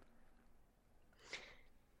time.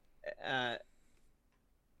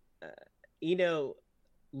 Eno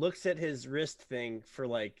looks at his wrist thing for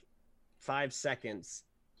like 5 seconds,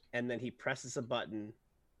 and then he presses a button,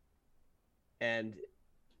 and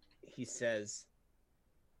he says,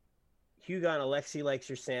 "Hugon, Alexi likes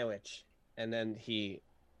your sandwich," and then he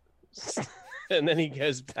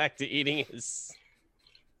goes back to eating his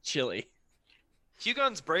chili.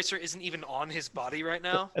 Hugon's bracer isn't even on his body right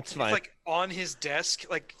now. That's fine. It's like on his desk,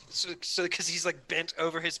 like so because he's like bent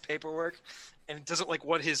over his paperwork, and it doesn't like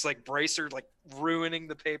want his like bracer like ruining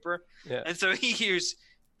the paper. Yeah. And so he hears,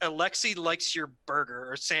 "Alexi likes your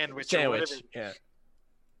burger or sandwich or whatever." Yeah.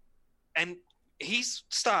 And he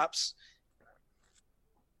stops,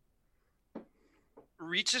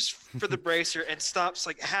 reaches for the bracer, and stops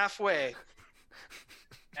like halfway,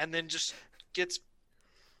 and then just gets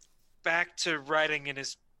back to writing in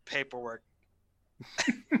his paperwork.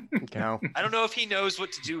 Now, I don't know if he knows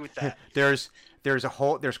what to do with that. there's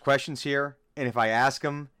questions here, and if I ask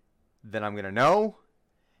them, then I'm gonna know.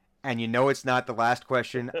 And you know it's not the last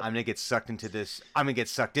question. I'm gonna get sucked into this. I'm gonna get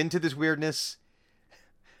sucked into this weirdness.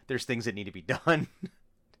 There's things that need to be done.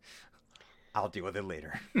 I'll deal with it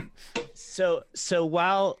later. So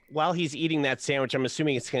while he's eating that sandwich, I'm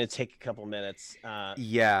assuming it's going to take a couple minutes.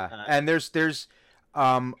 Yeah, and there's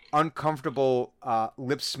uncomfortable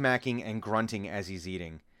lip smacking and grunting as he's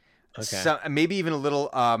eating. Okay. Maybe even a little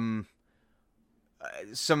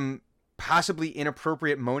some possibly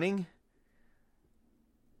inappropriate moaning.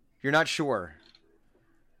 You're not sure.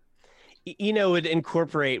 Eno would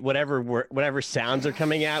incorporate whatever sounds are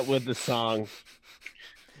coming out with the song.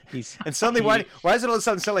 And suddenly, why does it all of a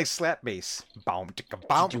sudden sound like slap bass?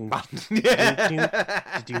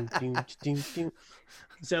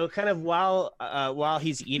 So kind of while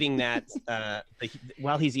he's eating that,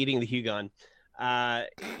 while he's eating the Hugon,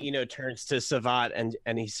 Eno turns to Savat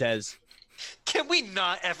and he says, "Can we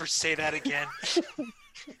not ever say that again?"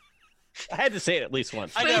 I had to say it at least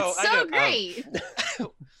once. But it's so great.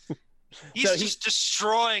 He's just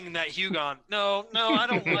destroying that Hugon. No, I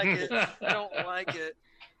don't like it. I don't like it.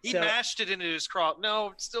 He mashed it into his crop.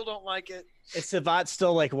 No, still don't like it. Is Savat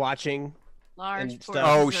still like watching? Large And portions stuff.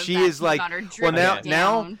 Oh, of she that is like, Hugon are well dripping now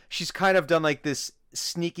down. she's kind of done like this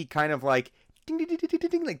sneaky kind of like ding ding ding ding ding,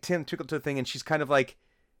 ding like Tim Tickle to thing, and she's kind of like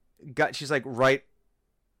she's like right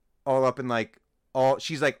all up in like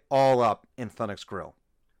she's like all up in Thunnock's grill.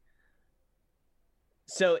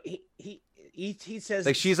 So he says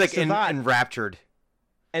Like she's like Savat, enraptured.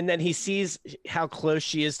 and then he sees how close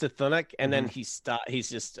she is to Thunnock, and then he's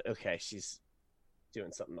just okay. She's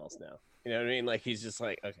doing something else now. You know what I mean? Like he's just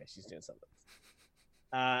like, okay, she's doing something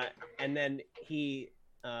else. And then he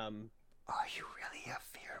Are you really a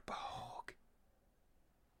fearbog?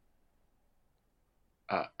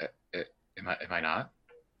 Am I not?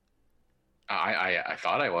 I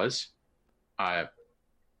thought I was.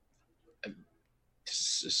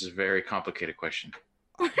 This is a very complicated question.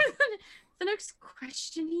 Thunnock's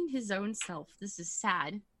questioning his own self. This is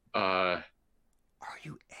sad. Are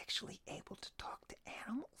you actually able to talk to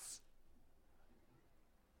animals?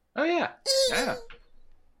 Oh yeah, yeah.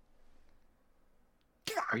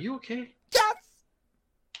 Are you okay? Yes.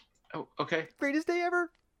 Oh, okay. Greatest day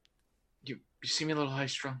ever. You seem a little high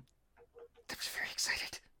strung. I was very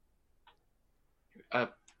excited. When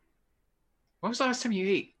was the last time you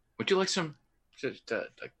ate? Would you like some?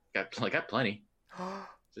 Got plenty.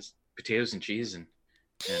 Just potatoes and cheese and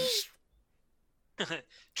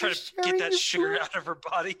Try to get that sugar out of her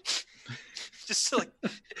body. Just to like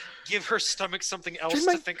give her stomach something else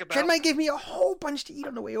to think about. Drenmai gave me a whole bunch to eat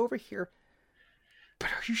on the way over here. But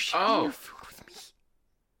are you sharing your food with me?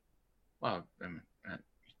 Well,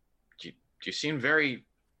 you seem very,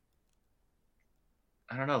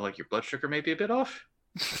 I don't know, like your blood sugar may be a bit off.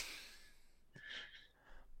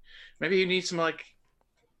 Maybe you need some like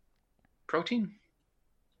protein,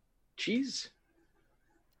 cheese.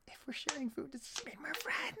 If we're sharing food, does this mean we're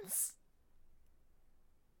friends?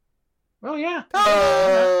 Well, yeah.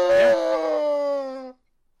 Oh!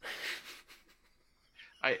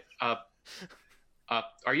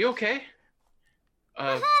 Are you okay?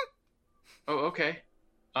 Oh, okay.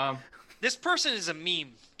 This person is a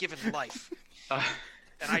meme given life, and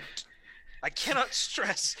I cannot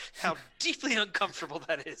stress how deeply uncomfortable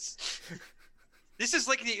that is. This is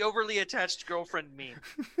like the overly attached girlfriend meme,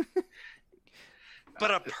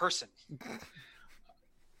 but a person.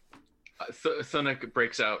 Thunnock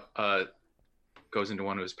breaks out, goes into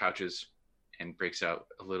one of his pouches, and breaks out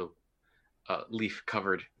a little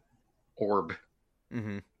leaf-covered orb.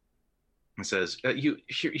 Mm-hmm. And says, "You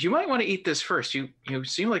might want to eat this first. You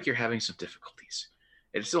seem like you're having some difficulties."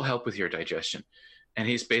 It'd still help with your digestion. And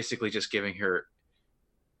he's basically just giving her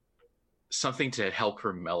something to help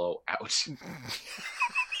her mellow out.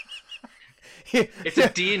 It's a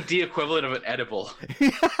D&D equivalent of an edible.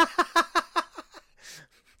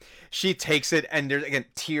 She takes it, and there's again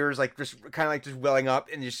tears, like just kind of like just welling up,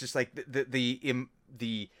 and it's just like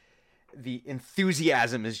the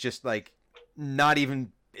enthusiasm is just like not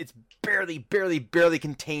even. It's barely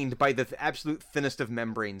contained by the absolute thinnest of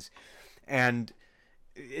membranes, and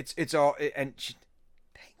it's all. And she,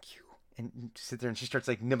 thank you, and sit there, and she starts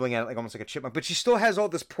like nibbling at it, like almost like a chipmunk. But she still has all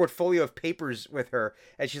this portfolio of papers with her,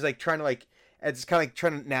 and she's like trying to like. It's kind of like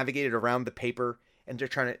trying to navigate it around the paper, and they're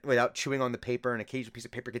trying to without chewing on the paper. An occasional piece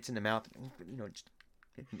of paper gets in the mouth,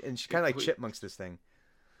 and she kind of like chipmunks this thing.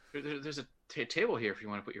 There's a table here if you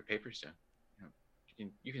want to put your papers down.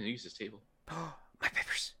 You can use this table. My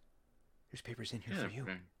papers. There's papers in here for you.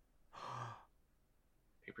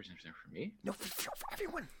 Papers in there for me? No, for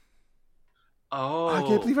everyone. Oh. I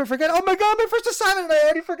can't believe I forgot. Oh my god, my first assignment, and I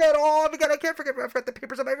already forgot. Oh my god, I can't forget. I forgot the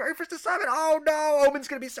papers on my very first assignment. Oh no, Omen's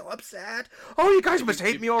gonna be so upset. Oh, you guys must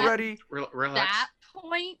hate me already. Relax. That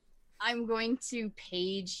point, I'm going to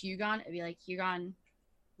page Hugon and be like, Hugon,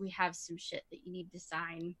 we have some shit that you need to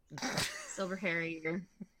sign. Silver Harrier.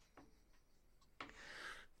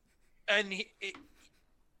 And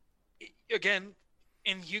again,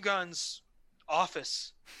 in Hugon's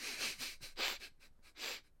office,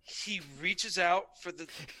 he reaches out for the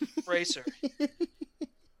bracer, and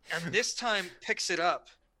this time picks it up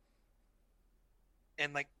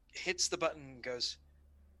and like hits the button and goes,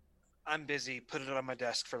 "I'm busy, put it on my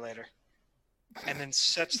desk for later," and then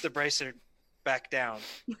sets the bracer back down.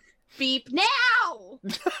 Beep now!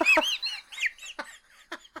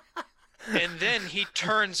 And then he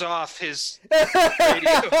turns off his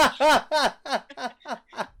radio.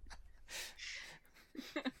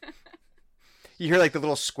 You hear like the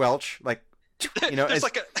little squelch, like there's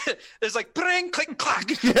like bring, click, clack.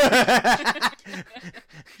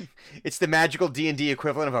 It's the magical D&D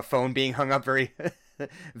equivalent of a phone being hung up very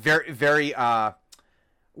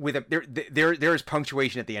with a there is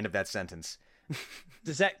punctuation at the end of that sentence.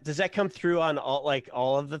 Does that come through on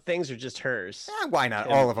all of the things or just hers? Why not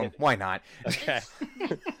all of them? Why not? Okay.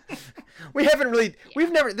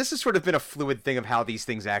 We've never. This has sort of been a fluid thing of how these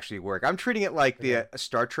things actually work. I'm treating it like the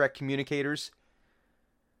Star Trek communicators.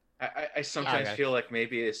 I sometimes feel like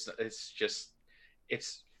maybe it's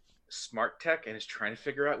smart tech and it's trying to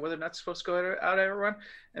figure out whether or not it's supposed to go out at everyone,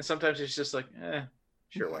 and sometimes it's just like,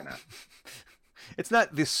 sure, why not? It's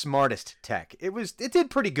not the smartest tech. It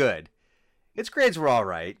did pretty good. Its grades were all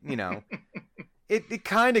right, It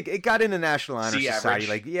got into National Honor Society,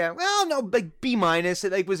 like B-.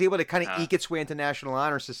 It like was able to kind of eke its way into National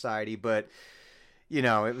Honor Society, but it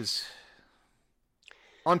was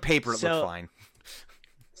on paper it looked fine.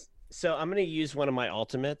 So I'm gonna use one of my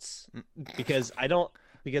ultimates because I don't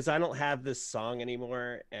have this song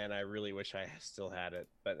anymore, and I really wish I still had it,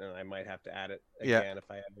 but then I might have to add it again if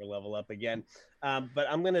I ever level up again. But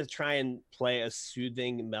I'm gonna try and play a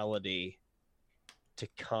soothing melody to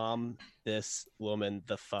calm this woman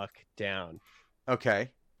the fuck down. Okay.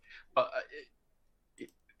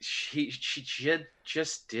 She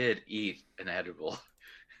just did eat an edible.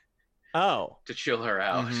 Oh. To chill her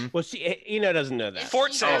out. Mm-hmm. Well, she doesn't know that.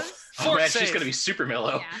 Fort save. Fort man, save. She's gonna be super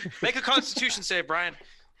mellow. Yeah. Make a Constitution save, Brian.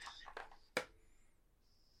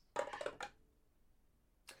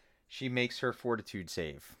 She makes her fortitude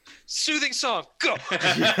save. Soothing song, go.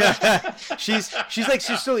 She's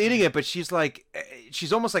still eating it, but she's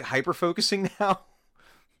almost like hyper focusing now,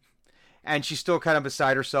 and she's still kind of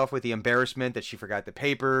beside herself with the embarrassment that she forgot the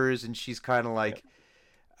papers, and she's kind of like,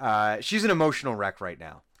 she's an emotional wreck right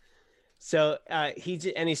now. So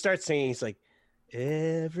he starts singing. He's like,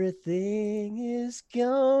 everything is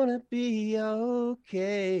gonna be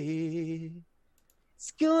okay.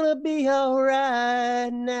 It's gonna be all right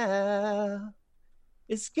now.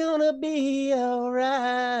 It's gonna be all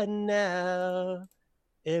right now.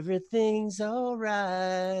 Everything's all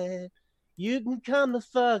right. You can come the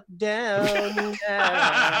fuck down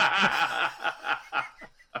now.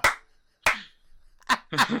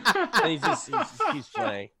 And he just keeps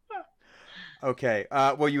playing. Okay.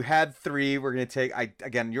 Well, you had 3. We're gonna take.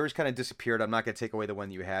 Again, yours kind of disappeared. I'm not gonna take away the one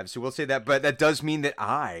you have. So we'll say that. But that does mean that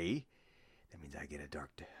That means I get a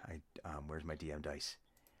dark. Where's my DM dice?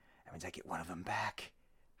 That means I get one of them back.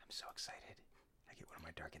 I'm so excited. I get one of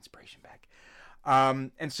my dark inspiration back.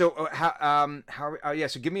 And so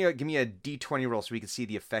so give me a D20 roll so we can see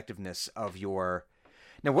the effectiveness of your.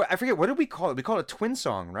 Now I forget, what did we call it? We call it a twin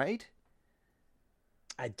song, right?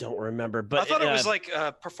 I don't remember, but I thought it was like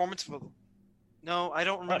a performance. No, I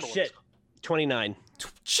don't remember. Oh shit! 29.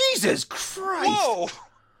 Jesus Christ! Whoa!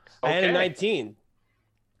 I had a Okay. 19.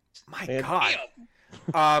 My Yeah.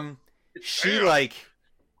 God. It's She fair. like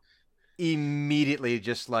immediately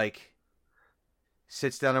just like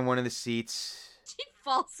sits down on one of the seats. She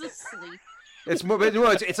falls asleep. It's more, but no,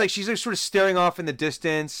 it's like she's like sort of staring off in the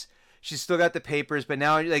distance. She's still got the papers, but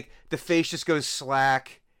now like the face just goes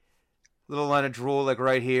slack. Little line of drool like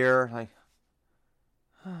right here, like,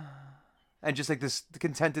 and just like this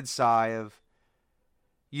contented sigh of.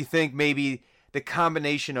 You think maybe the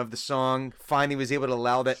combination of the song finally was able to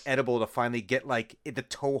allow that edible to finally get like the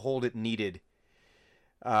toehold it needed,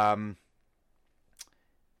 for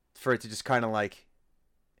it to just kind of like,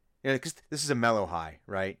 because this is a mellow high,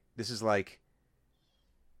 right? This is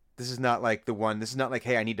not like the one. This is not like,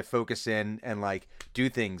 hey, I need to focus in and like do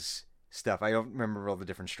things stuff. I don't remember all the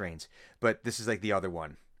different strains, but this is like the other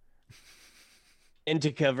one.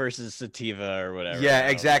 Indica versus sativa or whatever. Yeah,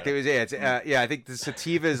 exactly. It was, yeah, it's, I think the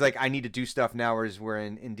sativa is like I need to do stuff now, whereas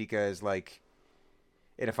in indica is like,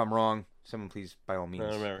 and if I'm wrong, someone please by all means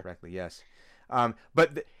remember. correctly. Yes,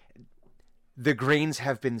 but the grains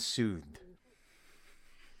have been soothed.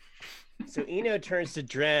 So Eno turns to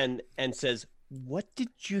Dren and says, "What did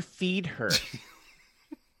you feed her?"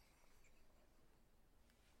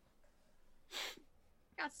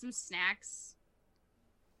 Got some snacks.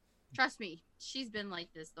 Trust me, she's been like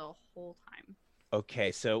this the whole time.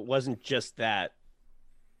 Okay, so it wasn't just that.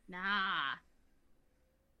 Nah.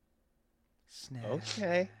 Snacks.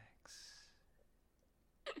 Okay.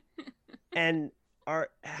 And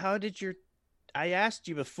how did your? I asked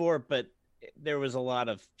you before, but there was a lot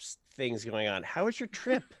of things going on. How was your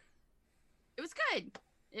trip? It was good.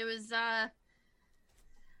 It was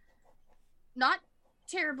not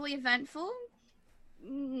terribly eventful.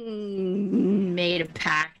 Made a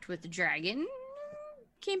pact with the dragon.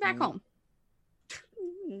 Came back home.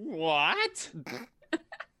 What?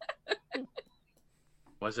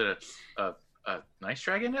 Was it a nice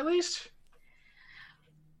dragon at least?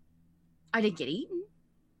 I didn't get eaten.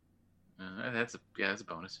 That's a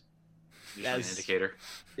bonus. Usually an That's- indicator.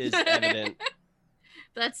 Is evident.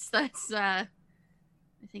 That's I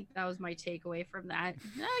think that was my takeaway from that.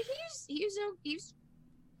 He was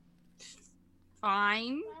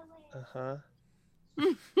fine. Uh-huh.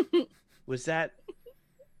 Was that?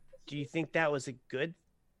 Do you think that was a good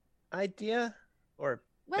idea or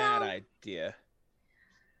a bad Well, idea?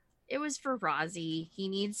 it was for Rozzy. He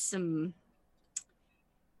needs some.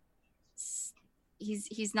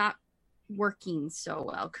 He's not working so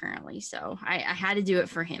well currently, so I had to do it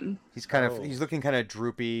for him. He's kind Oh. of he's looking kind of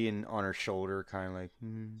droopy and on her shoulder, kind of like.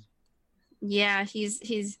 Yeah,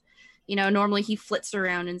 he's normally he flits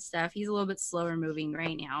around and stuff. He's a little bit slower moving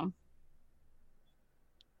right now.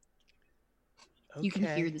 Okay. You can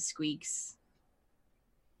hear the squeaks.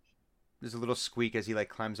 There's a little squeak as he like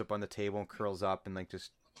climbs up on the table and curls up and like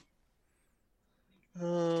just.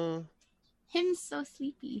 Him's so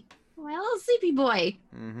sleepy. My little sleepy boy.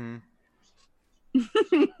 Mm-hmm.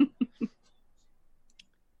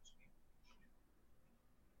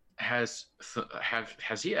 Has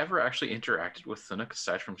he ever actually interacted with Thunuk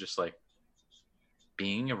aside from just like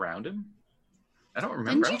being around him? I don't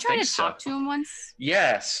remember. Didn't you I don't try think to so. talk to him once?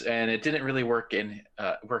 Yes, and it didn't really work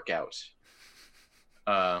out.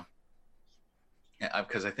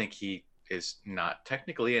 Because I think he is not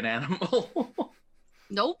technically an animal.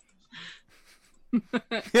 Nope.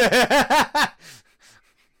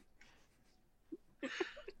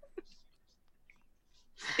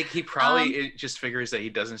 I think he probably it just figures that he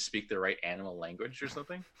doesn't speak the right animal language or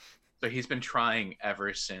something. So he's been trying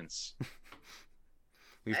ever since.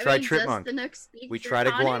 We've I tried mean, Tripmunk. does the Nook speak We tried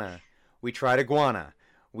Draconic? iguana. We tried iguana.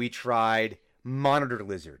 We tried monitor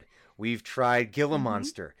lizard. We've tried Gila Mhm.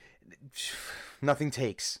 monster. Nothing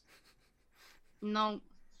takes. No.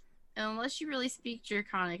 Unless you really speak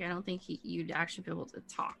Draconic, I don't think you'd actually be able to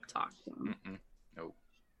talk to him. Mm-mm. No.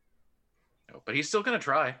 But he's still gonna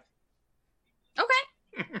try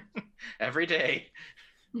Okay. every day.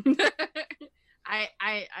 I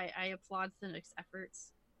applaud Thanuk's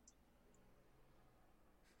efforts.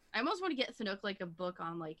 I almost want to get Thanuk like a book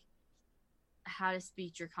on like how to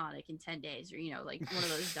speak Draconic in 10 days, or like one of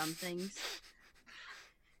those dumb things.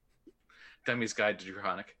 Dummy's Guide to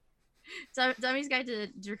Draconic. Dummy's Guide to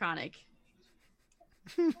Draconic.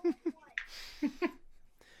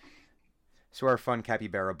 So our fun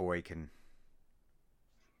capybara boy can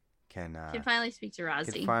Can finally speak to can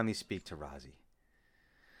Rozzy. finally speak to Rozzy.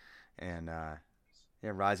 And yeah,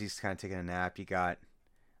 Rozzy's kind of taking a nap. You got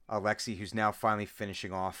Alexi, who's now finally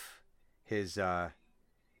finishing off his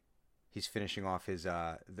he's finishing off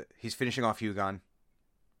Hugon.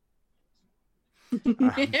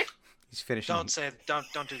 He's finishing.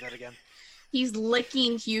 Don't do that again. He's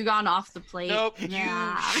licking Hugon off the plate. Nope,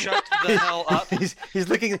 Yeah. you shut the hell up. he's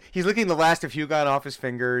licking the last of Hugon off his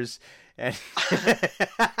fingers, and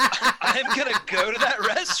I'm gonna go to that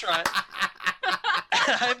restaurant.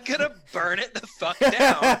 I'm gonna burn it the fuck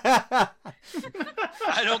down.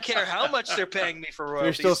 I don't care how much they're paying me for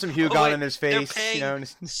royalties. There's still some Hugon in his They're face. paying You know,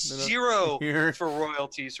 zero here. for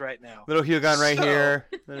royalties right now. Little Hugon right So- here,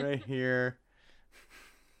 right here.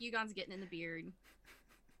 Hugon's getting in the beard.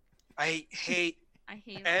 I hate I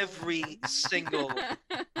hate every single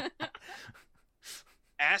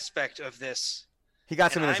aspect of this. He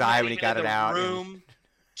got some in and his I'm eye not when he even got in it the out. and- Room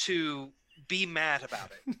to be mad about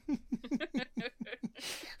it.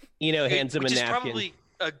 You know, hands him a Which is napkin. probably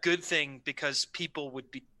a good thing because people would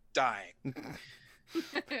be dying.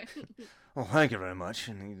 Oh, thank you very much.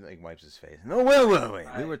 And he like wipes his face. No, wait.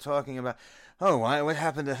 We were talking about. Oh, why? What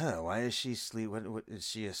happened to her? Why is she asleep? What is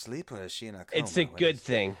she asleep or is she in a coma? It's a What good is-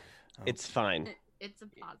 thing. Oh. It's fine. It's a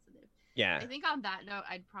positive. Yeah. I think on that note,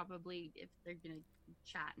 I'd probably, if they're gonna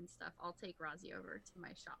chat and stuff, I'll take Rozzy over to my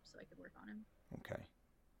shop so I could work on him. Okay.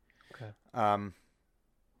 Okay. All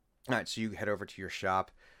right, so you head over to your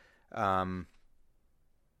shop.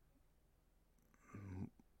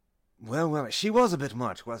 Well, she was a bit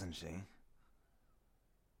much, wasn't she?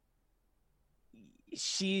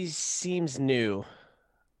 She seems new.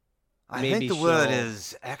 I Maybe think the word she'll-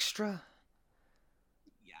 is extra.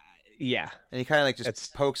 Yeah. And he kind of like just That's-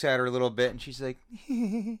 pokes at her a little bit, and she's like,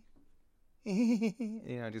 you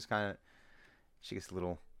know, just kind of. She gets a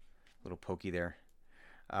little pokey there.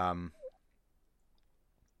 So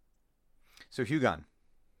Hugon,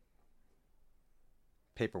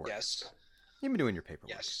 paperwork. Yes. You've been doing your paperwork.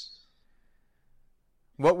 Yes.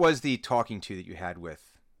 What was the talking to that you had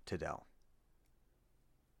with Tadell?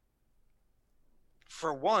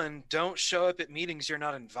 For one, don't show up at meetings you're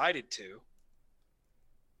not invited to.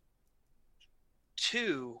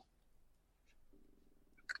 Two,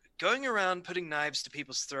 going around putting knives to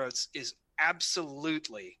people's throats is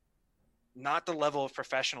absolutely not the level of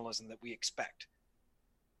professionalism that we expect.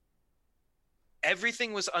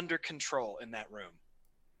 Everything was under control in that room.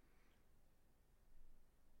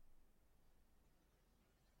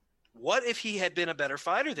 What if he had been a better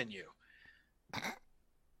fighter than you?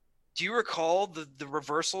 Do you recall the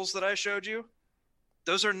reversals that I showed you?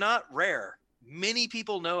 Those are not rare. Many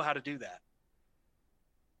people know how to do that.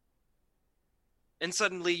 And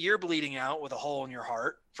suddenly you're bleeding out with a hole in your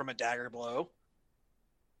heart from a dagger blow.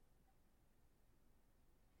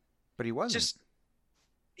 But he wasn't.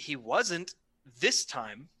 He wasn't this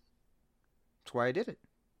time. That's why I did it.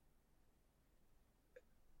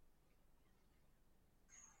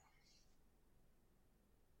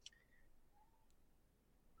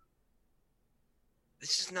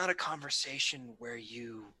 This is not a conversation where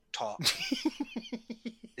you talk.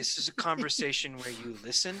 This is a conversation where you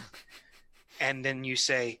listen and then you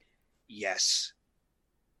say, yes.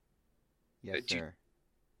 Yes, do you- sir.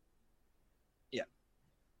 Yeah.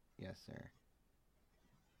 Yes, sir.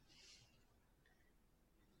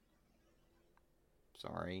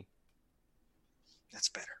 Sorry. That's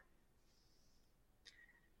better.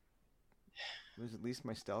 Was at least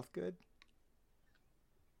my stealth good?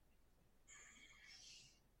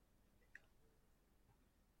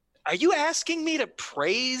 Are you asking me to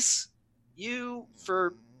praise you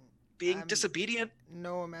for being I'm- disobedient?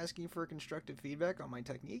 No, I'm asking for constructive feedback on my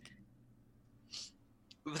technique.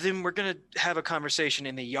 Then we're going to have a conversation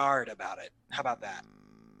in the yard about it. How about that?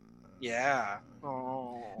 Yeah.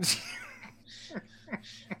 Oh.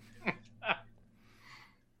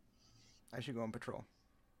 I should go on patrol.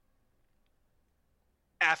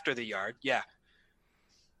 After the yard, yeah.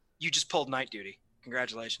 You just pulled night duty.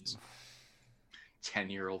 Congratulations.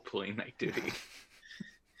 10-year-old pulling night duty.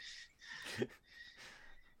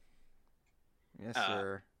 Yes, Uh,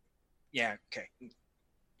 sir. Yeah, okay.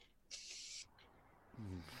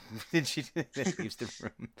 Then she leaves the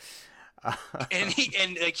room. And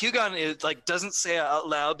Hugon is like doesn't say it out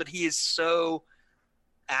loud, but he is so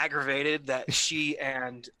aggravated that she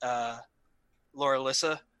and Laura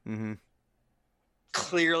Lissa Mm-hmm.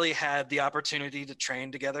 clearly had the opportunity to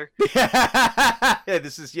train together. Yeah,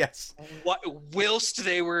 this is yes. Whilst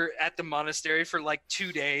they were at the monastery for like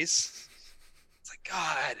 2 days. It's like,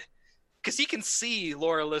 God, because he can see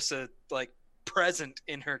Laura Lissa like present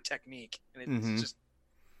in her technique, and it's Mhm. just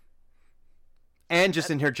And just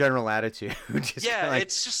in her general attitude. Just yeah, kinda like,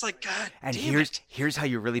 it's just like God. and damn here's it. here's how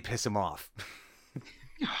you really piss him off.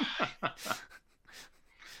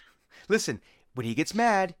 Listen, when he gets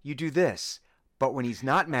mad, you do this. But when he's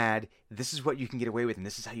not mad, this is what you can get away with, and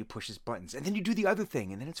this is how you push his buttons. And then you do the other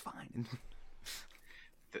thing, and then it's fine.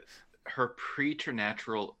 her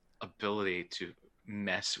preternatural ability to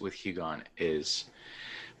mess with Hugon is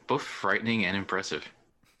both frightening and impressive.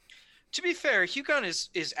 To be fair, Hugon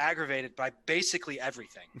is aggravated by basically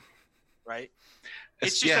everything, right?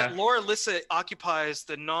 It's just that Laura Lissa occupies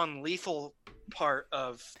the non-lethal part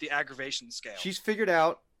of the aggravation scale. She's figured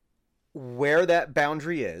out where that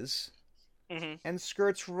boundary is and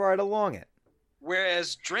skirts right along it.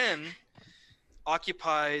 Whereas Dren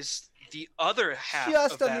occupies the other half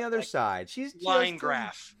just of on that, the other like, side. She's line just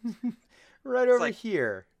graph. right over like-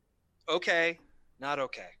 here. Okay, not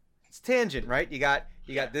okay. It's tangent, right? You got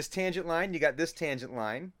this tangent line, you got this tangent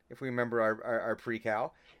line, if we remember our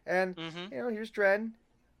pre-cal. And you know, here's Dren,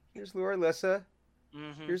 here's Laura Lissa,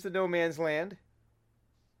 here's the no man's land.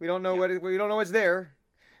 We don't know we don't know what's there.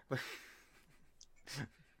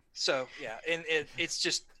 So yeah, and it's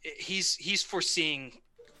just he's foreseeing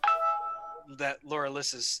that Laura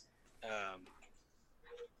Lissa's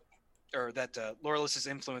Laura Lissa's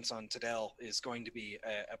influence on Tadel is going to be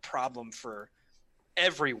a problem for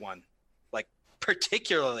everyone, like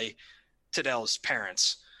particularly Tadel's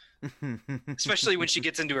parents, especially when she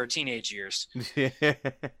gets into her teenage years.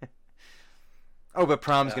 Oh, but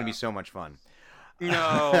prom's gonna be so much fun.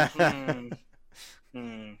 No.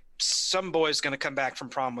 Some boy's going to come back from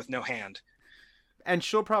prom with no hand. And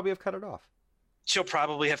she'll probably have cut it off. She'll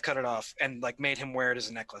probably have cut it off and like made him wear it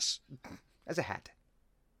as a necklace. As a hat.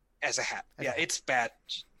 As a hat. Yeah, it's bad.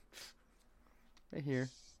 Right here.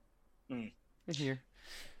 Right here.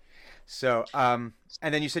 So, and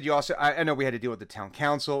then you said you also, I know we had to deal with the town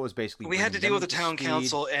council. It was basically. We had to deal with the to town speed.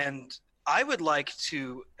 council, and I would like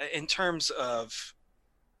to, in terms of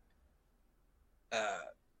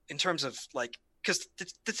like, because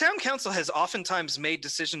the town council has oftentimes made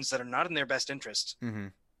decisions that are not in their best interest.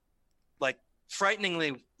 Like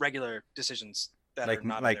frighteningly regular decisions that are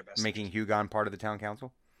not in their best making interest. Hugon part of the town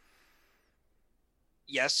council?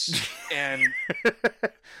 Yes, and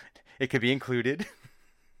it could be included.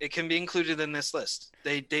 it can be included in this list.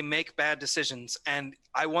 They make bad decisions, and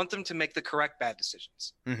I want them to make the correct bad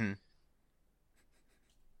decisions. And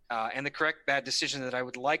the correct bad decision that I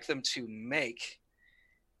would like them to make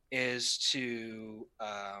is to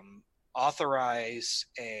authorize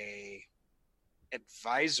a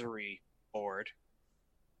advisory board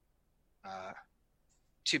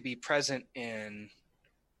to be present in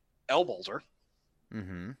Elboulder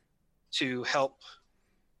to help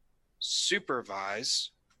supervise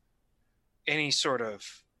any sort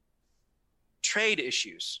of trade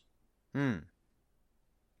issues. Like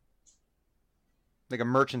a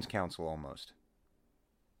merchants council almost.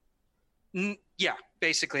 Yeah,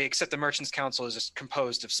 basically, except the Merchants Council is just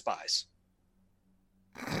composed of spies,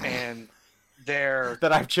 and they're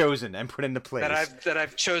that I've chosen and put into place. That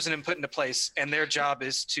I've chosen and put into place, and their job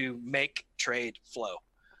is to make trade flow.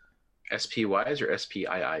 SPYs or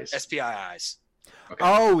SPIIs? SPIIs. Okay.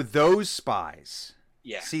 Oh, those spies.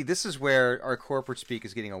 Yeah. See, this is where our corporate speak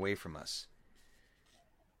is getting away from us.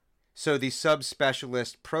 So the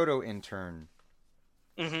subspecialist proto-intern.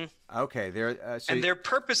 Okay, and their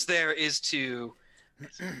purpose there is to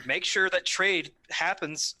make sure that trade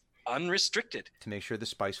happens unrestricted. To make sure the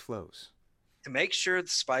spice flows. To make sure the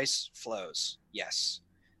spice flows, yes.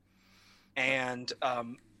 And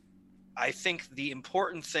I think the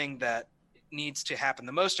important thing that needs to happen,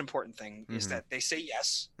 the most important thing, is that they say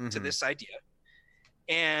yes to this idea.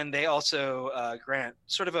 And they also grant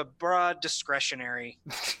sort of a broad discretionary...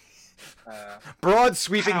 broad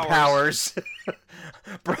sweeping powers.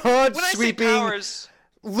 Broad when sweeping I say powers,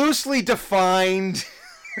 loosely defined.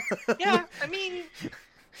 Yeah, I mean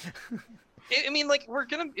like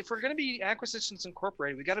if we're gonna be Acquisitions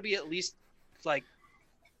Incorporated, we got to be at least like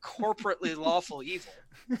corporately lawful evil.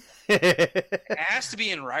 It has to be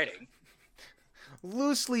in writing.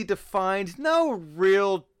 Loosely defined, no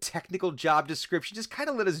real technical job description. Just kind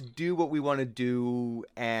of let us do what we want to do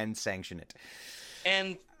and sanction it.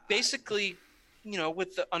 And basically, you know,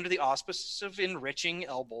 under the auspices of enriching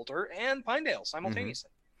Elboulder and Pinedale simultaneously.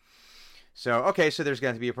 So, okay, so there's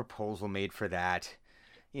going to be a proposal made for that,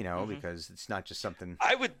 you know, because it's not just something...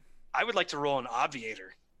 I would like to roll an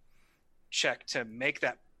obviator check to make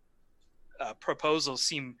that proposal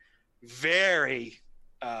seem very,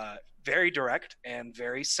 very direct and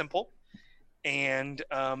very simple and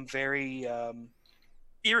very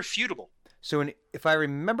irrefutable. So if I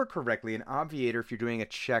remember correctly, an obviator, if you're doing a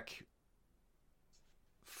check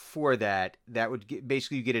for that, that would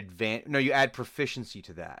basically you get you add proficiency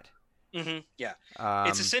to that. Yeah.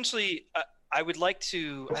 It's essentially, I would like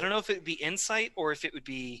to, I don't know if it would be insight or if it would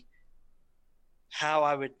be how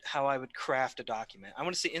I would craft a document. I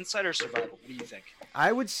want to see insight or survival. What do you think?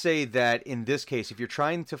 I would say that in this case, if you're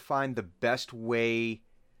trying to find the best way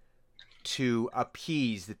to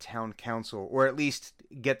appease the town council, or at least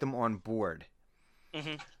get them on board,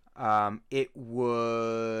 it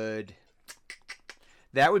would...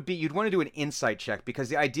 That would be... You'd want to do an insight check, because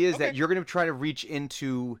the idea is that you're going to try to reach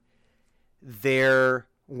into their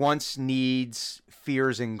wants, needs,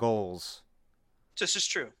 fears, and goals. This is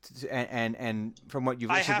true. And from what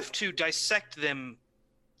you've... I have to dissect them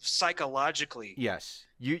psychologically. Yes.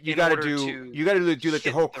 You got to do like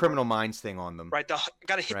the whole Criminal Minds thing on them. Right. Got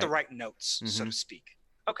to hit the right notes, so to speak.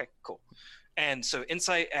 Okay, cool. And so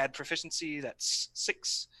insight, add proficiency, that's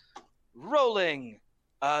 6. Rolling.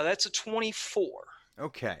 That's a 24.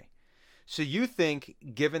 Okay. So you think,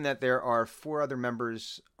 given that there are 4 other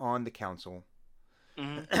members on the council,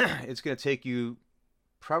 it's going to take you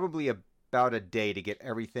probably about a day to get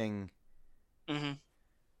everything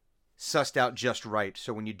sussed out just right.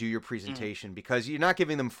 So when you do your presentation, because you're not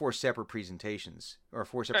giving them 4 separate presentations or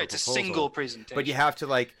 4 separate proposals. It's a single presentation. But you have to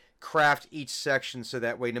like craft each section so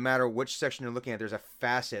that way, no matter which section you're looking at, there's a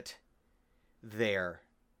facet there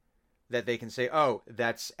that they can say, "Oh,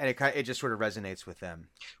 that's," and it just sort of resonates with them.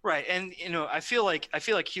 Right, and I feel like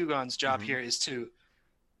Hugon's job here is to,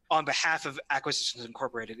 on behalf of Acquisitions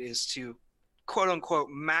Incorporated, is to quote unquote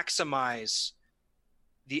maximize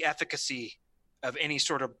the efficacy of any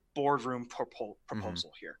sort of boardroom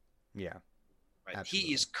proposal here. Yeah, right. Absolutely.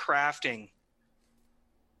 He is crafting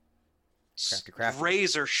crafty.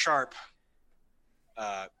 razor sharp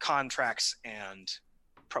contracts and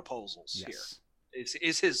proposals here.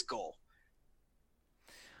 Is his goal.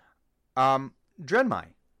 Drenmai,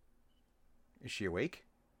 is she awake?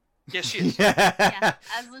 Yes, she is. Yeah,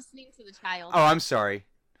 I was listening to the child. Oh, I'm sorry.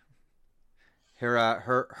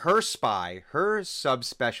 Her spy, her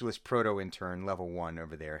sub-specialist proto-intern level 1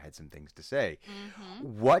 over there had some things to say.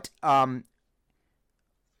 What, when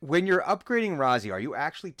you're upgrading Razi, are you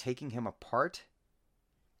actually taking him apart?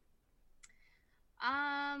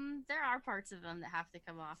 There are parts of them that have to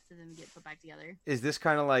come off to then get put back together. Is this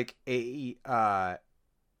kind of like a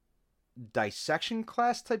dissection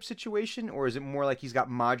class type situation, or is it more like he's got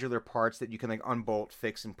modular parts that you can like unbolt,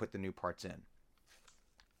 fix, and put the new parts in?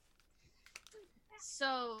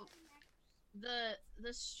 So, the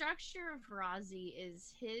structure of Razi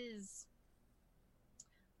is his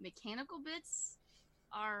mechanical bits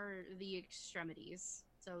are the extremities.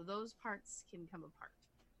 So those parts can come apart.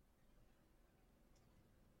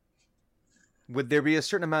 Would there be a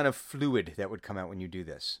certain amount of fluid that would come out when you do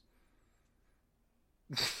this?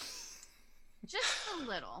 Just a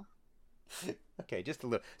little. Okay, just a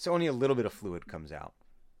little. So only a little bit of fluid comes out.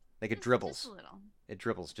 Like it dribbles. Just a little. It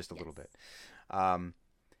dribbles just a little bit.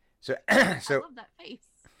 So I love that face.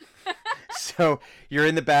 So you're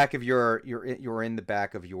in the back of your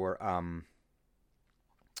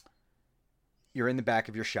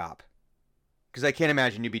shop. Because I can't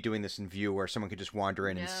imagine you'd be doing this in view where someone could just wander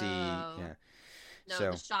in and see. Yeah. No,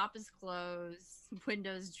 So the shop is closed.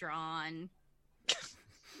 Windows drawn.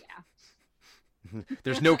 Yeah.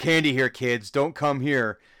 there's no candy here, kids. Don't come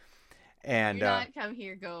here. And You're not come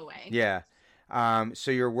here, go away. yeah.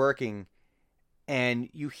 So you're working, and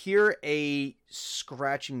you hear a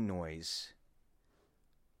scratching noise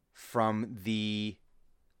from the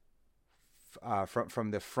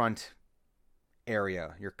from the front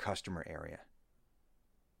area, your customer area.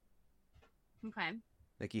 Okay.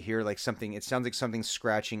 Like you hear like something. It sounds like something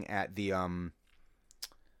scratching at the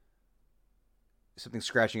something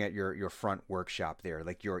scratching at your front workshop there,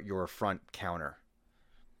 like your front counter.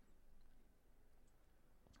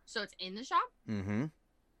 So it's in the shop? Mm-hmm.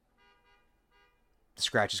 The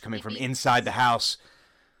scratch is coming from inside the house.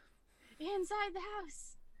 Inside the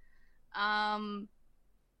house.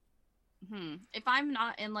 If I'm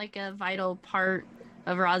not in like a vital part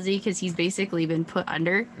of Razi, because he's basically been put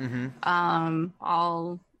under,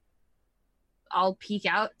 I'll peek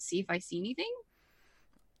out, see if I see anything.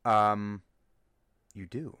 You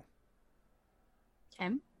do.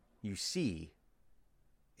 Okay. You see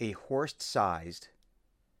a horse-sized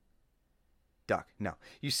duck. No,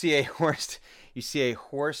 you see a horse. You see a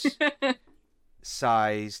horse-sized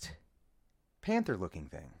panther-looking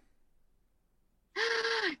thing.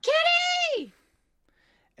 Kitty!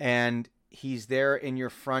 And he's there in your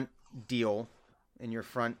front deal, in your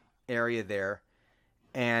front area there,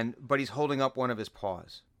 but he's holding up one of his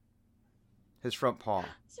paws. His front paw.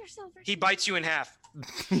 He bites you in half.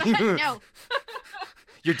 No.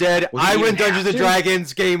 You're dead. Was I he win an Dungeons and actor?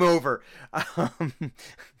 Dragons. Game over.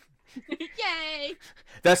 Yay!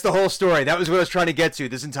 That's the whole story. That was what I was trying to get to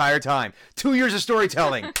this entire time. 2 years of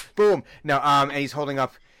storytelling. Boom. No, and he's holding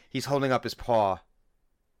up his paw.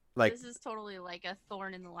 Like, This is totally like a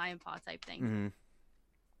thorn in the lion paw type thing.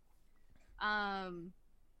 mhm.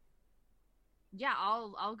 Yeah,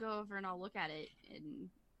 I'll go over and I'll look at it, and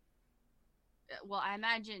well, I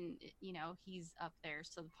imagine he's up there,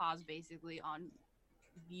 so the paw's basically on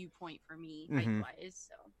viewpoint for me Mhm. height-wise.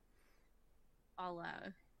 So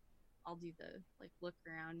I'll do the like look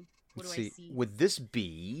around. What Let's do I see. see? Would this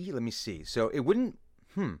be? Let me see. So it wouldn't.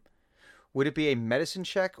 Would it be a medicine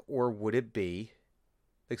check or would it be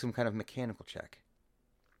like some kind of mechanical check?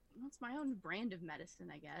 Well, it's my own brand of medicine,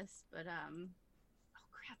 I guess. But oh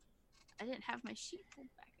crap, I didn't have my sheet pulled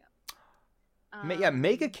back up. Yeah,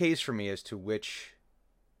 make a case for me as to which.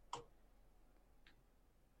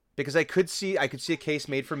 Because I could see a case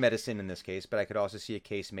made for medicine in this case, but I could also see a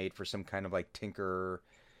case made for some kind of like tinker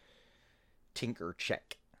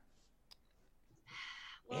check.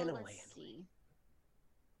 Well, Animal let's see.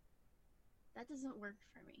 That doesn't work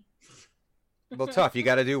for me. Well, tough. You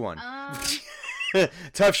got to do one. Um.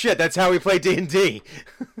 Tough shit. That's how we play D&D.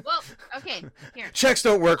 Well, okay. Here. Checks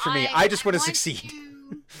don't work for me. I just want to succeed.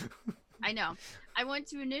 I know. I want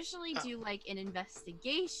to initially do like an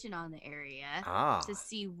investigation on the area Ah. to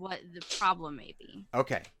see what the problem may be.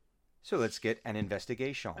 Okay. So let's get an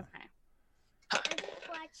investigation. Okay.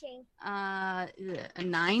 A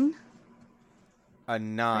 9. A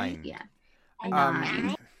 9. Right? Yeah. A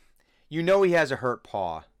 9. You know he has a hurt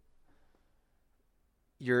paw.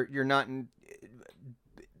 You're not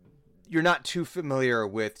too familiar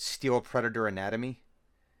with steel predator anatomy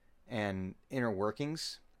and inner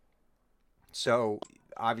workings. So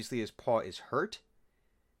obviously his paw is hurt.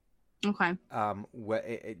 Okay.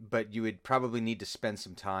 But you would probably need to spend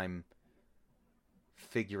some time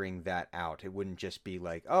figuring that out. It wouldn't just be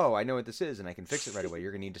like, oh, I know what this is and I can fix it right away.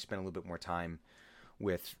 You're gonna need to spend a little bit more time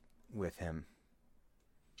with him.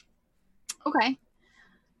 Okay.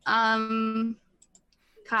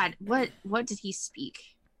 God, what did he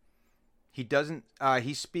speak? He doesn't.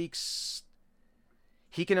 He speaks.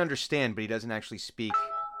 He can understand, but he doesn't actually speak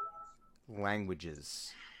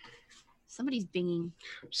languages. Somebody's binging.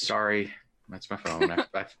 Sorry, that's my phone. I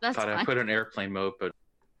That's thought I fine. put it in airplane mode, but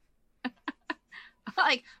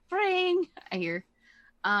Like, ring. I hear.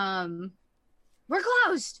 We're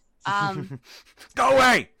closed. Go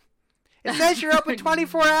away! It says you're open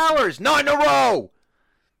 24 hours, not in a row.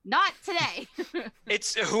 Not today.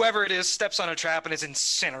 It's whoever it is steps on a trap and is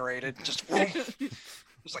incinerated. Just whoom.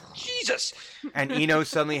 It's like Jesus. And Eno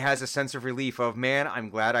suddenly has a sense of relief of, man, I'm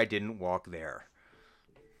glad I didn't walk there.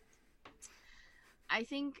 I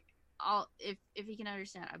think if he can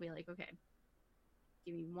understand, I'll be like, okay,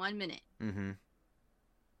 give me 1 minute. Mm-hmm.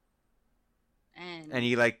 And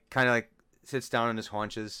he like kind of like sits down on his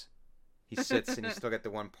haunches. He sits and he's still got the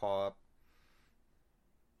one paw up.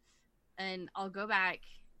 and I'll go back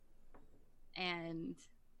and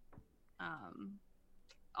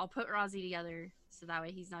I'll put Rozzy together so that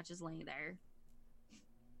way he's not just laying there.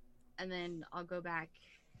 And then I'll go back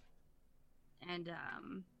and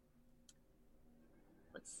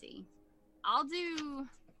let's see. I'll do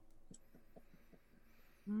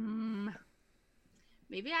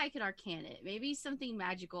maybe I could arcane it. Maybe something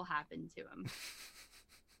magical happened to him.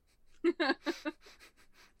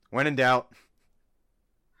 When in doubt,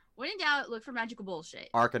 When in doubt, look for magical bullshit.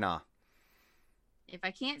 Arcana. If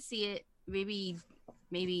I can't see it, maybe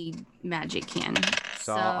magic can.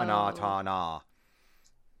 Sa-na-ta-na.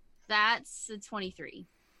 That's a 23.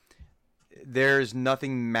 There's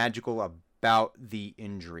nothing magical about the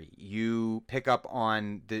injury. You pick up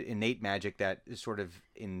on the innate magic that is sort of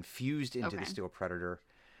infused into the Okay. Steel Predator.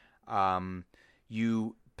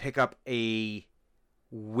 You pick up a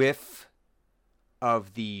whiff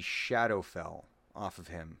of the Shadowfell off of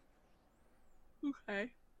him, Okay.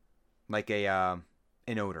 like an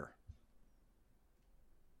odor.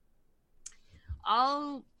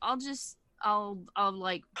 I'll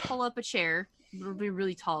like pull up a chair. It'll be a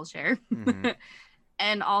really tall chair. Mhm.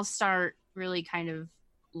 And I'll start really kind of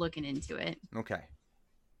looking into it. Okay.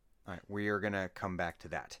 All right, we are gonna come back to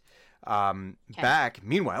that.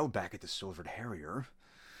 Meanwhile, back at the Silvered Harrier,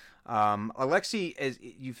 Alexei, as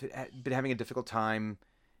you've been having a difficult time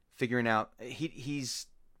figuring out, he's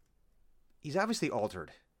obviously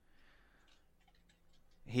altered.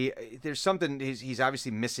 There's something he's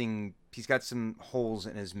obviously missing. He's got some holes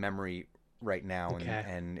in his memory right now, Okay.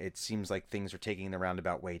 and it seems like things are taking the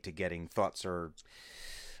roundabout way to getting. Thoughts are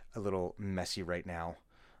a little messy right now.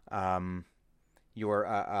 Your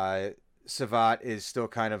Savat is still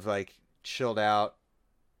kind of like chilled out,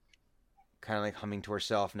 kind of like humming to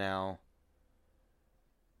herself now.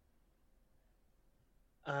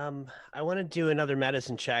 I want to do another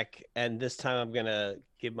medicine check, and this time I'm gonna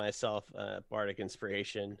give myself a bardic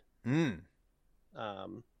inspiration. Mm.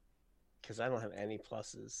 Because I don't have any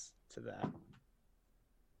pluses to that.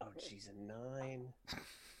 Oh, geez, a 9,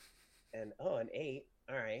 and an 8.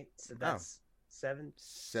 All right, so that's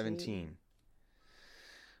 17.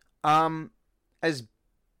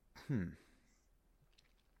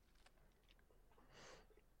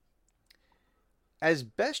 As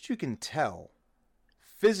best you can tell,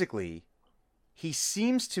 physically, he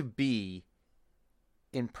seems to be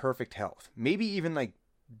in perfect health. Maybe even like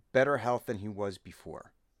better health than he was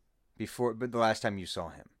before, but the last time you saw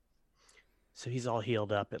him. So he's all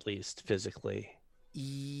healed up, at least physically.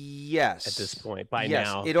 Yes. At this point, by Yes,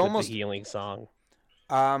 now, it with almost the healing song.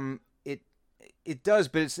 It does,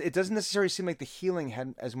 but it doesn't necessarily seem like the healing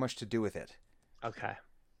had as much to do with it. Okay.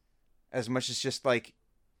 As much as just like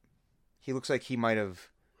he looks like he might have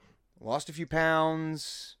lost a few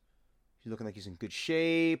pounds. He's looking like he's in good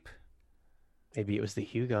shape. Maybe it was the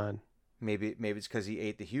Hugon. Maybe it's because he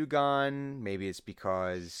ate the Hugon. Maybe it's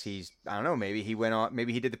because I don't know. Maybe he went on.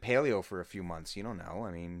 Maybe he did the paleo for a few months. You don't know.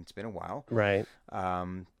 I mean, it's been a while. Right.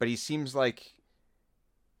 But he seems like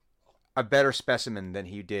a better specimen than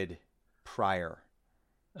he did prior.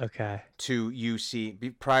 Okay.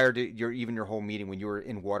 Prior to your whole meeting when you were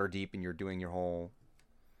in Waterdeep and you're doing your whole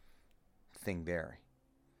thing there.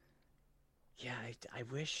 Yeah, I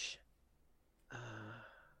wish.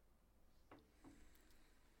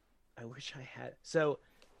 I wish I had. So,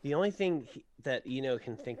 the only thing that Eno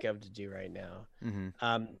can think of to do right now,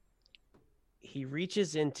 he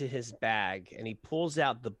reaches into his bag and he pulls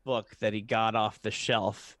out the book that he got off the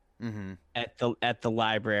shelf at the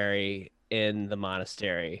library in the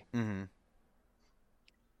monastery. Mm-hmm.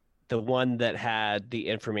 The one that had the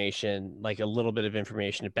information, like a little bit of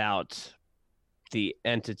information about the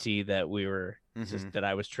entity that we were that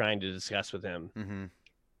I was trying to discuss with him. Mm-hmm.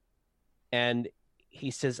 And he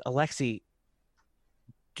says, Alexei,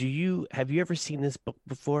 have you ever seen this book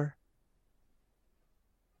before?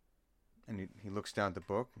 And he looks down at the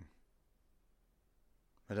book.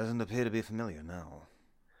 It doesn't appear to be familiar now.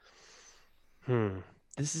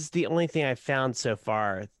 This is the only thing I've found so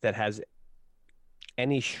far that has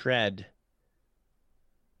any shred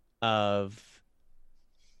of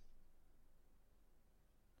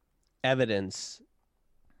evidence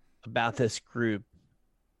about this group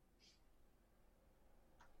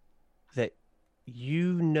that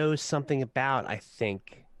you know something about. I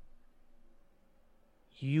think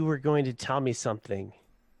you were going to tell me something,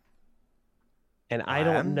 and I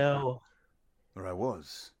don't know. Or I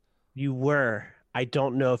was. You were. I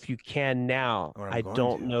don't know if you can now. Or I'm I going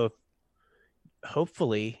don't to. know if,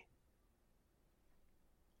 hopefully,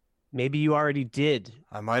 maybe you already did.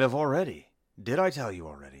 I might have already. Did I tell you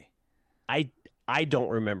already? I don't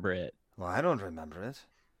remember it. Well, I don't remember it.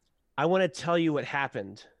 I want to tell you what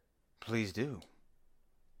happened. Please do.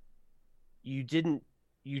 You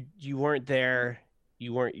weren't there.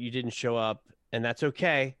 You didn't show up, and that's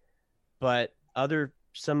okay. But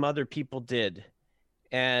some other people did.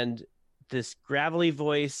 And this gravelly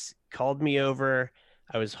voice called me over.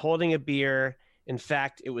 I was holding a beer. In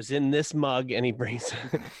fact, it was in this mug, and he brings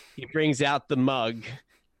out the mug.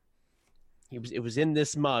 It was in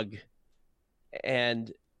this mug.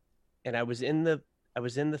 And I was in the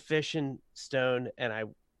fishing stone, and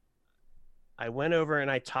I went over and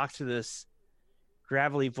I talked to this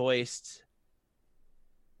gravelly voiced.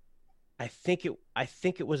 I think it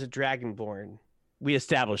was a dragonborn. We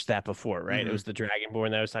established that before, right? It was the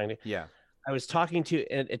dragonborn that I was talking to. Yeah. I was talking to,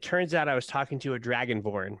 and it turns out I was talking to a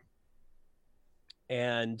dragonborn,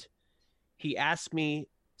 and he asked me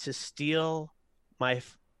to steal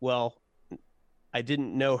I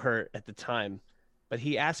didn't know her at the time, but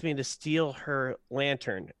he asked me to steal her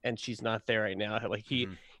lantern, and she's not there right now. Like he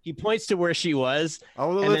points to where she was.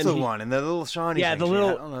 Oh, the little one and the little shiny. Yeah, thing. the I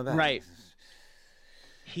little don't know that. right.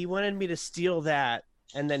 He wanted me to steal that,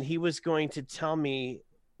 and then he was going to tell me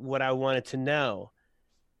what I wanted to know.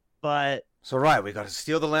 But So we got to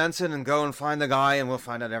steal the lantern and go and find the guy, and we'll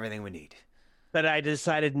find out everything we need. But I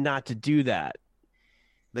decided not to do that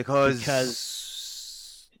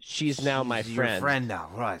Because she's now my your friend. friend now,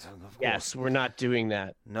 right? Of course. Yes, we're not doing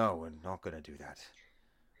that. No, we're not going to do that.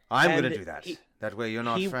 I'm going to And do that. That way you're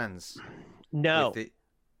not friends. No,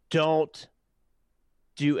 don't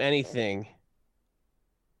do anything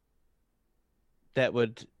that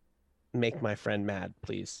would make my friend mad,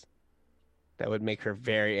 please. That would make her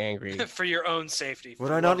very angry. For your own safety.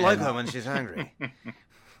 Would I not like her when she's angry?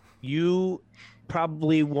 You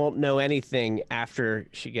probably won't know anything after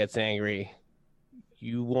she gets angry.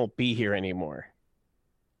 You won't be here anymore.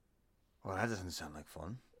 Well, that doesn't sound like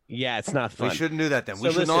fun. Yeah, it's not fun. We shouldn't do that then. So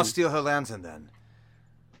We should not listen. steal her lantern then.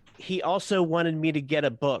 He also wanted me to get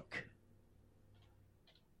a book.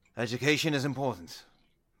 Education is important.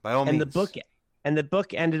 By all And means. the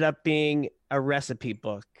book ended up being a recipe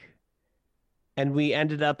book. And we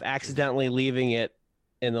ended up accidentally leaving it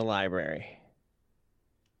in the library.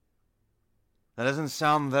 That doesn't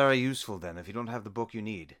sound very useful then if you don't have the book you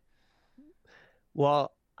need.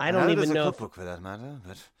 Well, I don't Neither even does know a if, cookbook for that matter,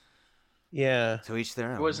 but yeah. to each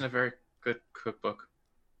their own. It wasn't a very good cookbook.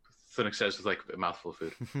 Thunic says with like a mouthful of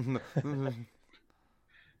food.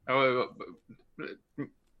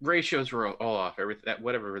 Ratios were all off. Everything, that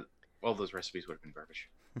whatever, all those recipes would have been garbage.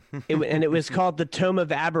 And it was called the Tome of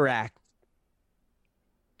Abarak.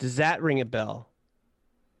 Does that ring a bell?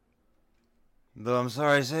 Though I'm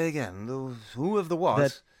sorry, say again. Who of the what?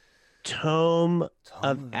 The Tome of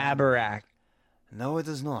Tom Abarak. No, it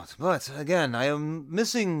does not. But again, I am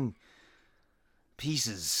missing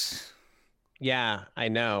pieces. Yeah, I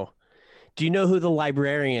know. Do you know who the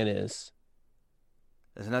librarian is?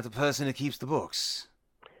 Isn't that the person who keeps the books?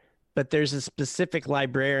 But there's a specific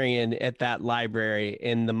librarian at that library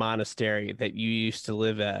in the monastery that you used to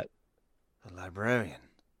live at. The librarian.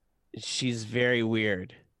 She's very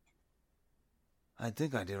weird. I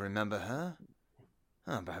think I do remember her.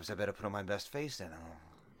 Oh, perhaps I better put on my best face then. I'll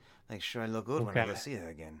make sure I look good when I go Okay. see her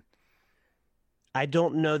again. I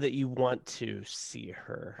don't know that you want to see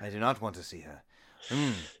her. I do not want to see her.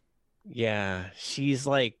 Hmm. Yeah, she's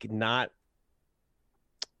like not.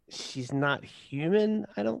 She's not human,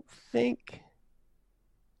 I don't think.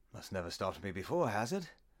 Must never stopped me before, has it?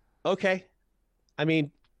 Okay. I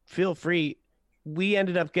mean, feel free. We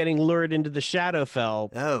ended up getting lured into the Shadowfell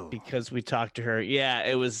Oh, because we talked to her. Yeah,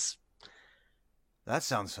 it was that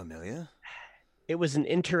sounds familiar. an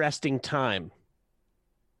interesting time.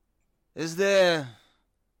 Is there...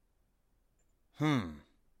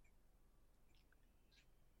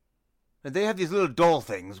 They have these little doll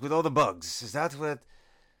things with all the bugs. Is that what...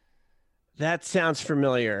 That sounds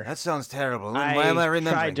familiar. That sounds terrible. Why am I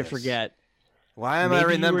remembering tried to this? forget. Why am Maybe I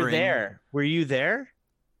remembering? you were there. Were you there?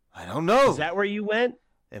 I don't know. Is that where you went?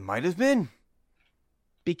 It might have been.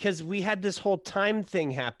 Because we had this whole time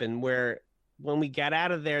thing happen where when we got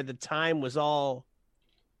out of there, the time was all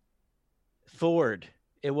forward.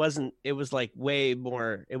 It wasn't, it was like way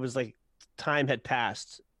more, it was like time had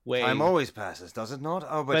passed way. Time always passes, does it not?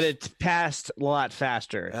 Oh, but it passed a lot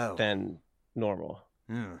faster Oh. than normal.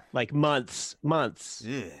 Hmm. Like months.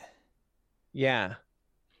 Yeah. Yeah.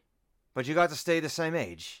 But you got to stay the same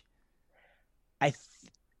age.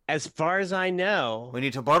 As far as I know, We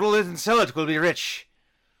need to bottle it and sell it. We'll be rich.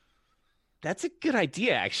 that's a good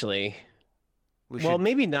idea, actually. We Well, should...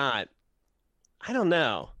 maybe not. I don't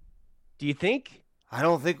know. Do you think? I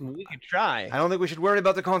don't think... We could try. I don't think we should worry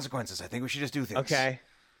about the consequences. I think we should just do things. Okay.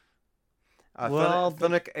 Well, Well,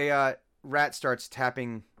 Thunic, a rat starts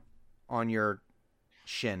tapping on your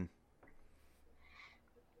shin.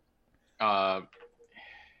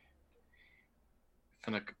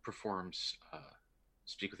 Thunic performs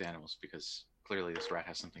speak with animals because clearly this rat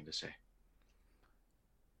has something to say.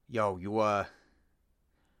 Yo, you might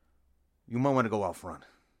want to go out front.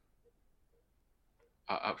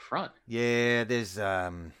 Out front. Yeah, there's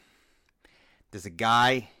a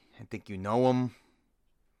guy. I think you know him.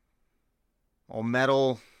 All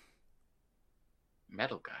metal.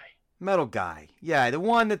 Metal guy. Metal guy. Yeah, the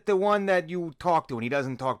one that you talk to and he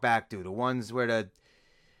doesn't talk back to. The ones where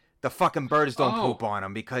the fucking birds don't Oh. poop on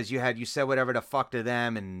him because you said whatever the fuck to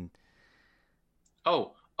them and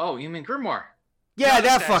Oh, you mean Grimoire? yeah, No, that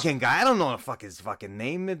that's- fucking guy. I don't know the fuck his fucking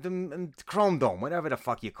name. Chrome Dome, whatever the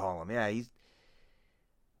fuck you call him. Yeah, he's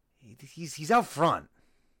out front.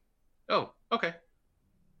 Oh, okay.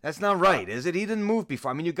 That's not right, is it? He didn't move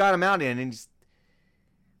before. I mean, you got him out in and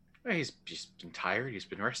Well, he's been tired. He's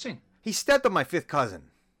been resting. he stepped on my fifth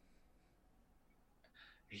cousin.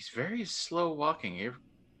 He's very slow walking. Your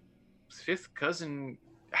fifth cousin.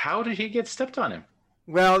 How did he get stepped on him?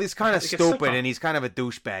 Well, he's kind of He gets stuck stupid on. and he's kind of a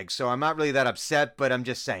douchebag, so I'm not really that upset. But I'm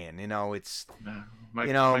just saying, it's My my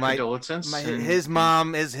condolences. and- his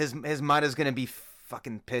mom his mother's gonna be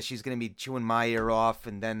fucking pissed. She's gonna be chewing my ear off,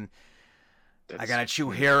 and then I that's- gotta chew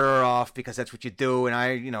her off because that's what you do. And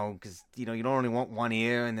I, because you don't only want one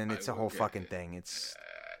ear, and then it's a whole fucking thing. It's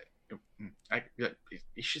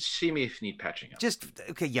you should see me if you need patching up. just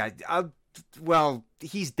okay. Yeah, well,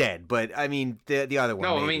 he's dead, but I mean the other one.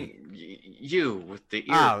 No, I maybe. mean you with the ear.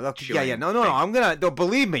 Oh, okay, yeah. chewing No. thing. I'm gonna. No,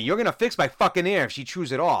 believe me, you're gonna fix my fucking ear if she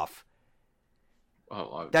chews it off.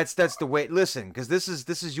 That's the way. Listen, because this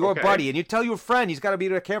is your Okay. buddy, and you tell your friend he's got to be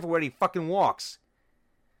careful where he fucking walks.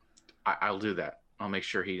 I'll do that. I'll make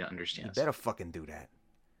sure he You understands. better fucking do that.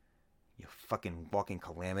 You fucking walking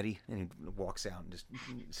calamity, and he walks out and just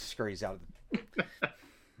scurries out.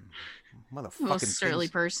 Motherfucking Most surly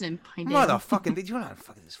things. person behind him. Motherfucking, did you know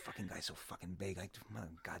fucking this fucking guy's so fucking big? Like,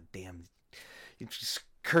 goddamn, he's just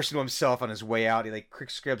cursing to himself on his way out. He like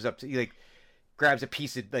scrubs up to, he like grabs a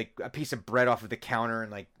piece of bread off of the counter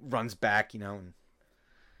and like runs back, and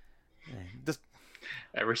this,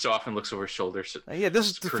 Every so often looks over his shoulder. So yeah, this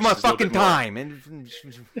is curses my a little fucking bit more. time. And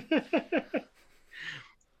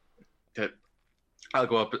that I'll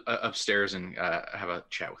go upstairs and have a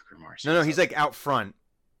chat with Grimoire. no, he's like out front.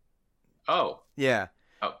 Oh, Yeah.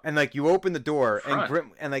 Oh. And like you open the door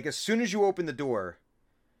Front. and like as soon as you open the door,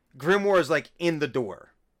 Grimoire is like in the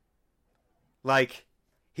door. Like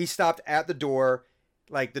he stopped at the door,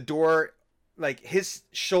 like the door, like his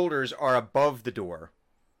shoulders are above the door,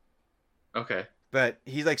 okay. but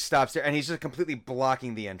he like stops there and he's just completely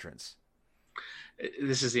blocking the entrance.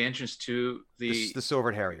 This is the entrance to The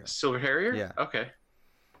Silvered Harrier. Silver Harrier? Yeah. Okay.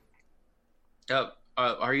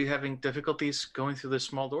 Are you having difficulties going through this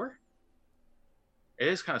small door? It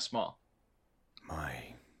is kind of small. My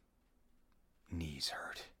knees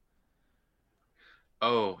hurt.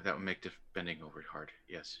 Oh, that would make bending over hard.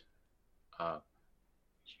 Yes. Have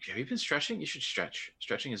you been stretching? You should stretch.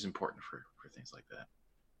 Stretching is important for things like that.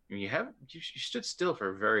 I mean, you stood still for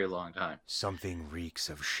a very long time. Something reeks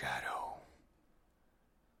of shadow.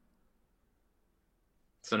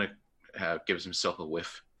 Sonic gives himself a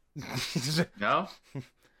whiff. No?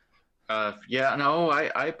 Yeah, no,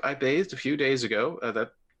 I bathed a few days ago.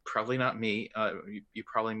 That probably not me. You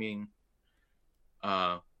probably mean,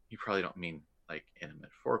 you probably don't mean like in a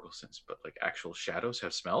metaphorical sense, but like actual shadows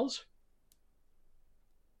have smells?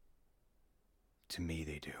 To me,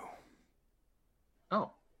 they do.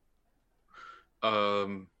 Oh.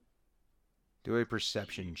 Do a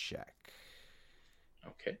perception check.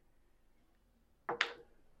 Okay.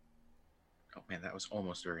 Oh man, that was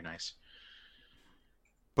almost very nice.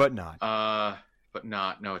 But not. But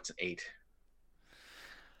not. No, it's an 8.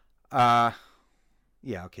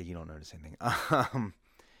 Yeah, okay, you don't notice anything.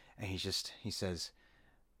 And he says,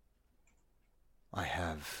 I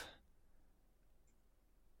have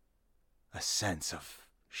a sense of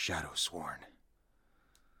Shadow Sworn.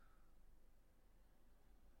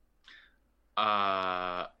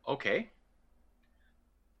 Okay.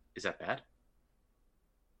 Is that bad?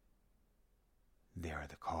 They are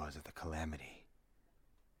the cause of the calamity.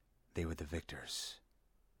 They were the victors.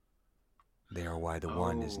 They are why the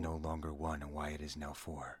one is Oh. no longer one and why it is now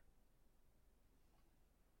 4.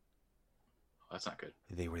 That's not good.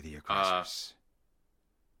 They were the aggressors.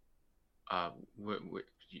 Do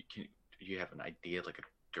you have an idea, like a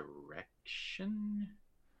direction?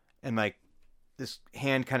 And like this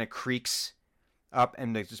hand kind of creaks up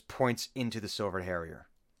and it just points into the Silver Harrier.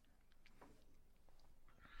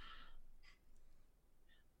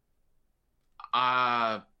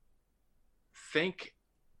 Think.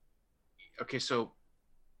 Okay, so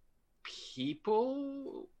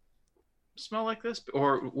people smell like this,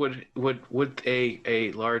 or would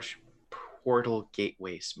a large portal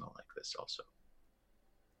gateway smell like this also?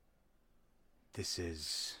 This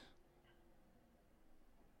is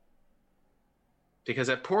Because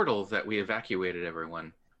that portal that we evacuated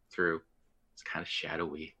everyone through, it's kind of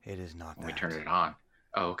shadowy it is not when that. we turn it on.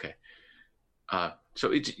 Oh, okay.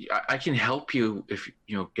 So I can help you if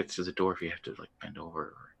get to the door if you have to like bend over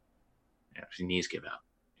or if your knees give out.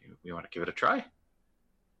 You want to give it a try?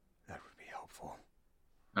 That would be helpful.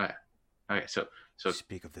 All right. Okay. So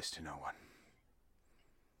Speak of this to no one.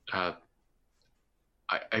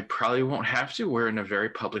 I probably won't have to. We're in a very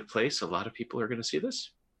public place. A lot of people are going to see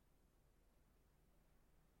this.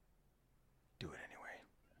 Do it anyway.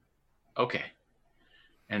 Okay.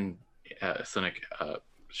 And Thunic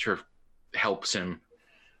sort of helps him,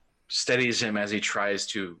 steadies him as he tries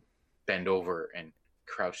to bend over and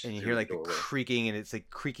crouch. And you through hear like the doorway. creaking, and it's like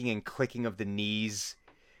creaking and clicking of the knees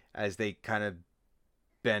as they kind of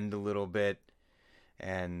bend a little bit,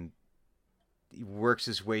 and he works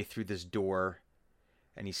his way through this door,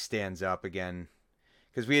 and he stands up again.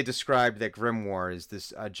 Because we had described that Grimoire is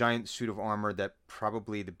this giant suit of armor that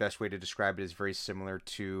probably the best way to describe it is very similar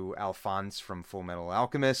to Alphonse from Full Metal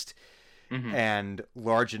Alchemist, Mhm. and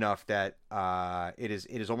large enough that it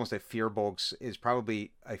is almost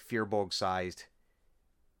probably a Fearbolg sized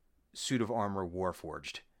suit of armor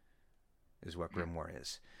warforged is what Grimoire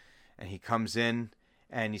is. And he comes in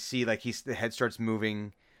and you see like the head starts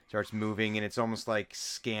moving and it's almost like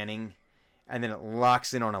scanning, and then it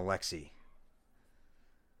locks in on Alexi.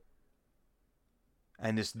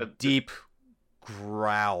 and this deep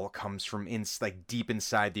growl comes from like deep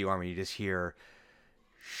inside the armor. You just hear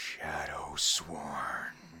Shadow Sworn.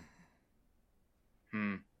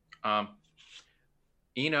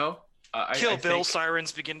 Eno, Kill I Bill think,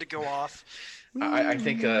 sirens begin to go off. I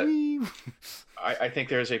think I think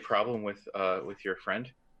there's a problem with your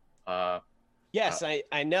friend. Yes,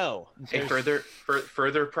 I know. A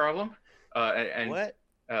further problem. And What?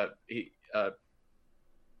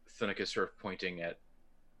 Thunic is sort of pointing at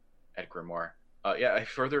Grimoire. Yeah, a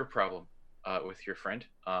further problem with your friend.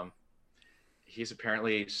 He's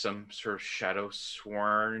apparently some sort of Shadow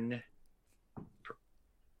Sworn.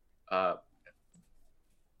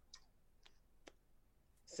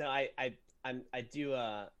 So I do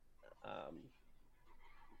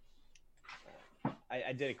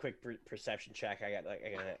I did a quick perception check.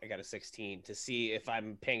 I got a 16 to see if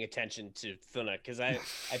I'm paying attention to Thuna, because I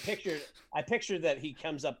pictured that he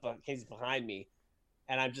comes up, he's behind me,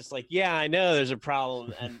 and I'm just like, yeah, I know there's a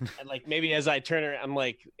problem, and like maybe as I turn around, I'm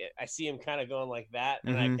like, I see him kind of going like that,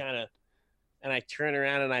 and I turn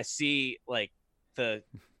around and I see like the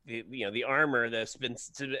the armor that's been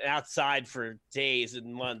outside for days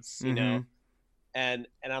and months, you know, and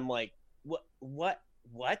I'm like, what?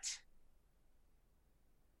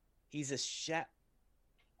 He's a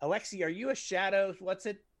Alexi, are you a shadow? What's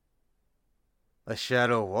it? A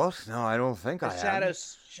shadow what? No, I don't think I am.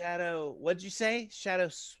 Shadow. What'd you say? Shadow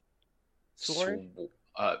Sworn?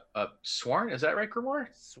 Sworn? Is that right, Grimoire?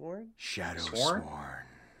 Sworn? Shadow Sworn?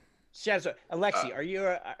 Sworn. Alexi, are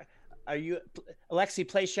you Alexi,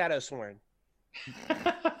 play Shadow Sworn?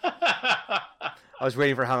 I was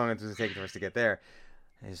waiting for how long it was taking for us to get there.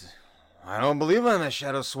 I don't believe I'm a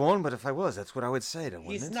Shadow Sworn, but if I was, that's what I would say to him.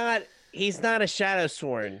 He's not a Shadow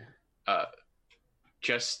Sworn. I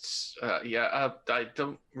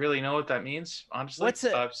don't really know what that means, honestly. What's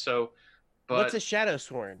a Shadow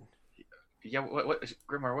Sworn? Yeah, what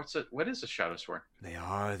Grimoire? What is a Shadow Sworn? They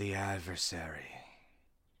are the adversary.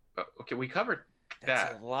 Okay, we covered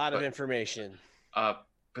That's that. a lot of information. But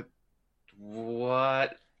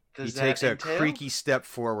what does that He takes a entail? creaky step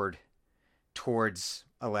forward towards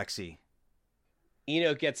Alexi.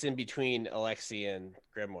 Eno gets in between Alexi and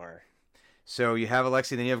Grimoire. So you have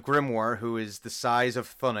Alexi, then you have Grimoire, who is the size of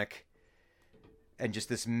Thunic, and just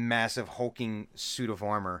this massive hulking suit of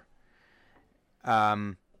armor.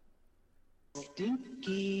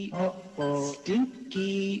 Stinky.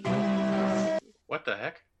 Stinky. What the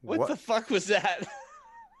heck? What the fuck was that?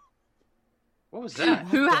 What was that?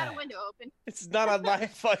 Who had a window open? It's not on my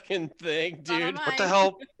fucking thing, Not on dude. What the mine.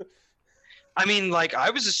 hell? I mean, like, I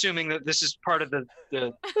was assuming that this is part of the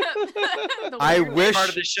I weird- wish part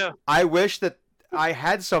of the show. I wish that I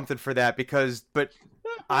had something for that but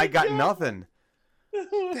I got nothing.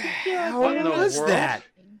 How What in the was world? that?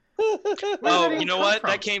 Oh, did you it know come what? from?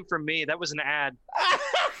 That came from me. That was an ad.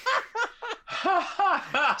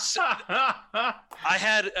 I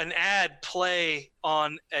had an ad play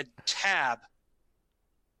on a tab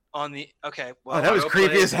on the. Okay, well, Oh, that was autoplay.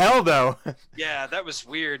 creepy as hell, though. yeah, that was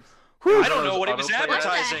weird. Whew. I don't know what it was Autoplay. What the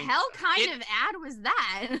advertising. hell kind It- of ad was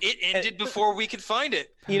that? It ended before we could find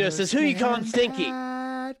it. Eno says, who you calling stinky?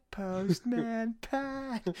 Postman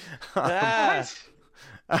Pat. Ah,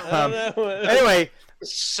 I don't know. Anyway,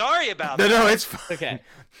 Sorry about no, that. it's fine. Okay,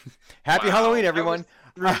 Happy Wow, Halloween, that everyone.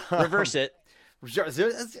 reverse it.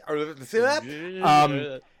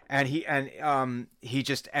 And he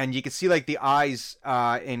just, and you can see like the eyes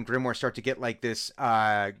in Grimoire start to get like this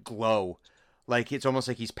glow, like it's almost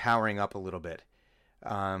like he's powering up a little bit.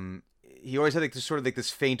 He always had like this sort of like this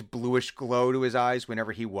faint bluish glow to his eyes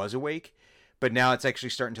whenever he was awake, but now it's actually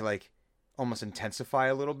starting to like almost intensify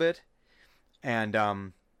a little bit. And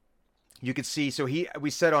you could see, so we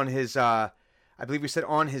said on his I believe we said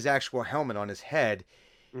on his actual helmet on his head,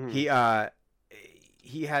 he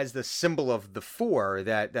has the symbol of the four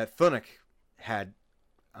that Thunic had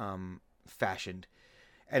fashioned,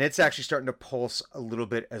 and it's actually starting to pulse a little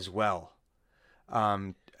bit as well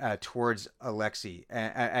towards Alexi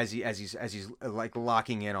as he's like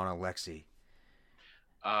locking in on Alexi.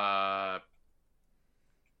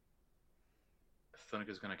 Thunic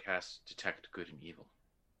is going to cast Detect Good and Evil.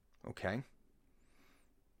 Okay.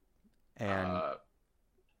 And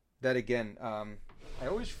that again, I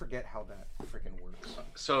always forget how that freaking works.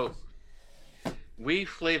 So we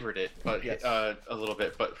flavored it, but Yes. a little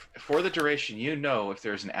bit. But for the duration, you know if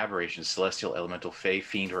there's an aberration, celestial, elemental, fey,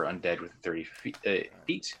 fiend, or undead within 30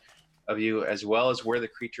 feet of you, as well as where the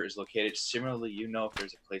creature is located. Similarly, you know if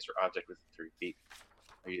there's a place or object within 30 feet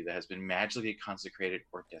of you that has been magically consecrated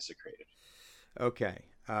or desecrated. Okay.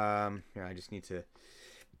 Yeah, I just need to.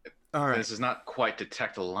 All right. This is not quite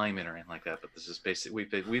detect alignment or anything like that, but this is basically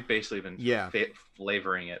we've basically been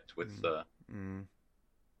flavoring it with the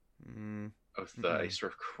a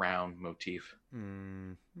sort of crown motif.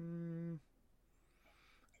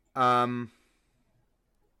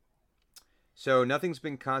 So nothing's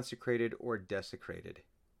been consecrated or desecrated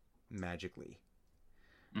magically.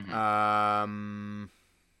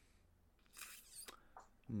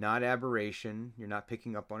 Not aberration. You're not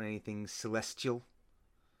picking up on anything celestial.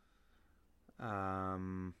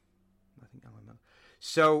 Nothing elemental.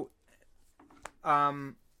 So,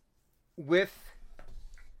 with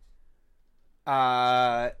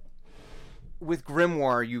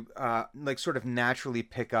Grimoire, you like sort of naturally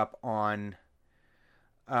pick up on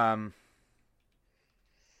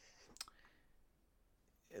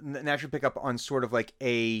sort of like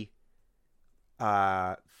a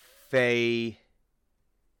fey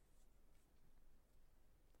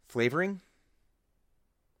flavoring,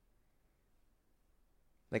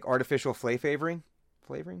 like artificial flavoring,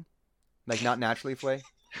 like not naturally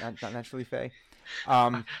not naturally fey.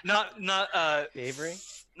 Not Favoring?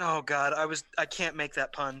 Oh God, I can't make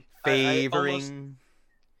that pun. Favoring.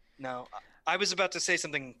 No, I was about to say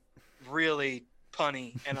something really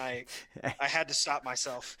punny, and I had to stop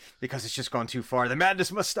myself because it's just gone too far. The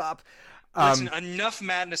madness must stop. Listen, enough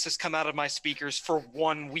madness has come out of my speakers for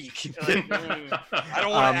 1 week. Like, I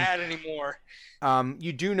don't want to add any more.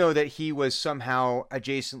 You do know that he was somehow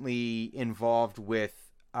adjacently involved with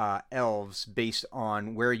elves, based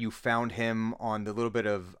on where you found him on the little bit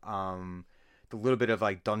of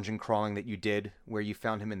like dungeon crawling that you did, where you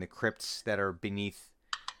found him in the crypts that are beneath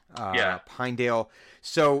Pinedale.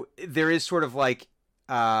 So there is sort of like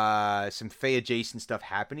some Fey adjacent stuff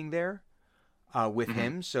happening there with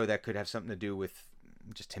him, so that could have something to do with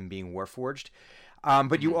just him being Warforged.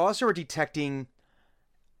 But you also are detecting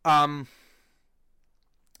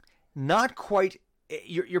not quite,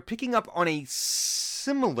 you're picking up on a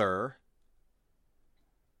similar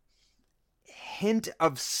hint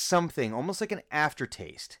of something, almost like an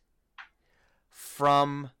aftertaste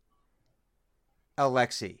from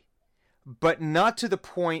Alexi, but not to the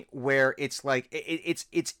point where it's like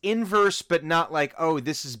it's inverse, but not like, oh,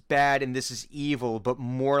 this is bad and this is evil, but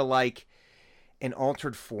more like an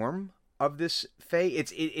altered form of this Fae.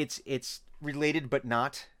 It's related but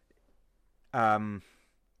not. I'm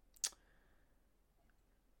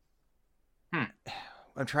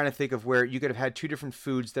trying to think of where you could have had two different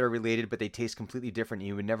foods that are related, but they taste completely different. And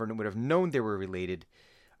you would never would have known they were related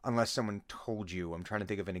unless someone told you. I'm trying to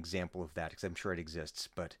think of an example of that because I'm sure it exists.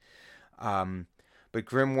 But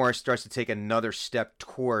Grimoire starts to take another step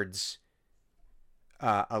towards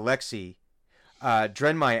Alexi.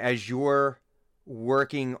 Drenmai, as you're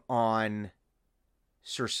working on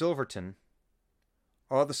Sir Silverton,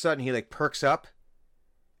 all of a sudden he like perks up,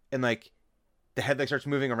 and like the head like starts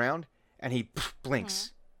moving around. And he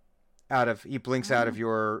blinks out of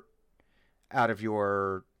your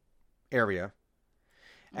area,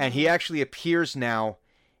 and he actually appears now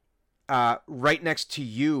right next to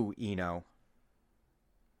you, Eno.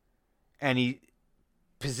 And he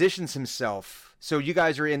positions himself so you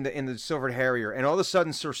guys are in the Silver Harrier, and all of a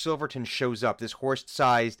sudden Sir Silverton shows up. This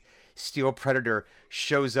horse-sized steel predator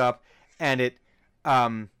shows up, and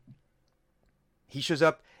he shows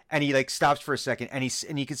up. And he like stops for a second, and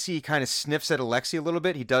you can see he kind of sniffs at Alexi a little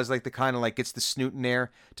bit. He does like the kind of like gets the snoot in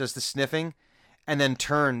there, does the sniffing, and then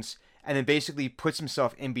turns, and then basically puts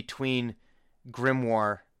himself in between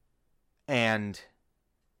Grimoire and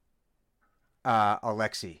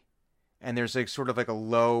Alexi. And there's like sort of like a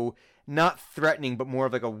low, not threatening, but more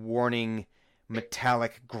of like a warning,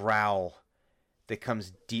 metallic growl that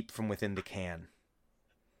comes deep from within the can.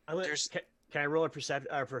 Can I roll a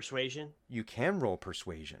persuasion? You can roll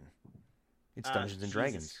persuasion. It's Dungeons and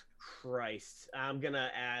Dragons. Jesus Christ. I'm going to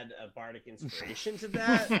add a bardic inspiration to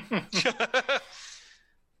that.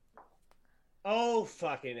 Oh,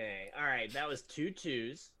 fucking A. All right, that was 2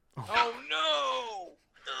 2s. Oh, no!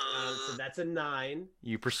 So that's a 9.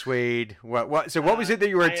 You persuade... What? So what was it that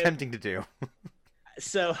you were attempting to do?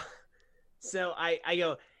 So I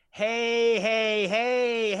go, hey,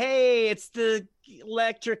 it's the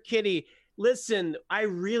Electric Kitty. Listen, I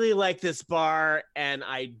really like this bar, and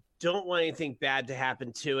I don't want anything bad to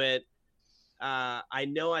happen to it. I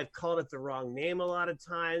know I've called it the wrong name a lot of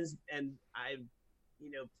times, and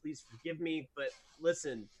please forgive me. But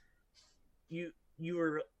listen, you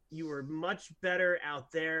were much better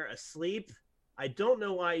out there asleep. I don't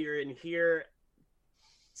know why you're in here,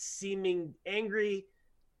 seeming angry.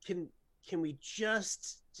 Can we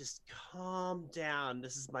just calm down?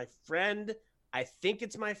 This is my friend. I think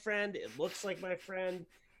it's my friend. It looks like my friend.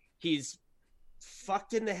 He's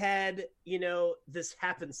fucked in the head. This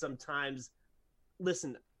happens sometimes.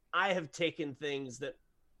 Listen, I have taken things that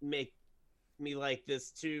make me like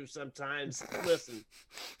this too sometimes. Listen.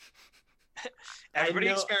 Everybody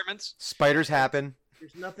know- experiments. Spiders happen.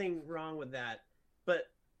 There's nothing wrong with that. But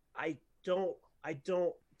I don't,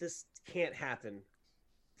 this can't happen.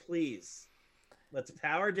 Please. Let's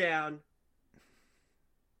power down.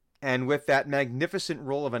 And with that magnificent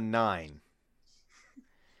roll of a 9,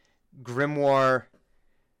 Grimoire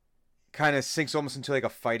kind of sinks almost into like a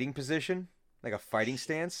fighting position, like a fighting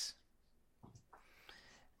stance.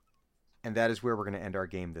 And that is where we're going to end our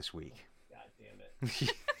game this week. God damn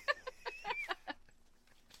it.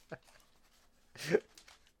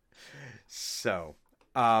 So,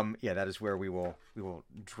 that is where we will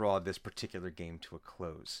draw this particular game to a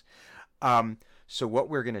close. So what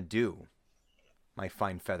we're going to do, my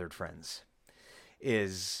fine feathered friends,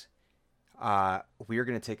 is we are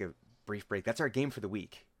going to take a brief break. That's our game for the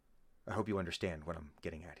week. I hope you understand what I'm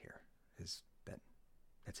getting at here. That's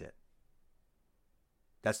it.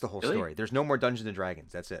 That's the whole Really? story. There's no more Dungeons and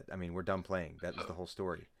Dragons. That's it. I mean, we're done playing. That was the whole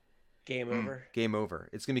story. Game over. Game over.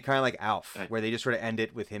 It's gonna be kind of like Alf, Right. where they just sort of end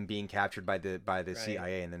it with him being captured by the Right.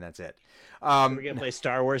 CIA, and then that's it. We're gonna play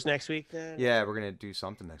Star Wars next week then? Yeah, we're gonna do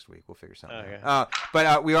something next week. We'll figure something Okay. out.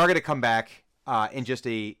 But we are gonna come back in just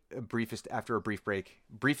a briefest after a brief break,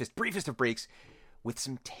 briefest of breaks, with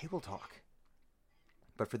some table talk.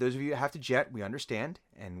 But for those of you who have to jet, we understand,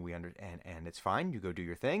 and and it's fine. You go do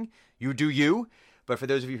your thing. You do you. But for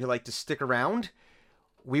those of you who like to stick around,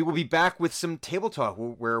 we will be back with some table talk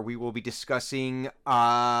where we will be discussing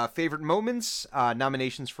favorite moments,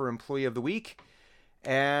 nominations for Employee of the Week,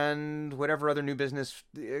 and whatever other new business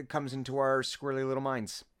comes into our squirrely little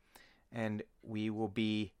minds. And we will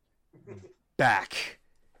be back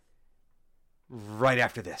right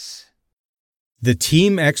after this. The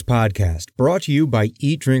Team X Podcast, brought to you by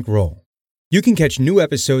Eat, Drink, Roll. You can catch new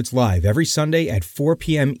episodes live every Sunday at 4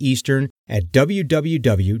 p.m. Eastern at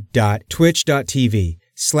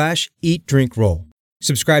www.twitch.tv/eatdrinkroll.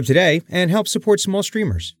 Subscribe today and help support small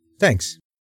streamers. Thanks.